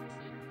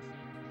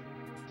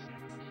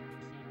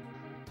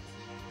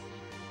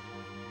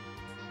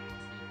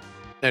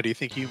 Now, do you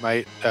think you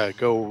might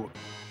take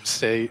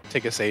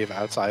a save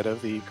outside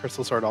of the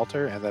Crystal Sword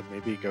altar and then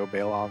maybe go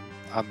bail on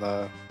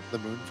the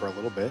moon for a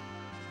little bit?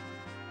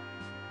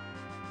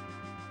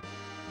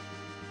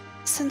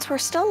 Since we're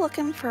still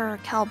looking for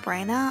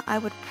Calbrena, I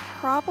would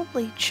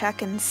probably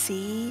check and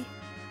see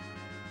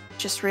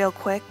just real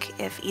quick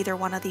if either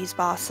one of these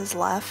bosses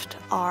left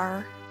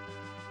are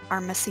our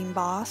missing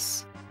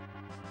boss.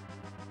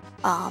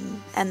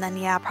 And then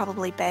yeah,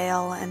 probably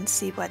bail and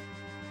see what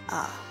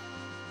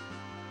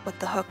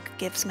the hook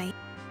gives me.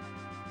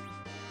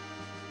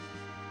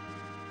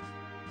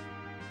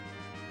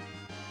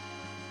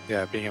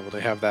 Yeah, being able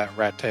to have that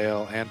rat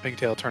tail and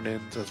pigtail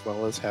turn-ins as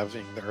well as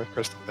having the earth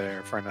crystal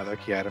there for another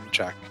key item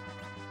check.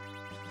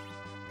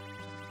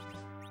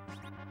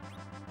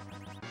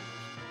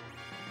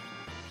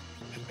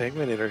 And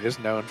penguin8r is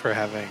known for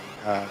having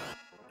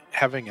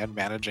and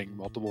managing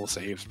multiple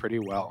saves pretty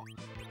well.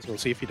 So we'll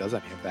see if he does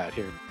any of that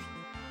here.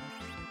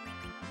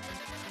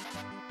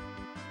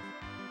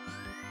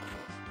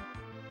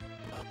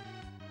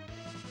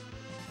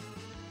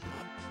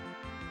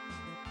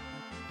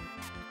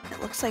 It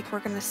looks like we're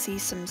going to see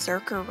some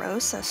Zerker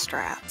Rosa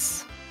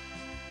strats.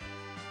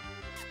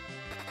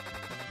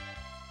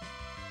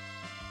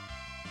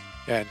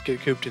 Yeah, and Get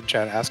Cooped in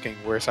chat asking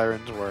where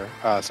sirens were.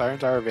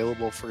 Sirens are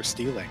available for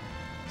stealing,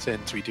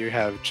 since we do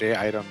have J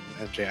item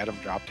and J item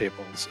drop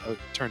tables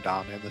turned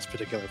on in this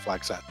particular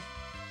flag set.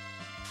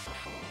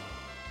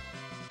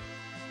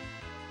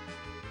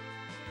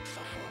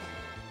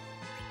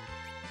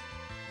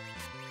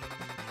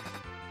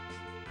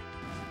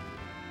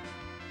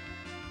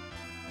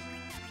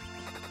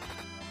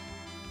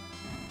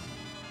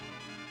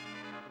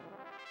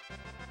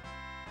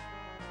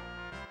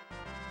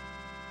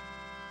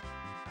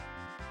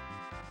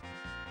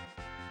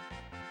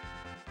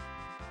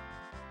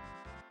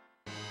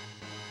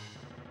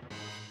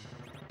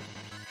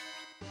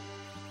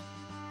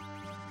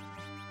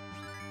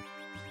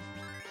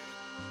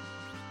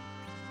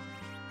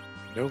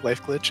 No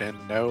life glitch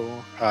and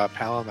no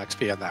Palom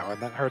XP on that one.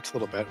 That hurts a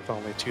little bit with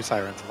only 2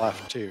 sirens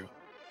left, too.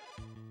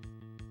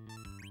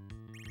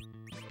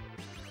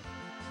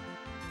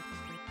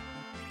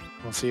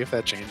 We'll see if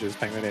that changes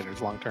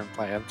penguin8r's long-term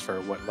plans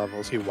for what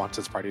levels he wants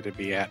his party to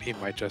be at. He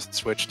might just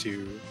switch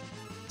to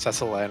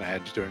Cecil and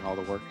Edge doing all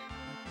the work.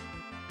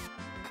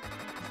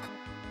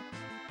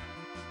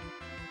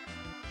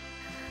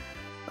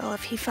 Well,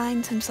 if he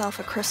finds himself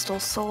a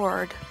crystal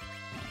sword,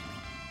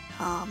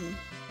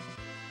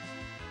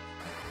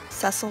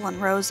 Cecil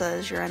and Rosa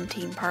is your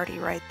M-team party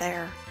right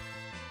there.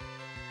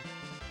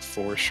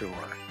 For sure.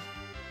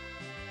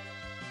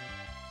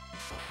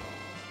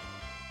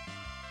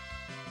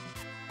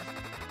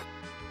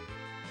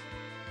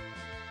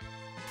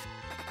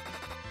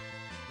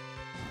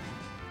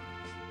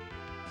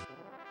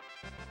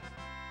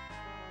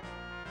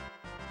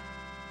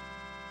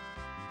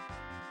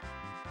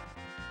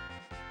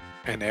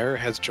 And Error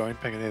has joined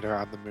penguin8r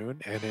on the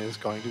moon and is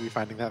going to be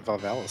finding that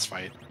Valvalis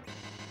fight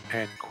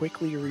and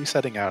quickly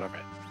resetting out of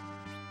it.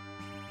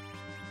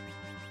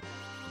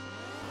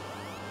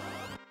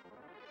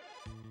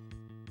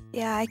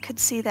 Yeah, I could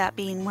see that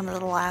being one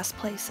of the last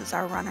places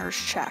our runners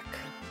check.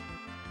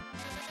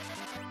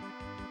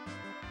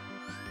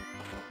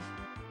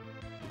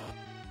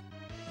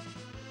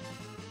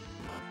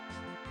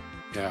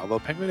 Yeah, although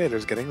penguin8r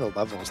is getting the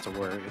levels to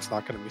where it's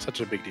not going to be such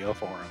a big deal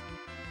for him.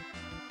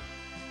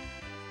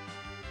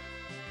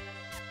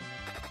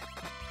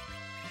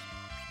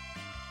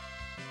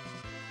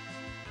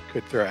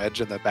 Could throw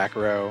Edge in the back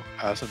row,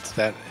 since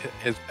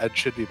his Edge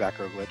should be back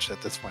row glitched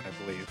at this point,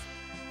 I believe.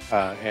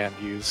 and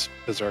use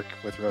Berserk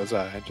with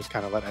Rosa and just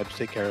kind of let Edge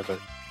take care of it.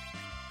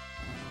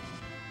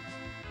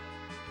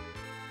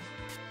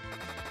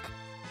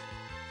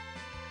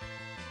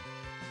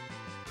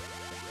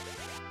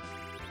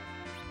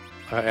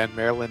 And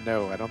Marilyn,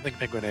 no, I don't think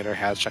penguin8r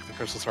has checked the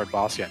Crystal Sword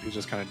boss yet. He's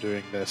just kind of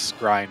doing this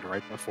grind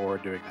right before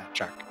doing that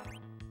check.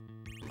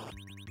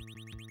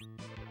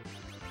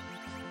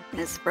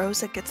 As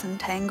Rosa gets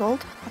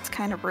entangled, that's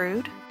kind of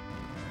rude.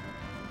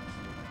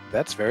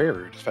 That's very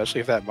rude,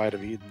 especially if that might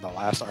have eaten the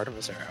last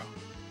Artemis arrow.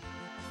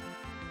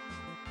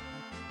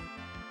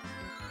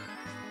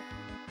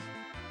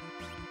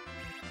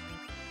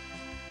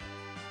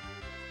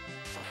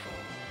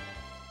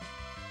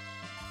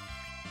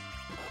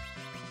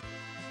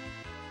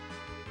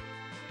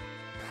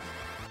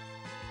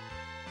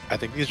 I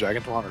think these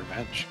dragons want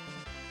revenge.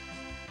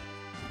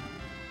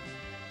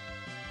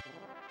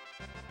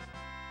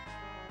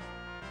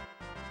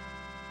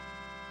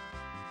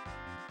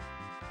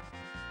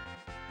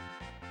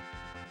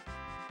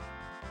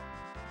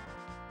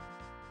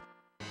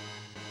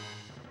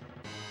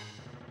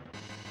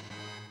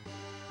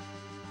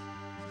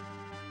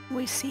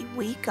 We see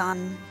weak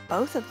on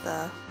both of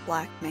the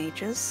black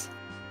mages.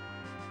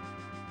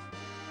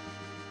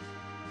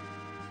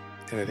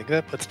 And I think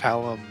that puts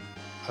Palom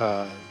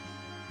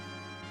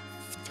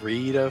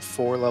 3 to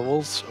 4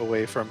 levels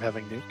away from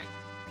having nuke.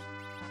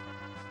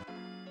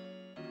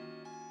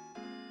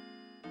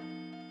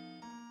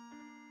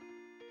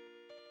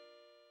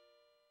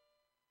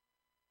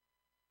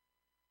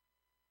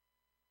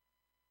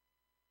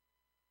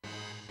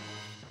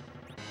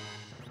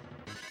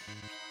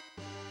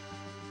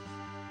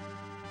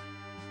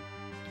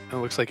 It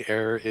looks like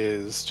Error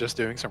is just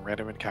doing some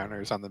random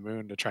encounters on the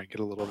moon to try and get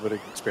a little bit of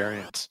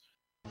experience.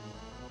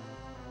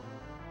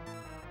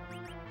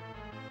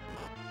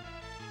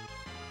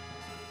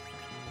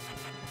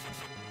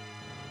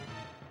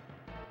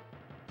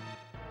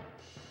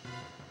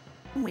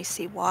 We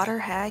see Water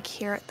Hag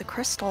here at the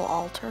Crystal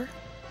Altar.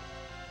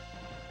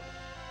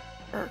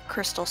 Or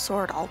Crystal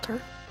Sword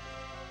Altar.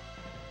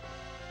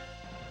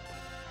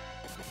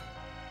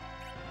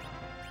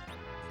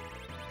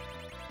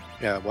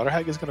 Yeah, Water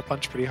Hag is going to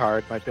punch pretty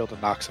hard, might be able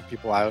to knock some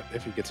people out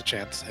if he gets a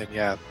chance. And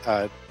yeah,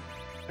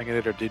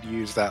 penguin8r did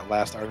use that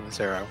last Artemis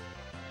arrow.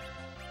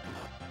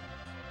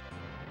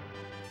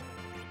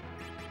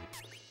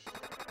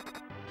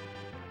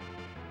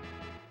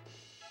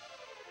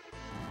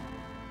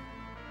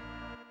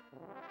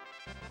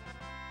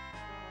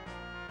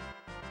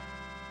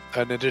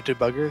 Ninja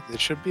Debugger, it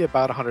should be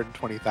about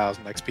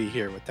 120,000 XP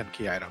here with 10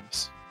 key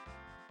items.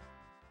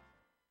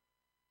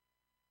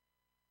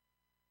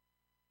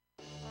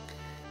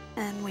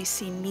 And we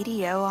see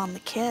Meteo on the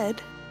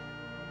kid.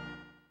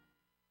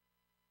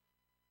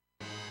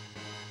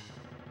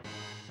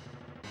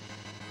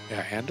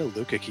 Yeah, and a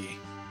Luca key.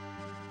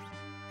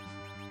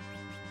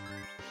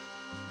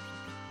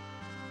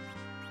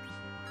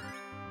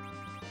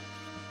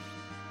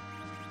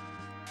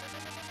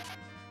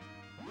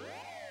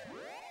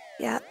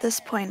 Yeah, at this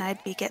point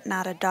I'd be getting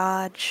out of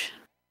Dodge,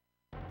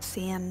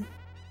 seeing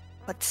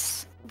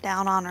what's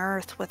down on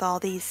Earth with all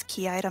these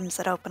key items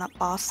that open up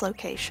boss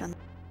locations.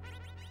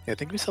 Yeah, I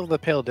think we still have the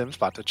Pale Dim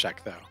spot to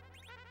check, though.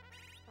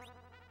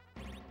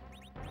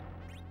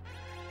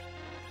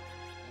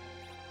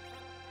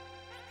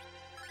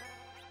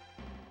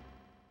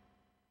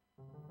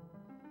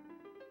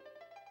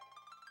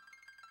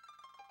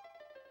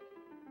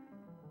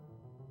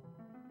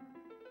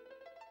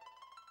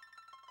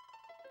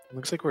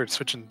 Looks like we're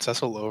switching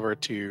Cecil over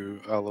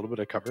to a little bit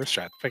of cover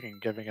strat, picking,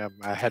 giving him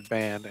a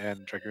headband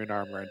and Dragoon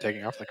armor and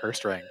taking off the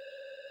Cursed Ring.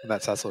 And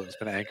that Cecil has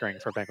been anchoring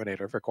for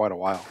penguin8r for quite a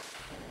while.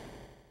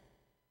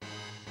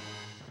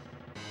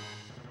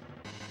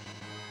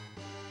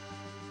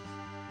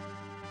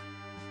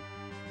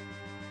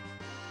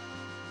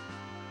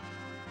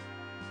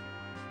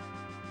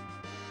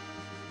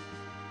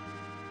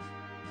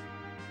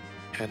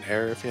 And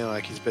Error, feeling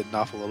like he's bitten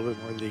off a little bit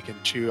more than he can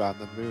chew on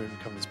the moon,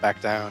 comes back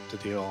down to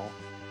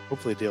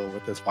hopefully deal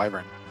with this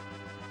Wyvern.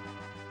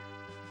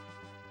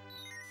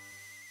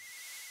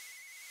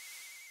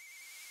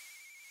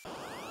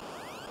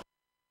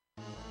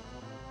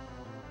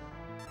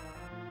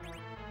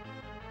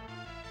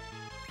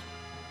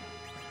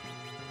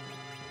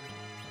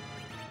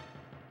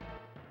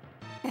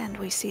 And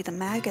we see the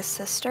Magus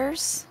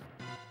sisters.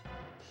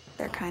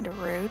 They're kind of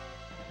rude.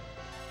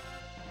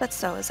 But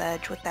so is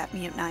Edge with that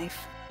mute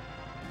knife.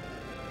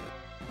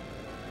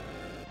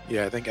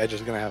 Yeah, I think Edge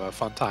is going to have a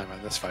fun time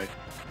in this fight.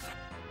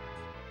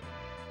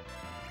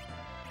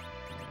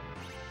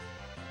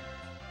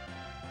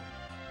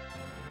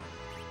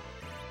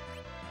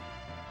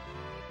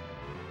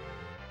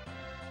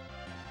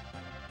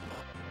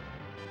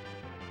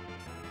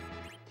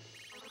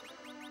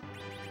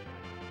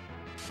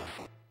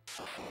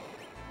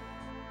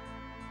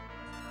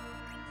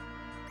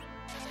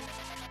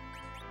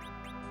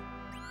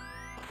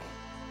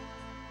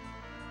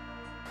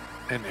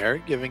 And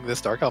Eric giving this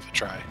Dark Elf a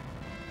try.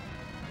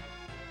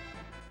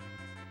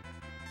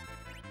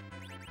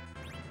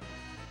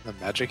 The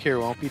magic here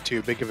won't be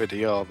too big of a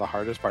deal. The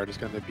hardest part is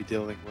going to be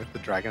dealing with the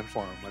dragon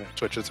form when it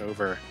switches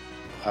over.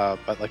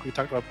 But like we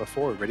talked about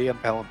before, Riddy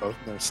and Pelham both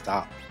know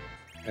stop.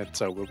 And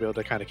so we'll be able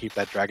to kind of keep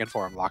that dragon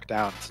form locked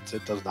down since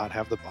it does not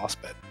have the boss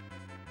bit.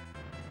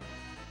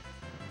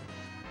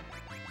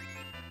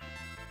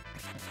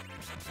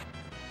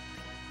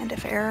 And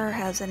if Error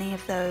has any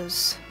of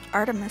those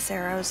Artemis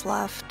arrows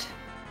left,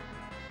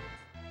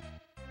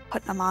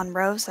 putting them on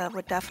Rosa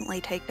would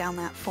definitely take down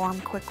that form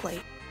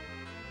quickly.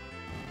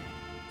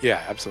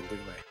 Yeah, absolutely.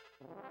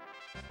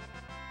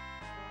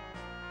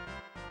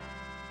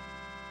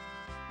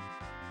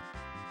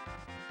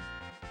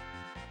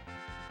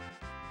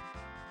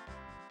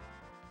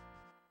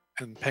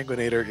 And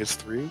Penguin8r is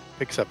through,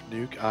 picks up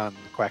Nuke on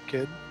Quack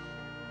Kid.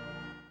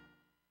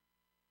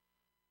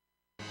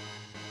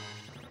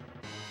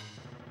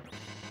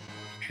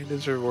 And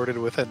is rewarded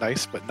with a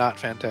nice but not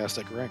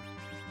fantastic ring.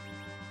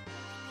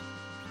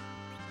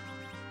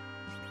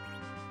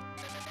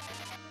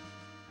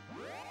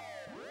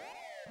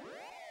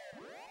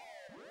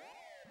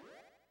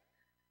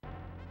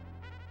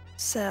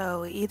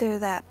 So either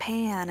that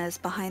pan is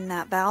behind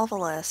that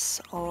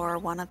Valvulus or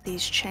one of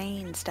these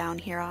chains down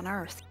here on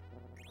Earth.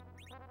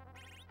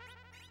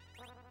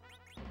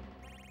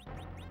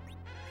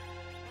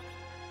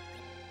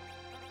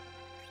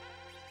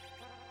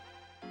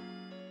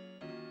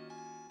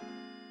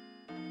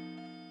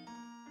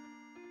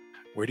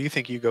 Where do you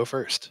think you go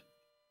first?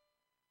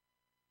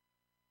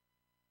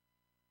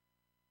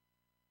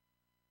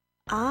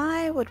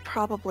 I would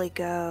probably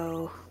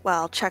go,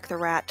 well, check the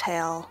rat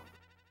tail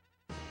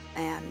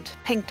and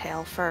pink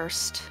tail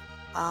first,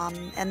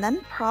 and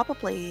then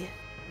probably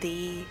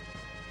the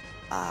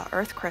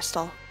earth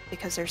crystal,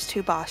 because there's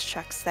 2 boss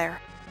checks there.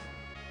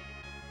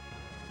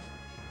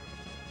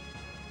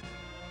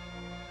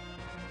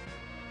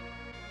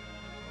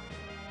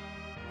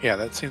 Yeah,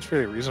 that seems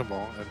pretty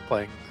reasonable, and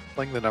playing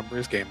the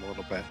numbers game a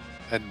little bit.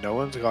 And no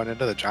one's gone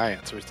into the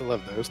giant, so we still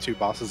have those 2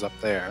 bosses up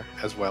there,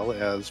 as well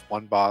as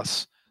one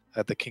boss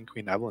at the King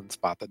Queen Evelyn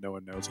spot that no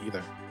one knows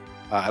either.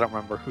 I don't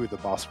remember who the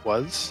boss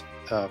was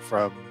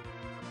from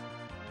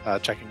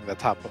checking the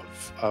top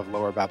of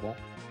Lower Babel,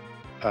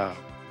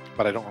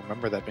 but I don't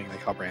remember that being the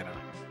Calbrana.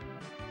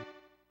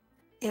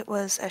 It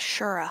was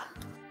Ashura.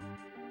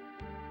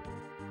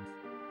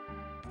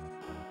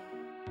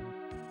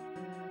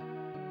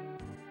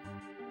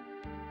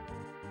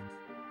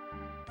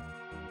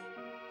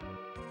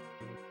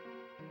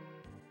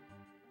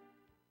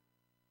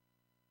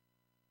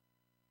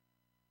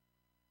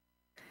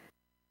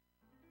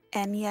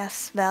 And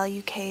yes,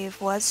 Value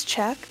Cave was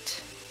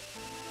checked.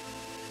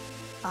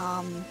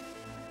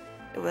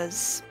 It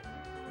was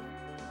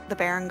the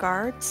Baron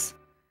Guards,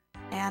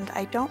 and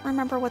I don't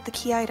remember what the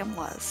key item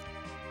was.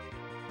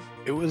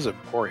 It was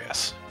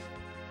Emporius.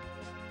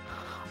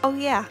 Oh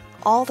yeah,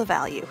 all the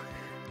value.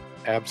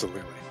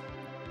 Absolutely.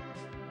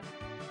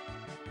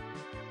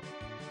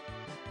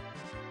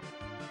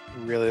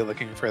 Really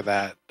looking for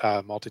that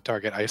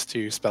multi-target Ice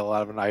 2 spell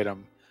out of an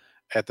item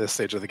at this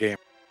stage of the game.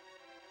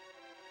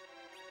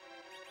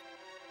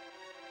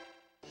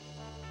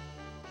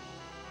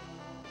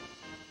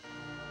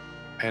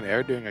 And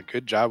Air doing a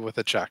good job with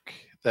a check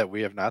that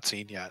we have not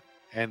seen yet.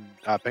 And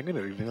Penguin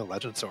using a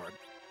Legend Sword.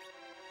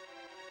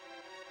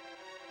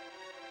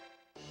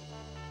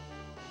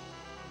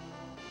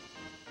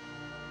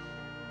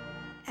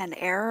 And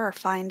Error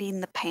finding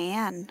the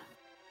pan.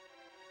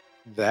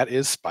 That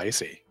is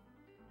spicy.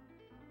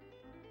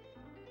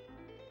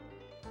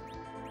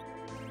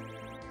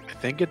 I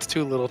think it's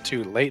too little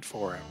too late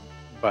for him,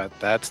 but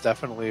that's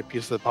definitely a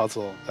piece of the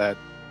puzzle that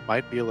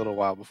might be a little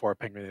while before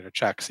Penguin8r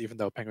checks, even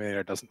though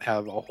Penguin8r doesn't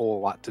have a whole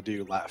lot to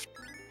do left.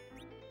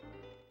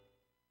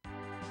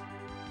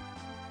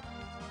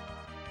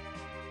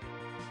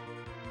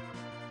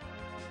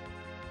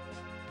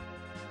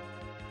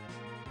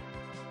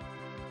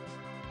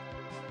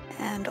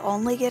 And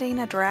only getting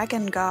a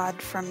dragon god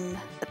from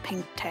the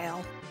pink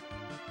tail.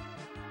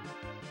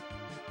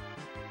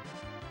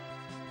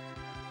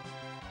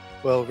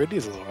 Well,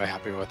 Riddy's a little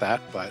happy with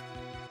that, but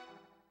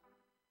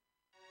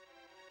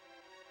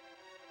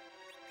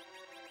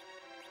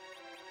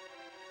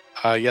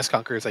yes,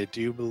 Conquerors, I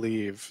do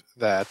believe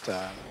that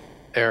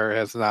Error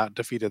has not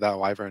defeated that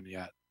Wyvern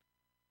yet.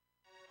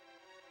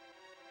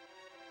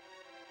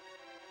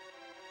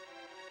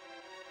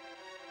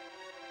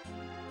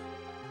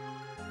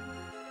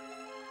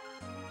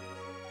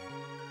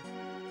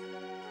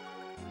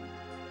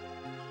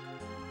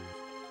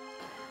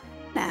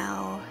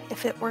 Now,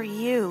 if it were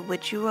you,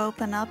 would you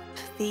open up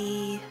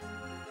the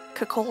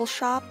Kakol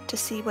shop to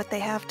see what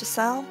they have to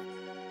sell?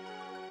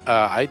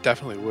 I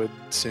definitely would,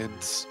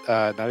 since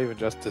not even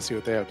just to see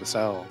what they have to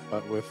sell,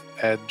 but with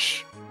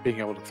Edge being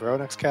able to throw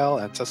an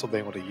Excal and Cecil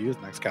being able to use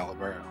an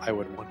Excalibur, I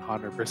would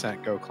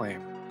 100% go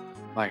claim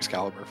my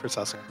Excalibur for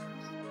Cecil.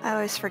 I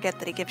always forget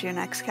that he gives you an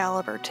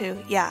Excalibur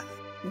too. Yeah,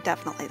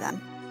 definitely then.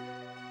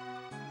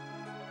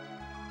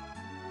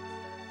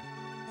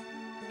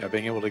 Yeah,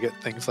 being able to get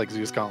things like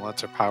Zeus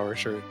Gauntlets or Power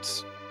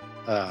Shirts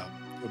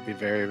would be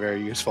very,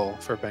 very useful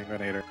for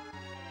Penguin8r.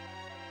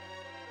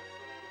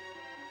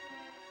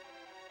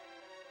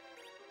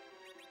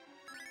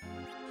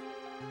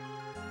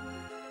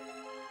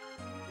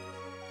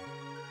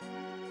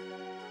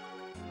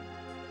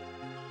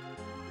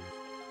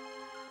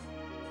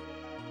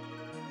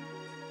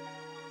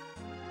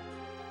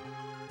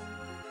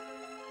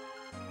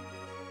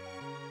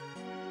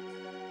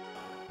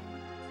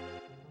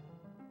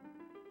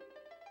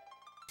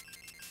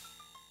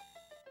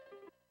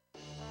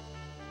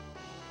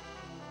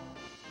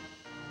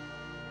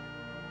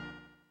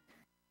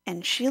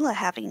 And Sheila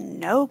having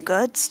no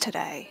goods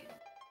today.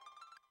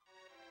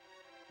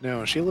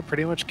 No, Sheila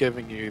pretty much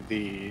giving you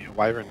the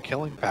Wyvern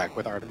killing pack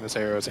with Artemis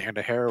arrows and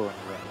a heroin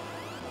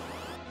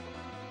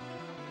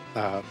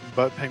room.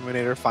 But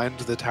Penguin8r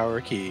finds the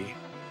tower key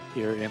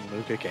here in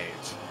Luca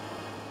Gate.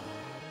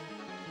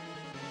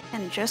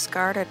 And just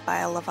guarded by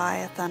a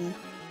Leviathan.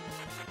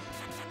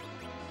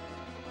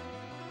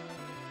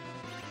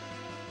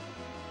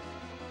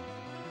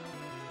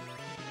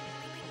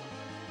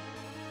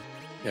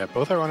 Yeah,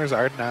 both our runners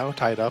are now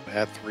tied up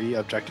at 3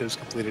 objectives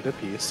completed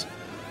apiece.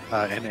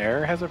 And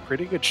Error has a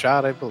pretty good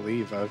shot, I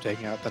believe, of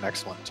taking out the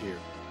next one, too.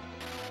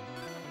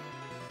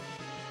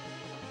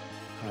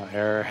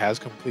 Error has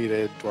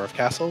completed Dwarf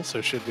Castle, so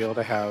should be able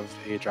to have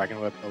a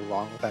Dragon Whip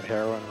along with that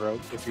Heroine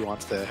Rogue if he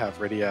wants to have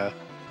Rydia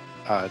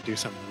do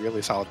some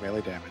really solid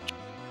melee damage.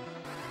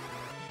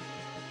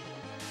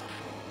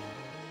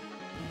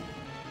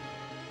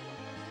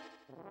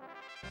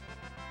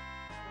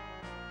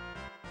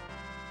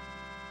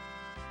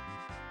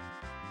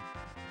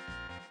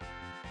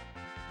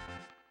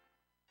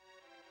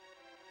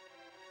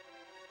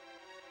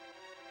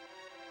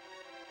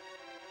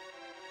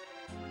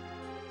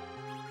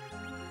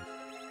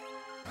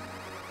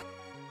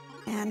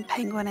 And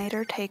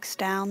Penguin8r takes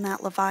down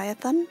that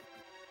Leviathan.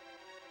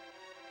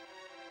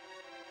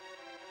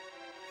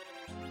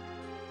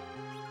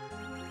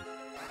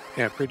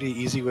 Yeah, pretty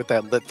easy with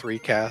that Lit 3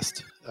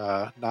 cast.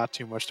 Not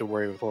too much to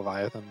worry with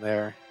Leviathan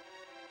there.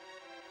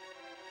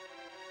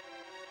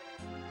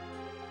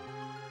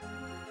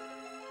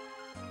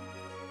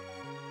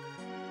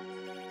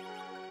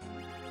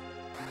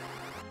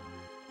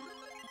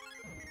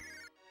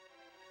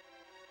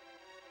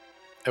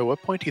 At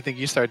what point do you think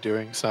you start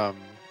doing some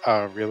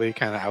really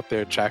kind of out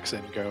there checks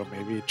and go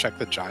maybe check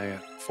the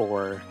Giant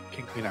for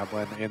King Queen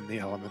Evelyn in the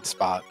element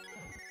spot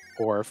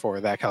or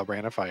for that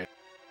Calbrana fight?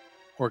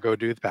 Or go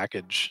do the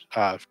package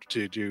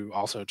to do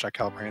also check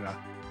Calbrana?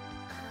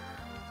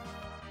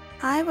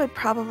 I would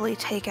probably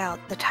take out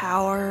the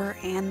tower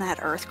and that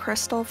Earth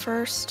Crystal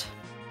first.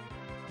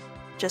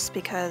 Just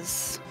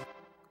because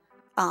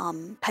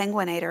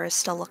Penguin8r is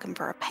still looking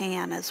for a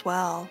pan as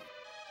well.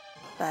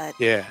 But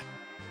Yeah.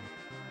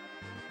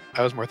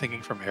 I was more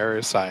thinking from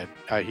Error's side.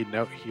 He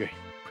pretty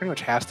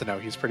much has to know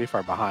he's pretty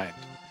far behind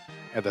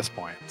at this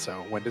point.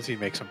 So when does he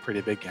make some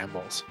pretty big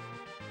gambles?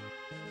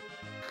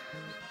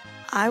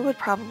 I would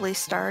probably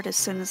start as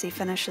soon as he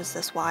finishes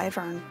this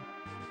Wyvern.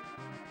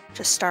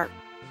 I'd start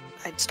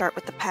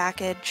with the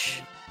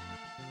package.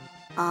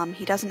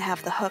 He doesn't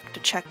have the hook to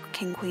check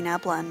King Queen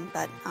Evelyn,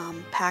 but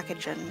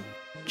package and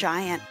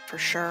Giant for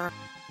sure.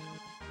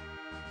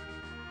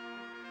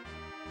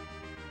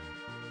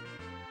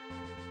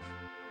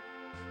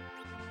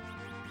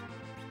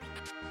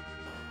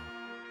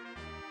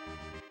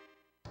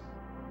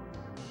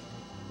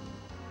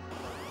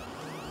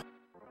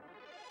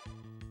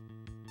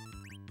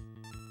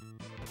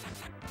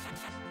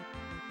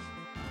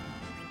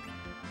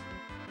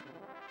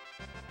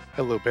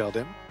 Hello,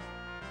 Paladin.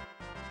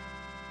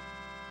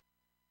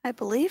 I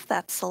believe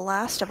that's the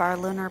last of our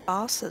lunar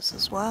bosses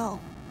as well.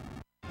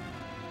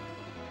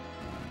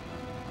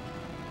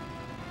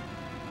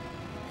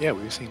 Yeah,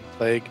 we've seen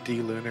Plague,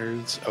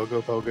 D-Lunars,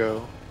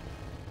 Ogopogo,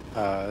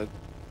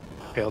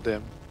 Pale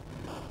Dim.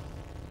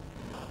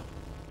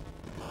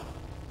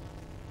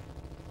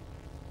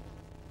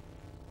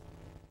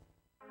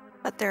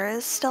 But there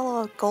is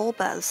still a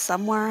Golbez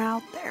somewhere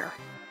out there.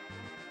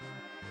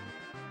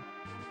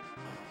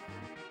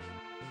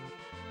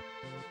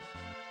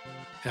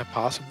 Yeah,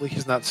 possibly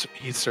he's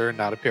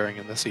not appearing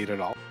in the seed at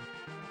all.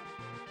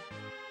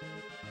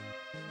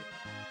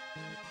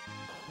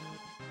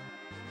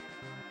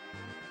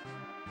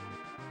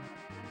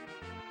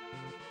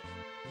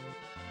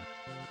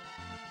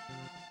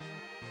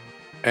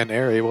 And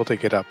they're able to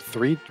get up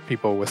 3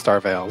 people with Star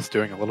Veils,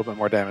 doing a little bit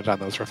more damage on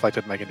those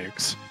reflected Mega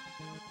Nukes.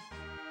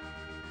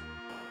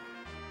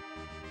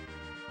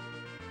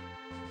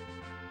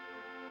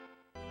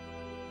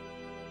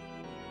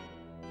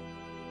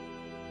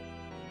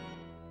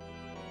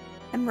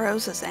 And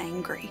Rose is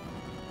angry.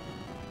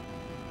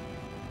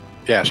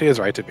 Yeah, she is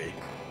right to be.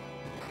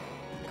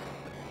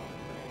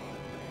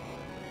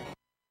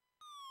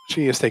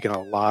 She has taken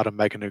a lot of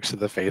Mega Nukes to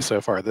the face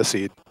so far this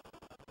seed.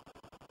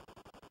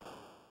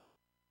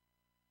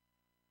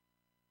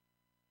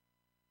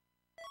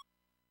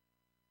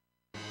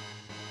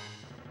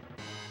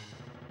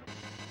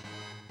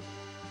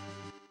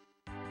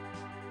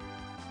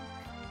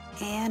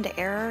 And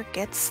Error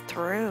gets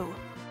through.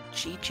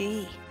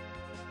 GG.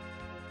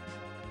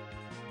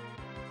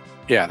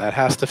 Yeah, that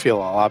has to feel a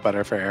lot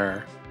better for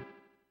Error.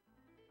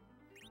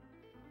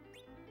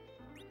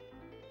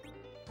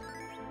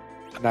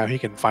 Now he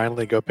can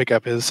finally go pick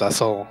up his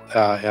Cecil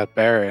at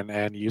Baron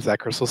and use that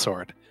Crystal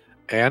Sword.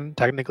 And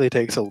technically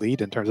takes a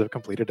lead in terms of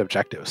completed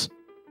objectives.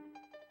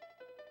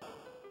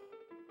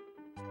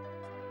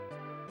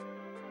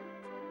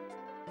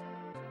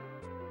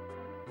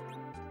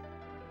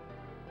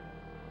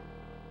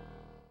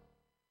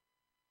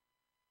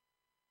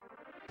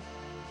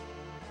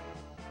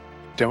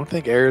 don't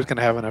think Error is going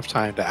to have enough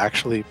time to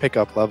actually pick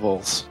up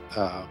levels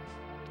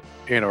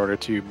in order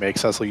to make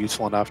Cecil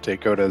useful enough to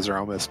go to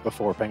Zeromus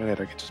before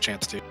Penguin8r gets a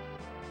chance to.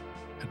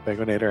 And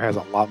Penguin8r has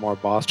a lot more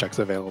boss checks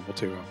available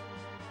to him.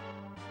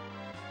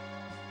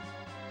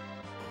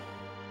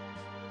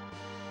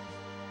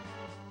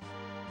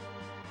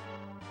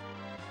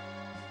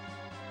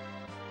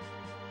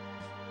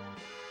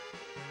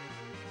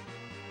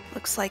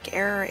 Looks like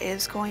Error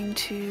is going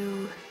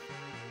to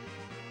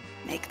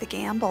make the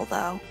gamble,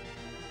 though.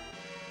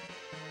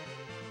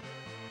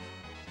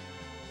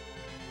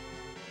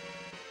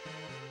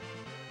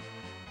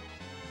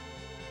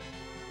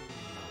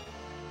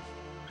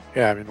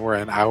 Yeah, I mean, we're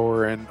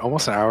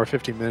almost an hour,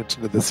 50 minutes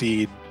into the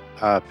seed.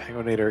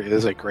 Penguin8r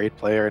is a great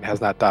player and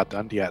has not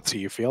done yet, so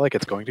you feel like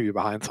it's going to be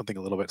behind something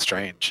a little bit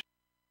strange.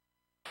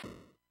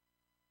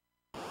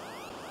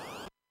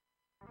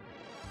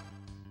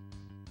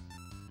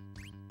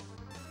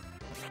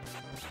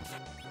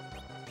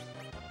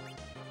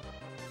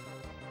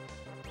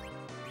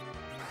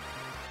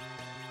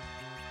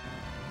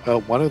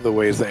 Well, one of the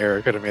ways that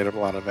Error could have made up a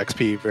lot of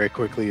XP very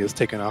quickly is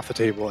taken off the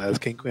table as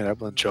King Queen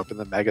Evelyn show up in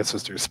the Mega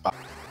Sisters spot.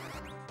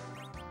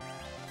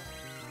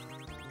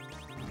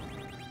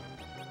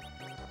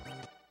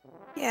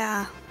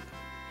 Yeah,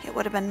 it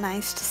would have been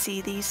nice to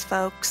see these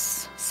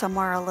folks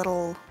somewhere a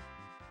little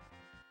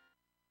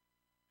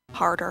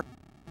harder.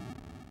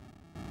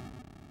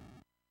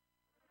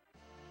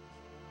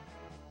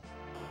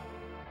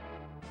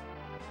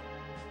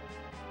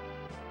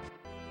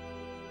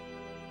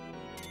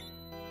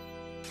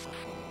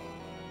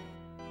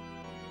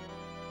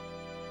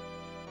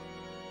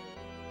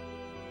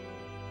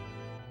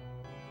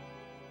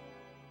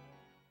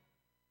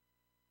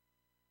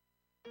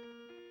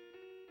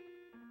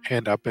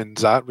 And up in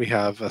Zot, we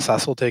have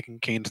Cecil taking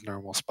Kane's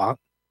normal spot.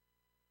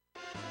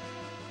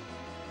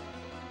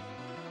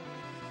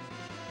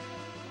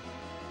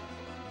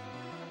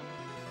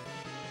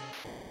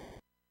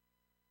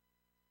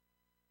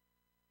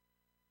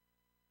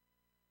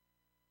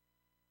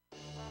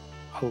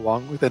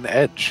 Along with an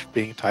Edge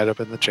being tied up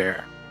in the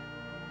chair.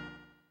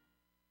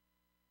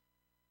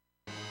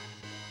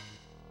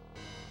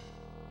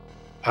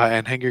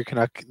 And Hanger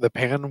Canuck, the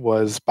pan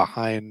was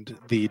behind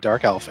the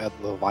Dark Elf at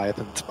the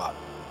Leviathan spot.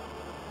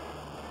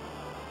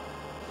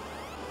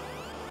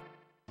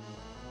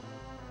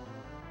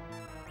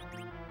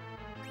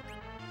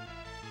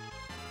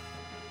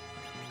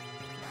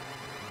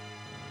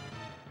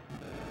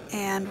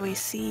 And we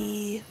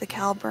see the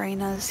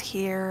Calbrenas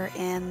here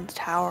in the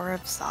Tower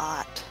of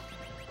Zot.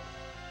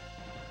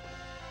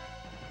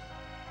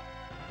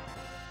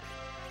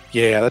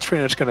 Yeah, that's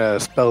pretty much going to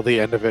spell the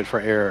end of it for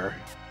Error.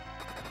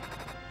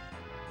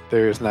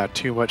 There's not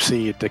too much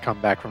seed to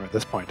come back from at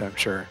this point, I'm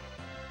sure.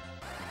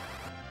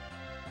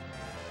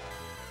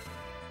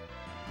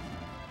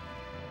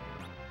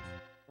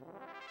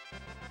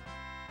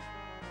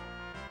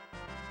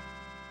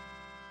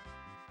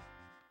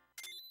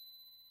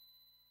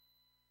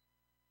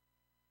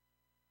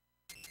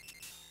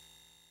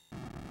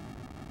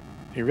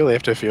 You really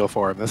have to feel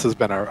for him. This has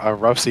been a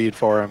rough seed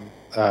for him.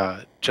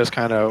 Just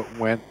kind of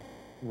went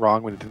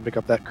wrong when he didn't pick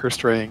up that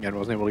cursed ring and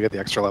wasn't able to get the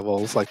extra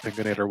levels like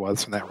Penguin8r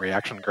was from that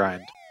reaction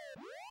grind.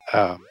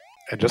 And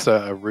just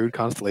a rude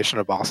constellation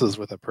of bosses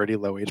with a pretty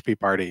low HP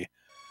party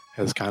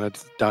has kind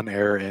of done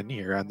Error in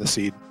here on the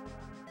seed.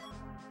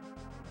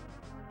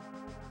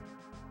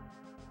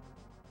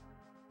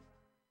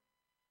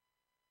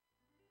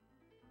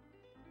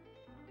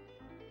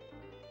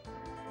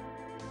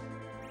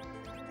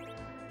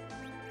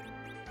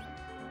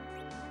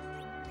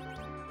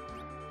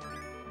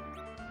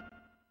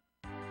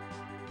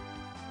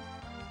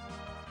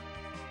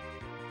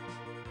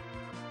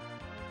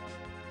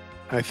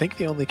 I think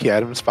the only key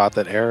item spot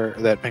that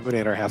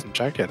Penguin8r hasn't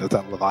checked yet is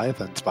that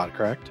Leviathan spot,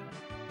 correct?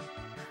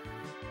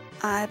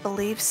 I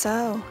believe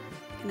so.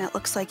 And it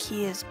looks like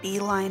he is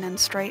beelining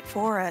straight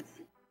for it.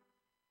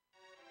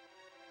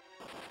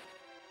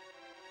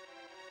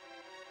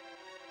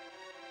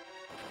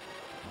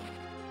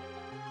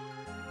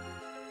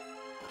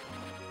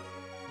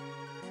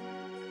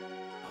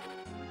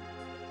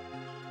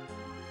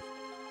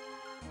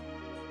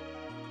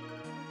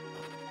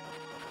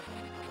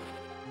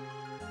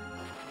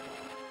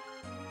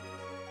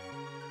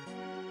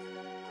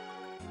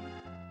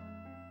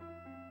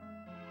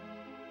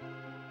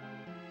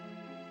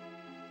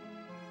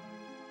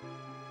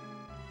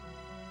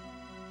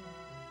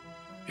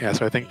 Yeah,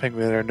 so I think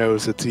Penguin8r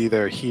knows it's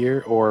either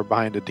here or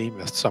behind a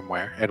Demist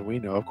somewhere, and we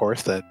know, of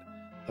course, that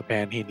the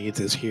pan he needs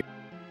is here.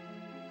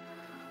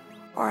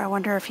 Or I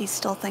wonder if he's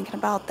still thinking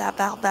about that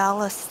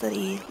Valvalis that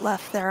he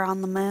left there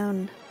on the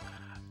moon.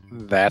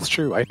 That's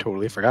true. I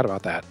totally forgot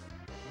about that.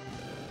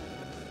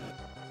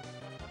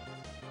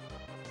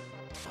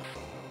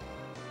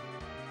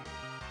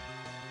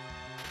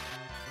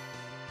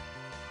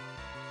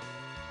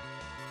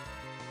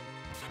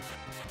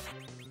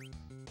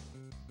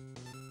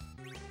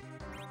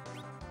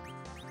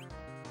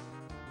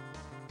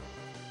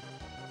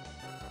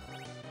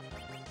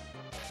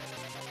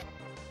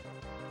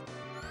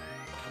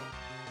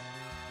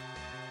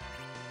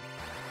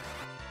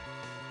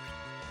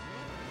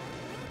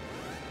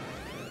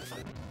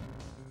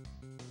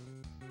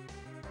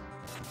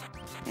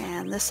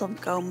 And this will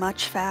go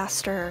much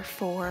faster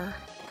for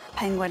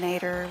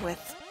penguin8r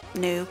with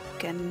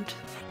Nuke and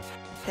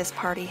his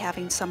party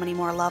having so many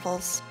more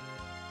levels.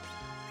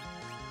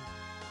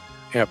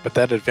 Yeah, but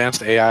that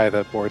advanced AI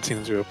that board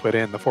seems to have put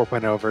in, the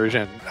 4.0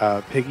 version,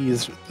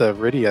 Piggy's the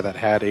Rydia that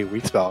had a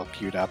weak spell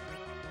queued up.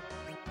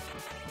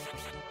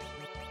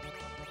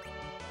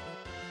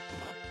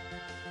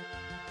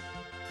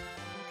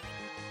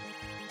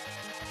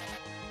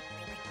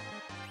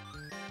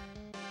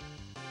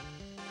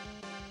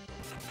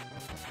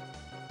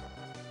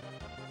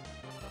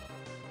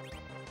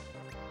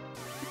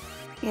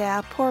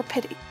 Yeah, poor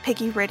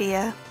Piggy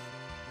Rydia.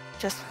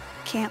 Just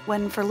can't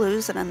win for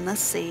losing in this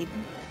seed.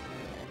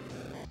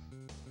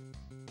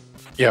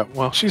 Yeah,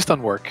 well, she's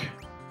done work.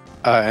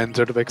 And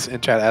Zodobix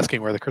in chat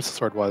asking where the crystal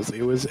sword was.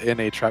 It was in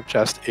a trap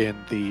chest in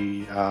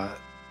the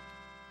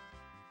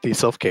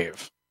Sylph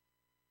Cave.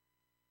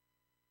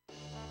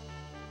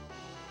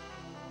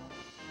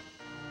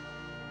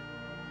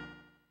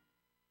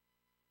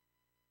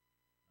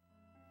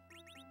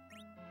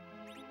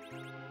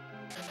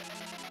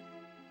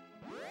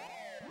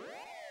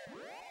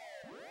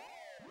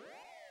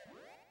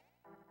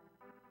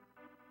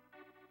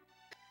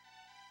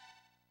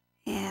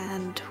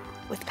 And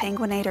with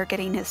penguin8r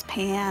getting his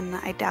pan,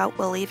 I doubt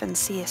we'll even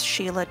see a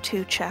Sheila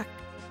 2 check.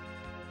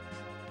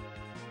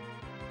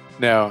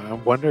 Now, I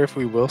wonder if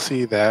we will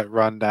see that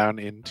run down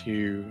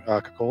into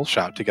Kakol's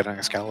shop to get an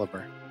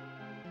Excalibur.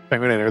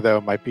 penguin8r, though,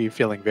 might be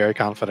feeling very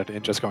confident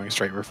in just going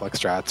straight Reflex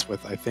strats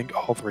with, I think,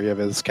 all three of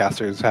his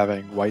casters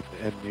having White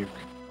and Nuke.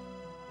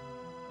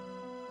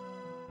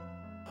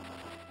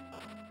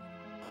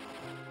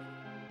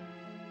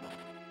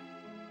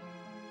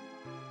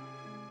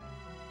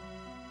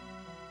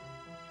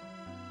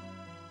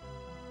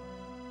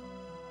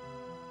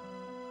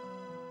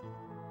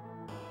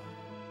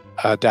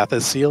 Death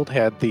is Sealed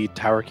had the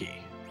Tower Key.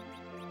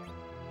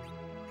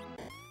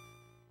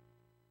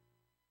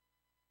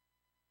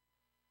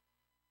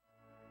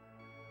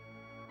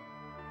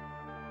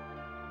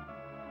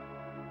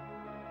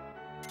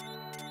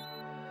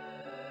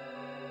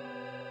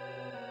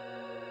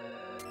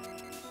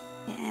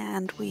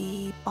 And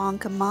we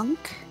bonk a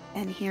monk,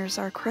 and here's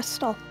our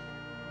crystal.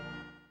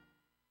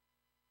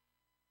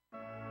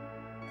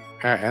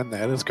 And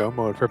that is go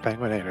mode for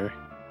penguin8r.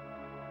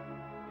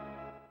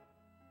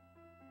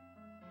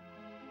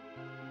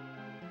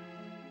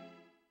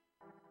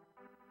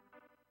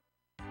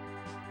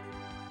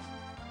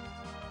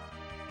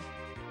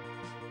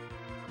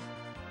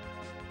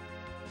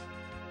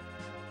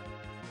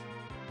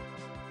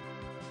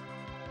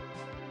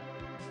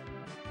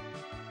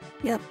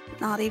 Yep,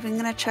 not even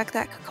gonna check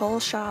that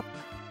Kakol shop.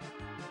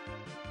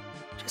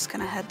 Just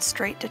gonna head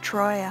straight to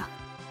Troya.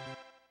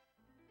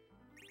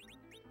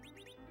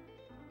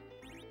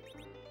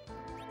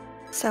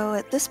 So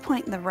at this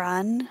point in the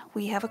run,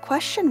 we have a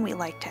question we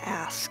like to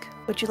ask.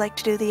 Would you like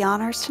to do the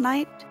honors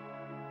tonight?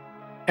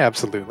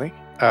 Absolutely.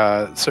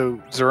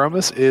 So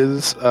Zeromus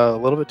is a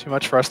little bit too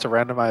much for us to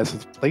randomize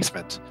his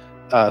placement.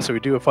 So we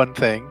do a fun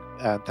thing,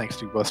 thanks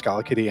to both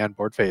Scala-Kitty and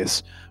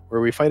Boardface,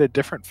 where we fight a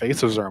different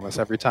face of Zeromus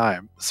every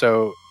time.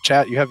 So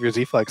chat, you have your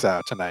Z-Flex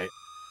out tonight.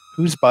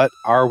 Whose butt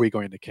are we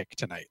going to kick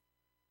tonight?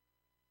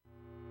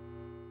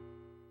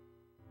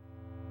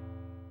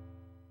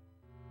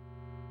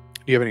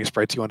 Do you have any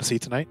sprites you want to see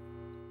tonight?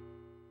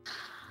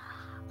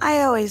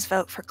 I always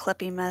vote for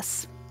Clippy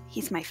Miss.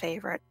 He's my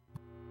favorite.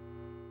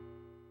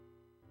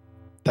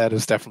 That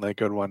is definitely a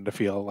good one to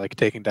feel like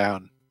taking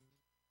down.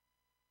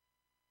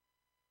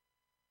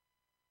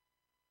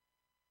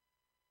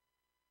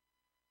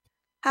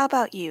 How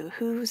about you?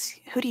 Who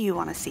do you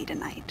want to see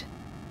tonight?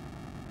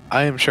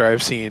 I am sure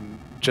I've seen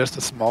just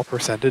a small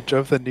percentage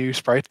of the new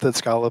sprites that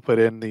Scala put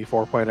in the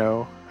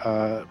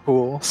 4.0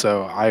 pool,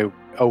 so I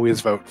always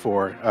vote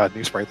for a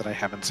new sprite that I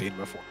haven't seen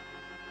before.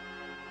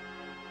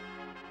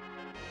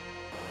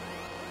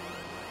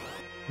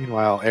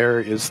 Meanwhile,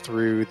 Error is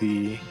through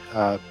the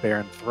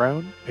Baron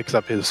Throne, picks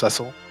up his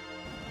Cecil.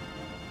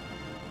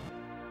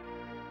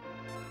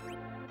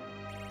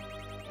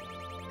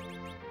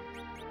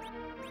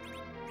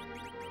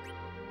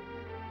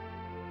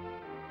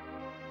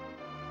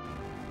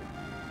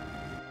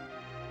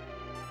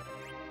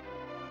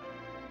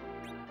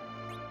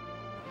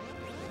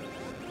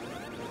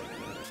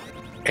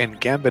 And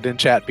Gambit in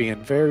chat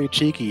being very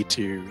cheeky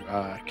to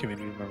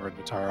community member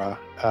Natara,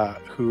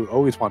 who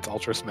always wants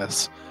Ultra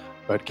Smiths,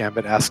 but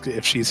Gambit asks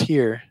if she's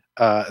here,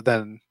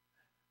 then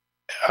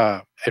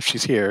if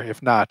she's here.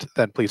 If not,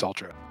 then please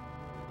Ultra.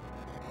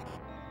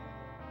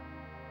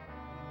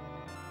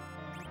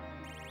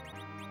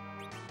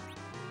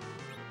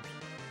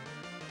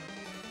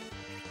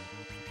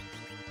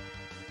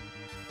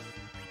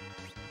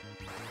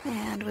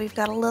 And we've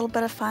got a little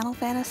bit of Final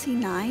Fantasy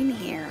IX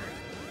here.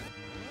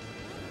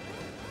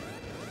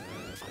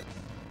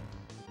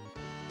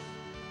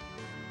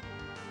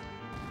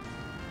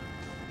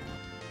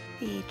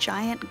 The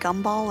giant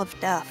gumball of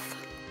death.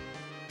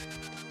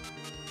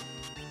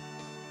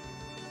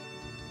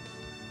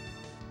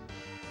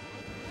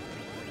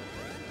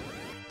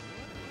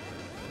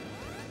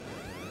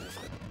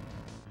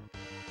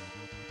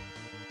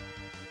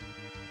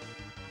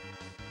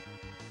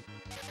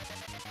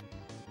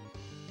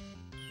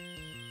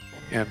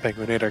 And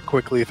penguin8r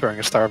quickly throwing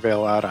a Star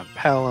Veil out on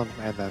Palom,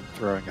 and then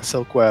throwing a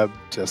Silk Web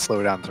to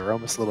slow down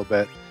Zeromus a little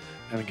bit,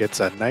 and gets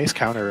a nice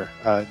counter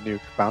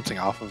nuke bouncing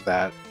off of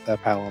that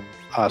Palom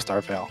Star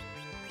Veil.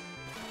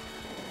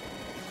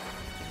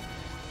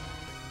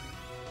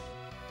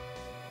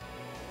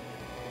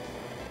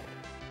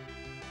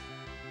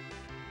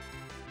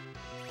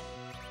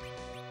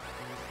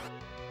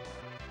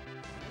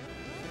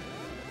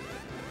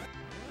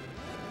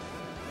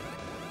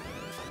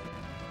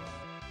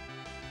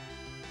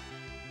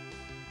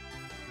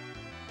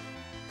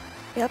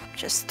 Yep,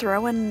 just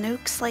throwing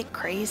nukes like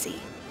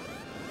crazy.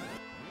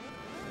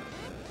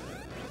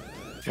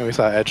 And we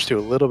saw edge to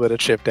a little bit of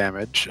chip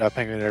damage.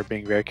 penguin8r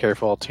being very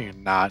careful to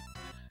not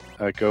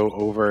go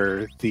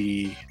over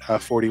the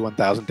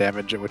 41,000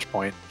 damage, at which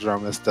point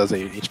Zeromus does a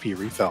HP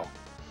refill,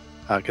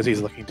 because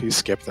he's looking to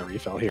skip the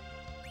refill here.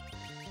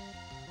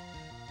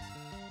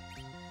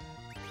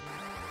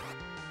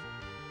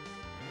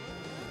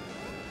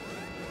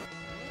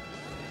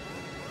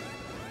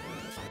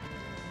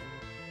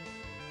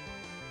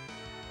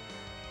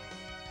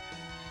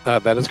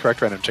 That is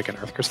correct, Random Chicken.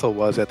 Earth Crystal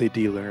was at the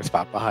D lunar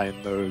spot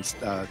behind those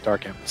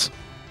Dark Imps.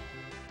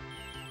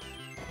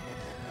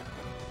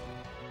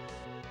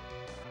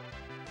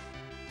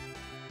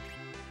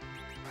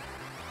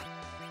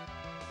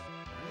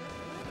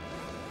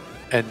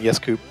 And yes,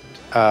 Coop,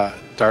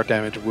 dart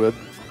damage would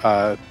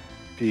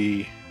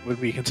be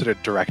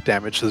considered direct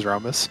damage to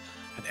Zeromus,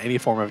 and any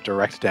form of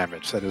direct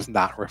damage that is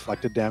not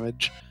reflected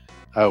damage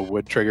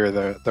would trigger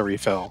the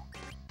refill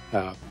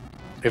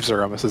if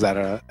Zeromus is at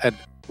and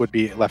would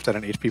be left at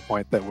an HP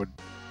point that would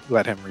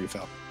let him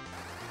refill.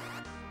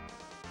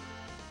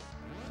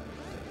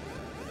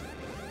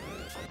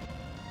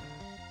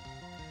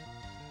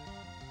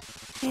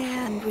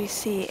 And we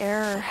see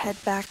Error head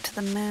back to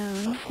the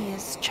moon. He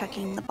is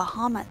checking the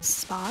Bahamut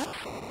spot.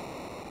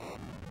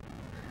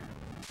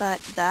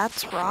 But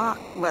that's rock.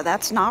 Well,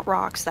 that's not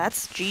rocks,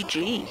 that's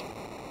GG.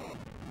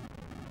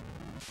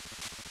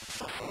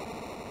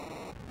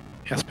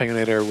 Yes,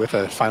 penguin8r with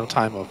a final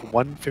time of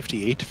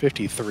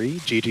 1:58.53.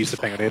 GG's to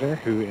penguin8r,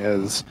 who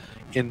is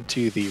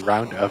into the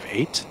round of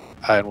 8,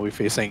 and will be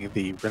facing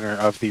the winner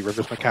of the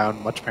Rivers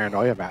McCown Much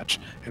Paranoia match.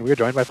 And we are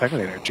joined by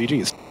penguin8r.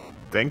 GG's.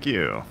 Thank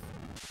you.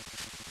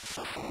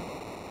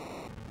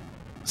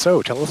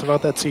 So, tell us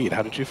about that seed.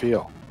 How did you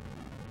feel?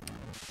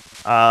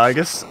 I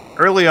guess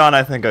early on,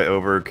 I think I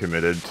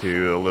overcommitted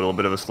to a little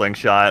bit of a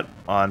slingshot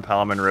on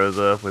Palom and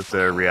Rosa with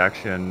their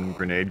reaction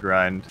grenade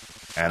grind.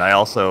 And I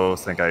also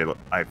think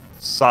I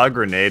saw a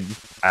grenade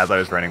as I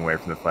was running away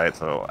from the fight,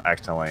 so I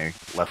accidentally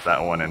left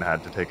that one and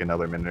had to take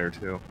another minute or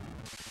two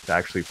to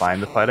actually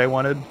find the fight I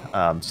wanted.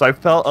 So I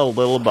felt a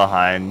little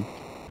behind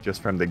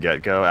just from the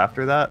get-go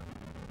after that.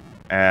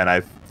 And I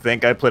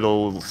think I played a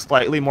little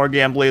slightly more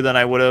gambly than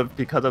I would have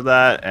because of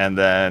that. And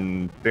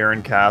then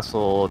Baron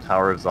Castle,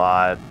 Tower of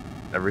Zod,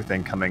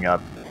 everything coming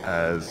up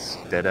as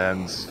dead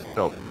ends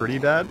felt pretty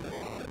bad.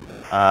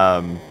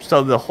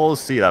 So the whole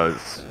seed, I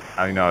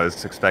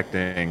was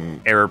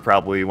expecting Error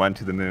probably went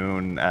to the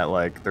moon at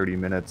like 30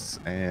 minutes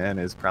and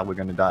is probably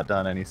going to dot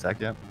done any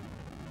second.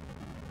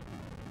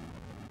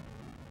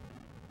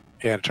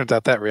 Yeah, it turns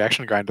out that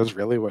reaction grind was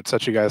really what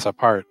set you guys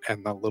apart,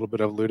 and the little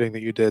bit of looting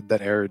that you did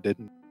that Error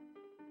didn't.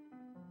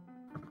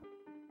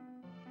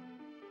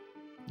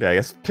 Yeah, I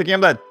guess picking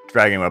up that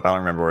Dragon Whip, I don't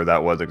remember where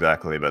that was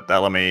exactly, but that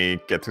let me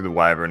get through the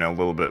Wyvern a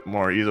little bit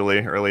more easily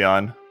early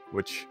on,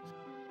 which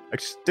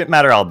didn't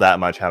matter all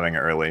that much having it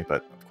early,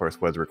 but of course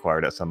was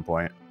required at some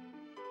point.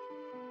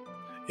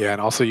 Yeah,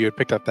 and also you had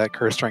picked up that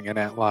Curse Ring and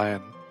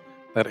Antlion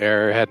that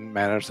Error hadn't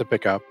managed to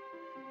pick up.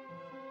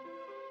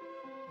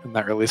 And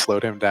that really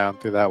slowed him down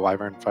through that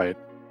Wyvern fight.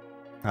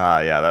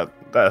 Yeah,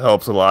 that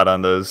helps a lot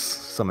on those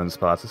summon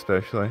spots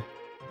especially.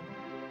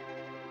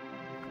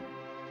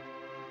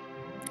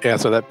 Yeah,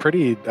 so that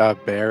pretty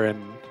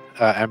barren,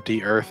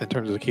 empty Earth in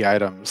terms of key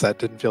items, that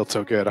didn't feel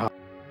so good, huh?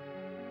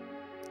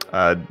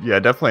 Yeah,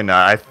 definitely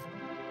not.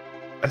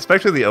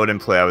 Especially the Odin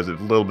play, I was a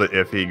little bit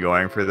iffy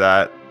going for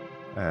that.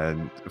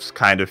 And I was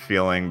kind of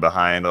feeling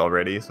behind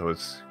already, so I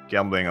was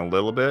gambling a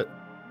little bit.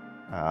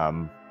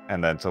 And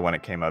then, so when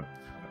it came up,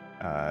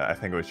 I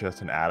think it was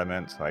just an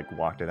Adamant, so I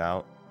walked it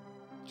out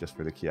just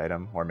for the key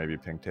item, or maybe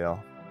Pinktail.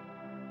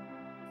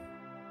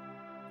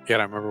 Yeah, I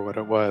don't remember what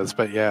it was,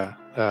 but yeah.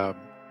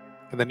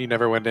 And then you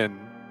never went in,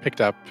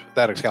 picked up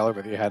that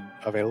Excalibur that you had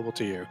available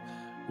to you.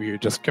 Were you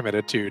just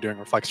committed to doing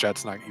Reflex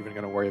Jets, not even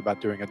going to worry about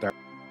doing a dark?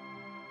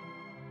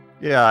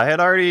 Yeah, I had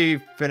already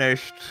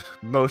finished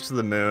most of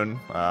the moon,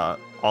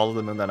 all of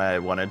the moon that I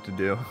wanted to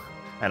do.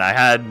 And I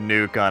had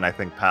nuke on, I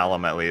think,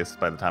 Palom at least,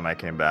 by the time I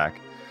came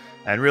back.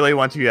 And really,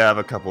 once you have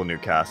a couple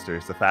nuke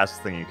casters, the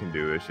fastest thing you can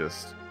do is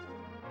just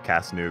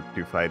cast nuke,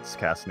 do fights,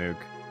 cast nuke.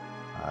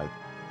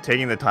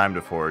 Taking the time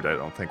to forge, I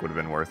don't think would have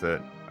been worth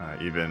it.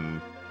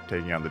 Even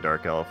taking on the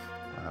Dark Elf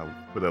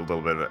with a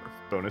little bit of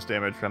bonus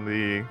damage from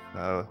the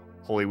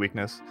Holy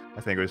Weakness,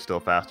 I think it was still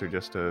faster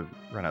just to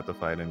run out the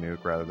fight and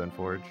nuke rather than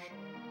forge.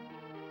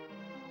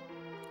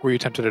 Were you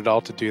tempted at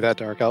all to do that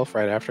Dark Elf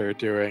right after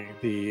doing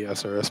the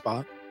Asura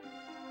spot?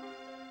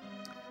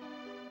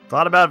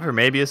 Thought about it for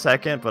maybe a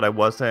second, but I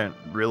wasn't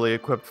really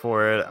equipped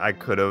for it. I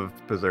could have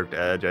Berserked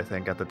Edge, I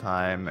think, at the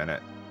time, and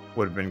it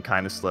would have been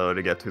kind of slow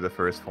to get through the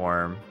first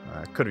form.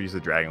 I could have used the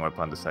Dragon Whip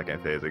on the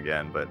second phase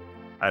again, but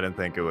I didn't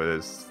think it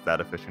was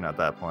that efficient at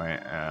that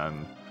point,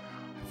 and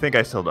I think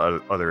I still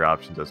had other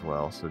options as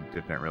well, so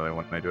didn't really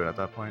want to do it at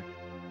that point.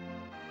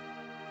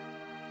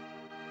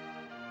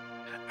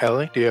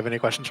 Ellie, do you have any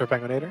questions for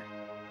penguin8r?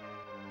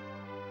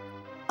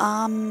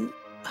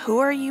 Who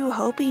are you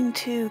hoping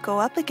to go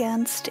up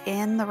against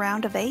in the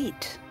round of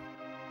 8?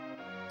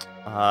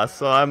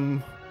 So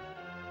I'm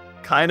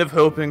kind of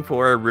hoping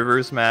for a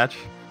Rivers match.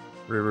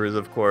 Rivers,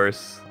 of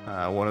course,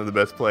 one of the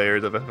best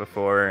players of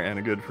FF4 and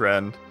a good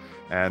friend.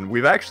 And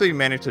we've actually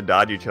managed to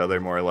dodge each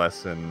other more or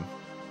less in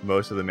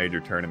most of the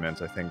major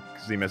tournaments. I think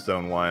Zenith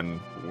Zone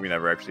 1, we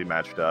never actually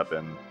matched up,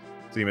 and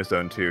Zenith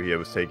Zone 2, he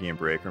was taking a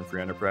break from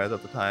Free Enterprise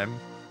at the time.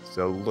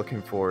 So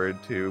looking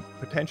forward to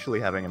potentially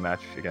having a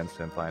match against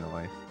him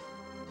finally.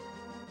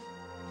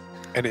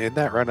 And in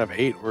that run of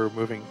 8, we're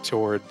moving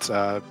towards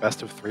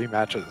best of 3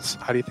 matches.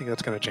 How do you think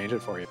that's going to change it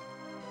for you?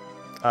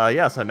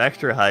 Yeah, so I'm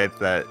extra hyped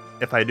that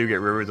if I do get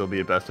Rivers, it'll be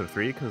a best of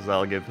 3, because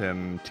I'll give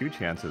him 2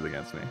 chances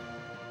against me.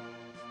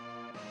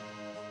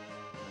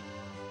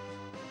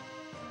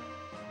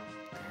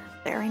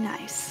 Very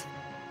nice.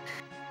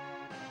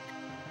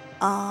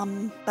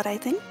 But I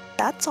think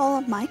that's all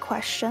of my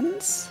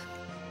questions.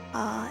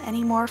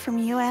 Any more from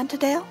you,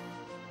 Antidale?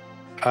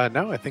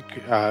 No, I think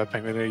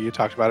penguin8r, you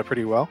talked about it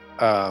pretty well.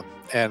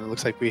 And it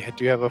looks like we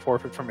do have a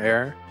forfeit from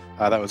Error.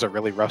 That was a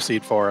really rough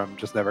seed for him,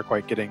 just never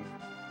quite getting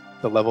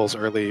the levels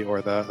early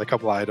or the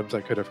couple of items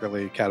that could have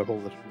really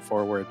catapulted him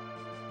forward.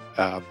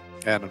 And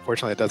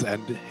unfortunately, it does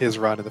end his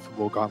run in the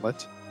Fabul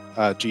Gauntlet.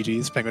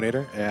 GG's,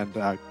 penguin8r,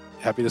 and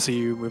happy to see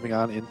you moving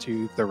on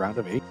into the round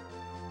of 8.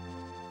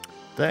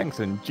 Thanks,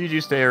 and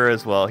GG's to Error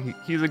as well.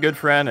 He's a good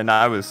friend, and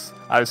I was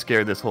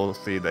scared this whole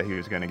seed that he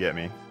was going to get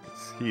me.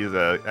 He's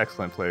an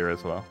excellent player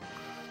as well.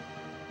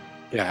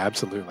 Yeah,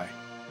 absolutely.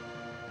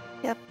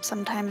 Yep,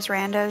 sometimes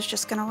rando's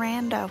just gonna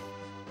rando.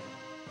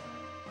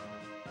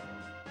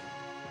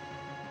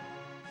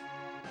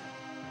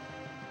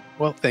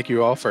 Well, thank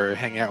you all for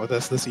hanging out with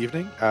us this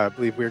evening. I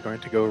believe we're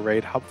going to go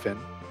raid Hubfin,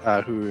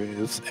 who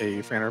is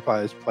a Free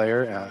Enterprise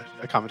player,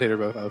 a commentator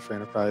both of Free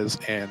Enterprise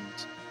and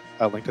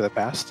A Link to the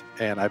Past,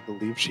 and I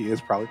believe she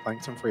is probably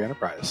playing some Free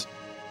Enterprise.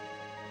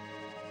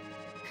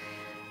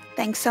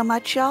 Thanks so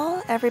much,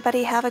 y'all.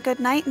 Everybody have a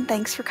good night, and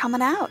thanks for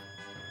coming out.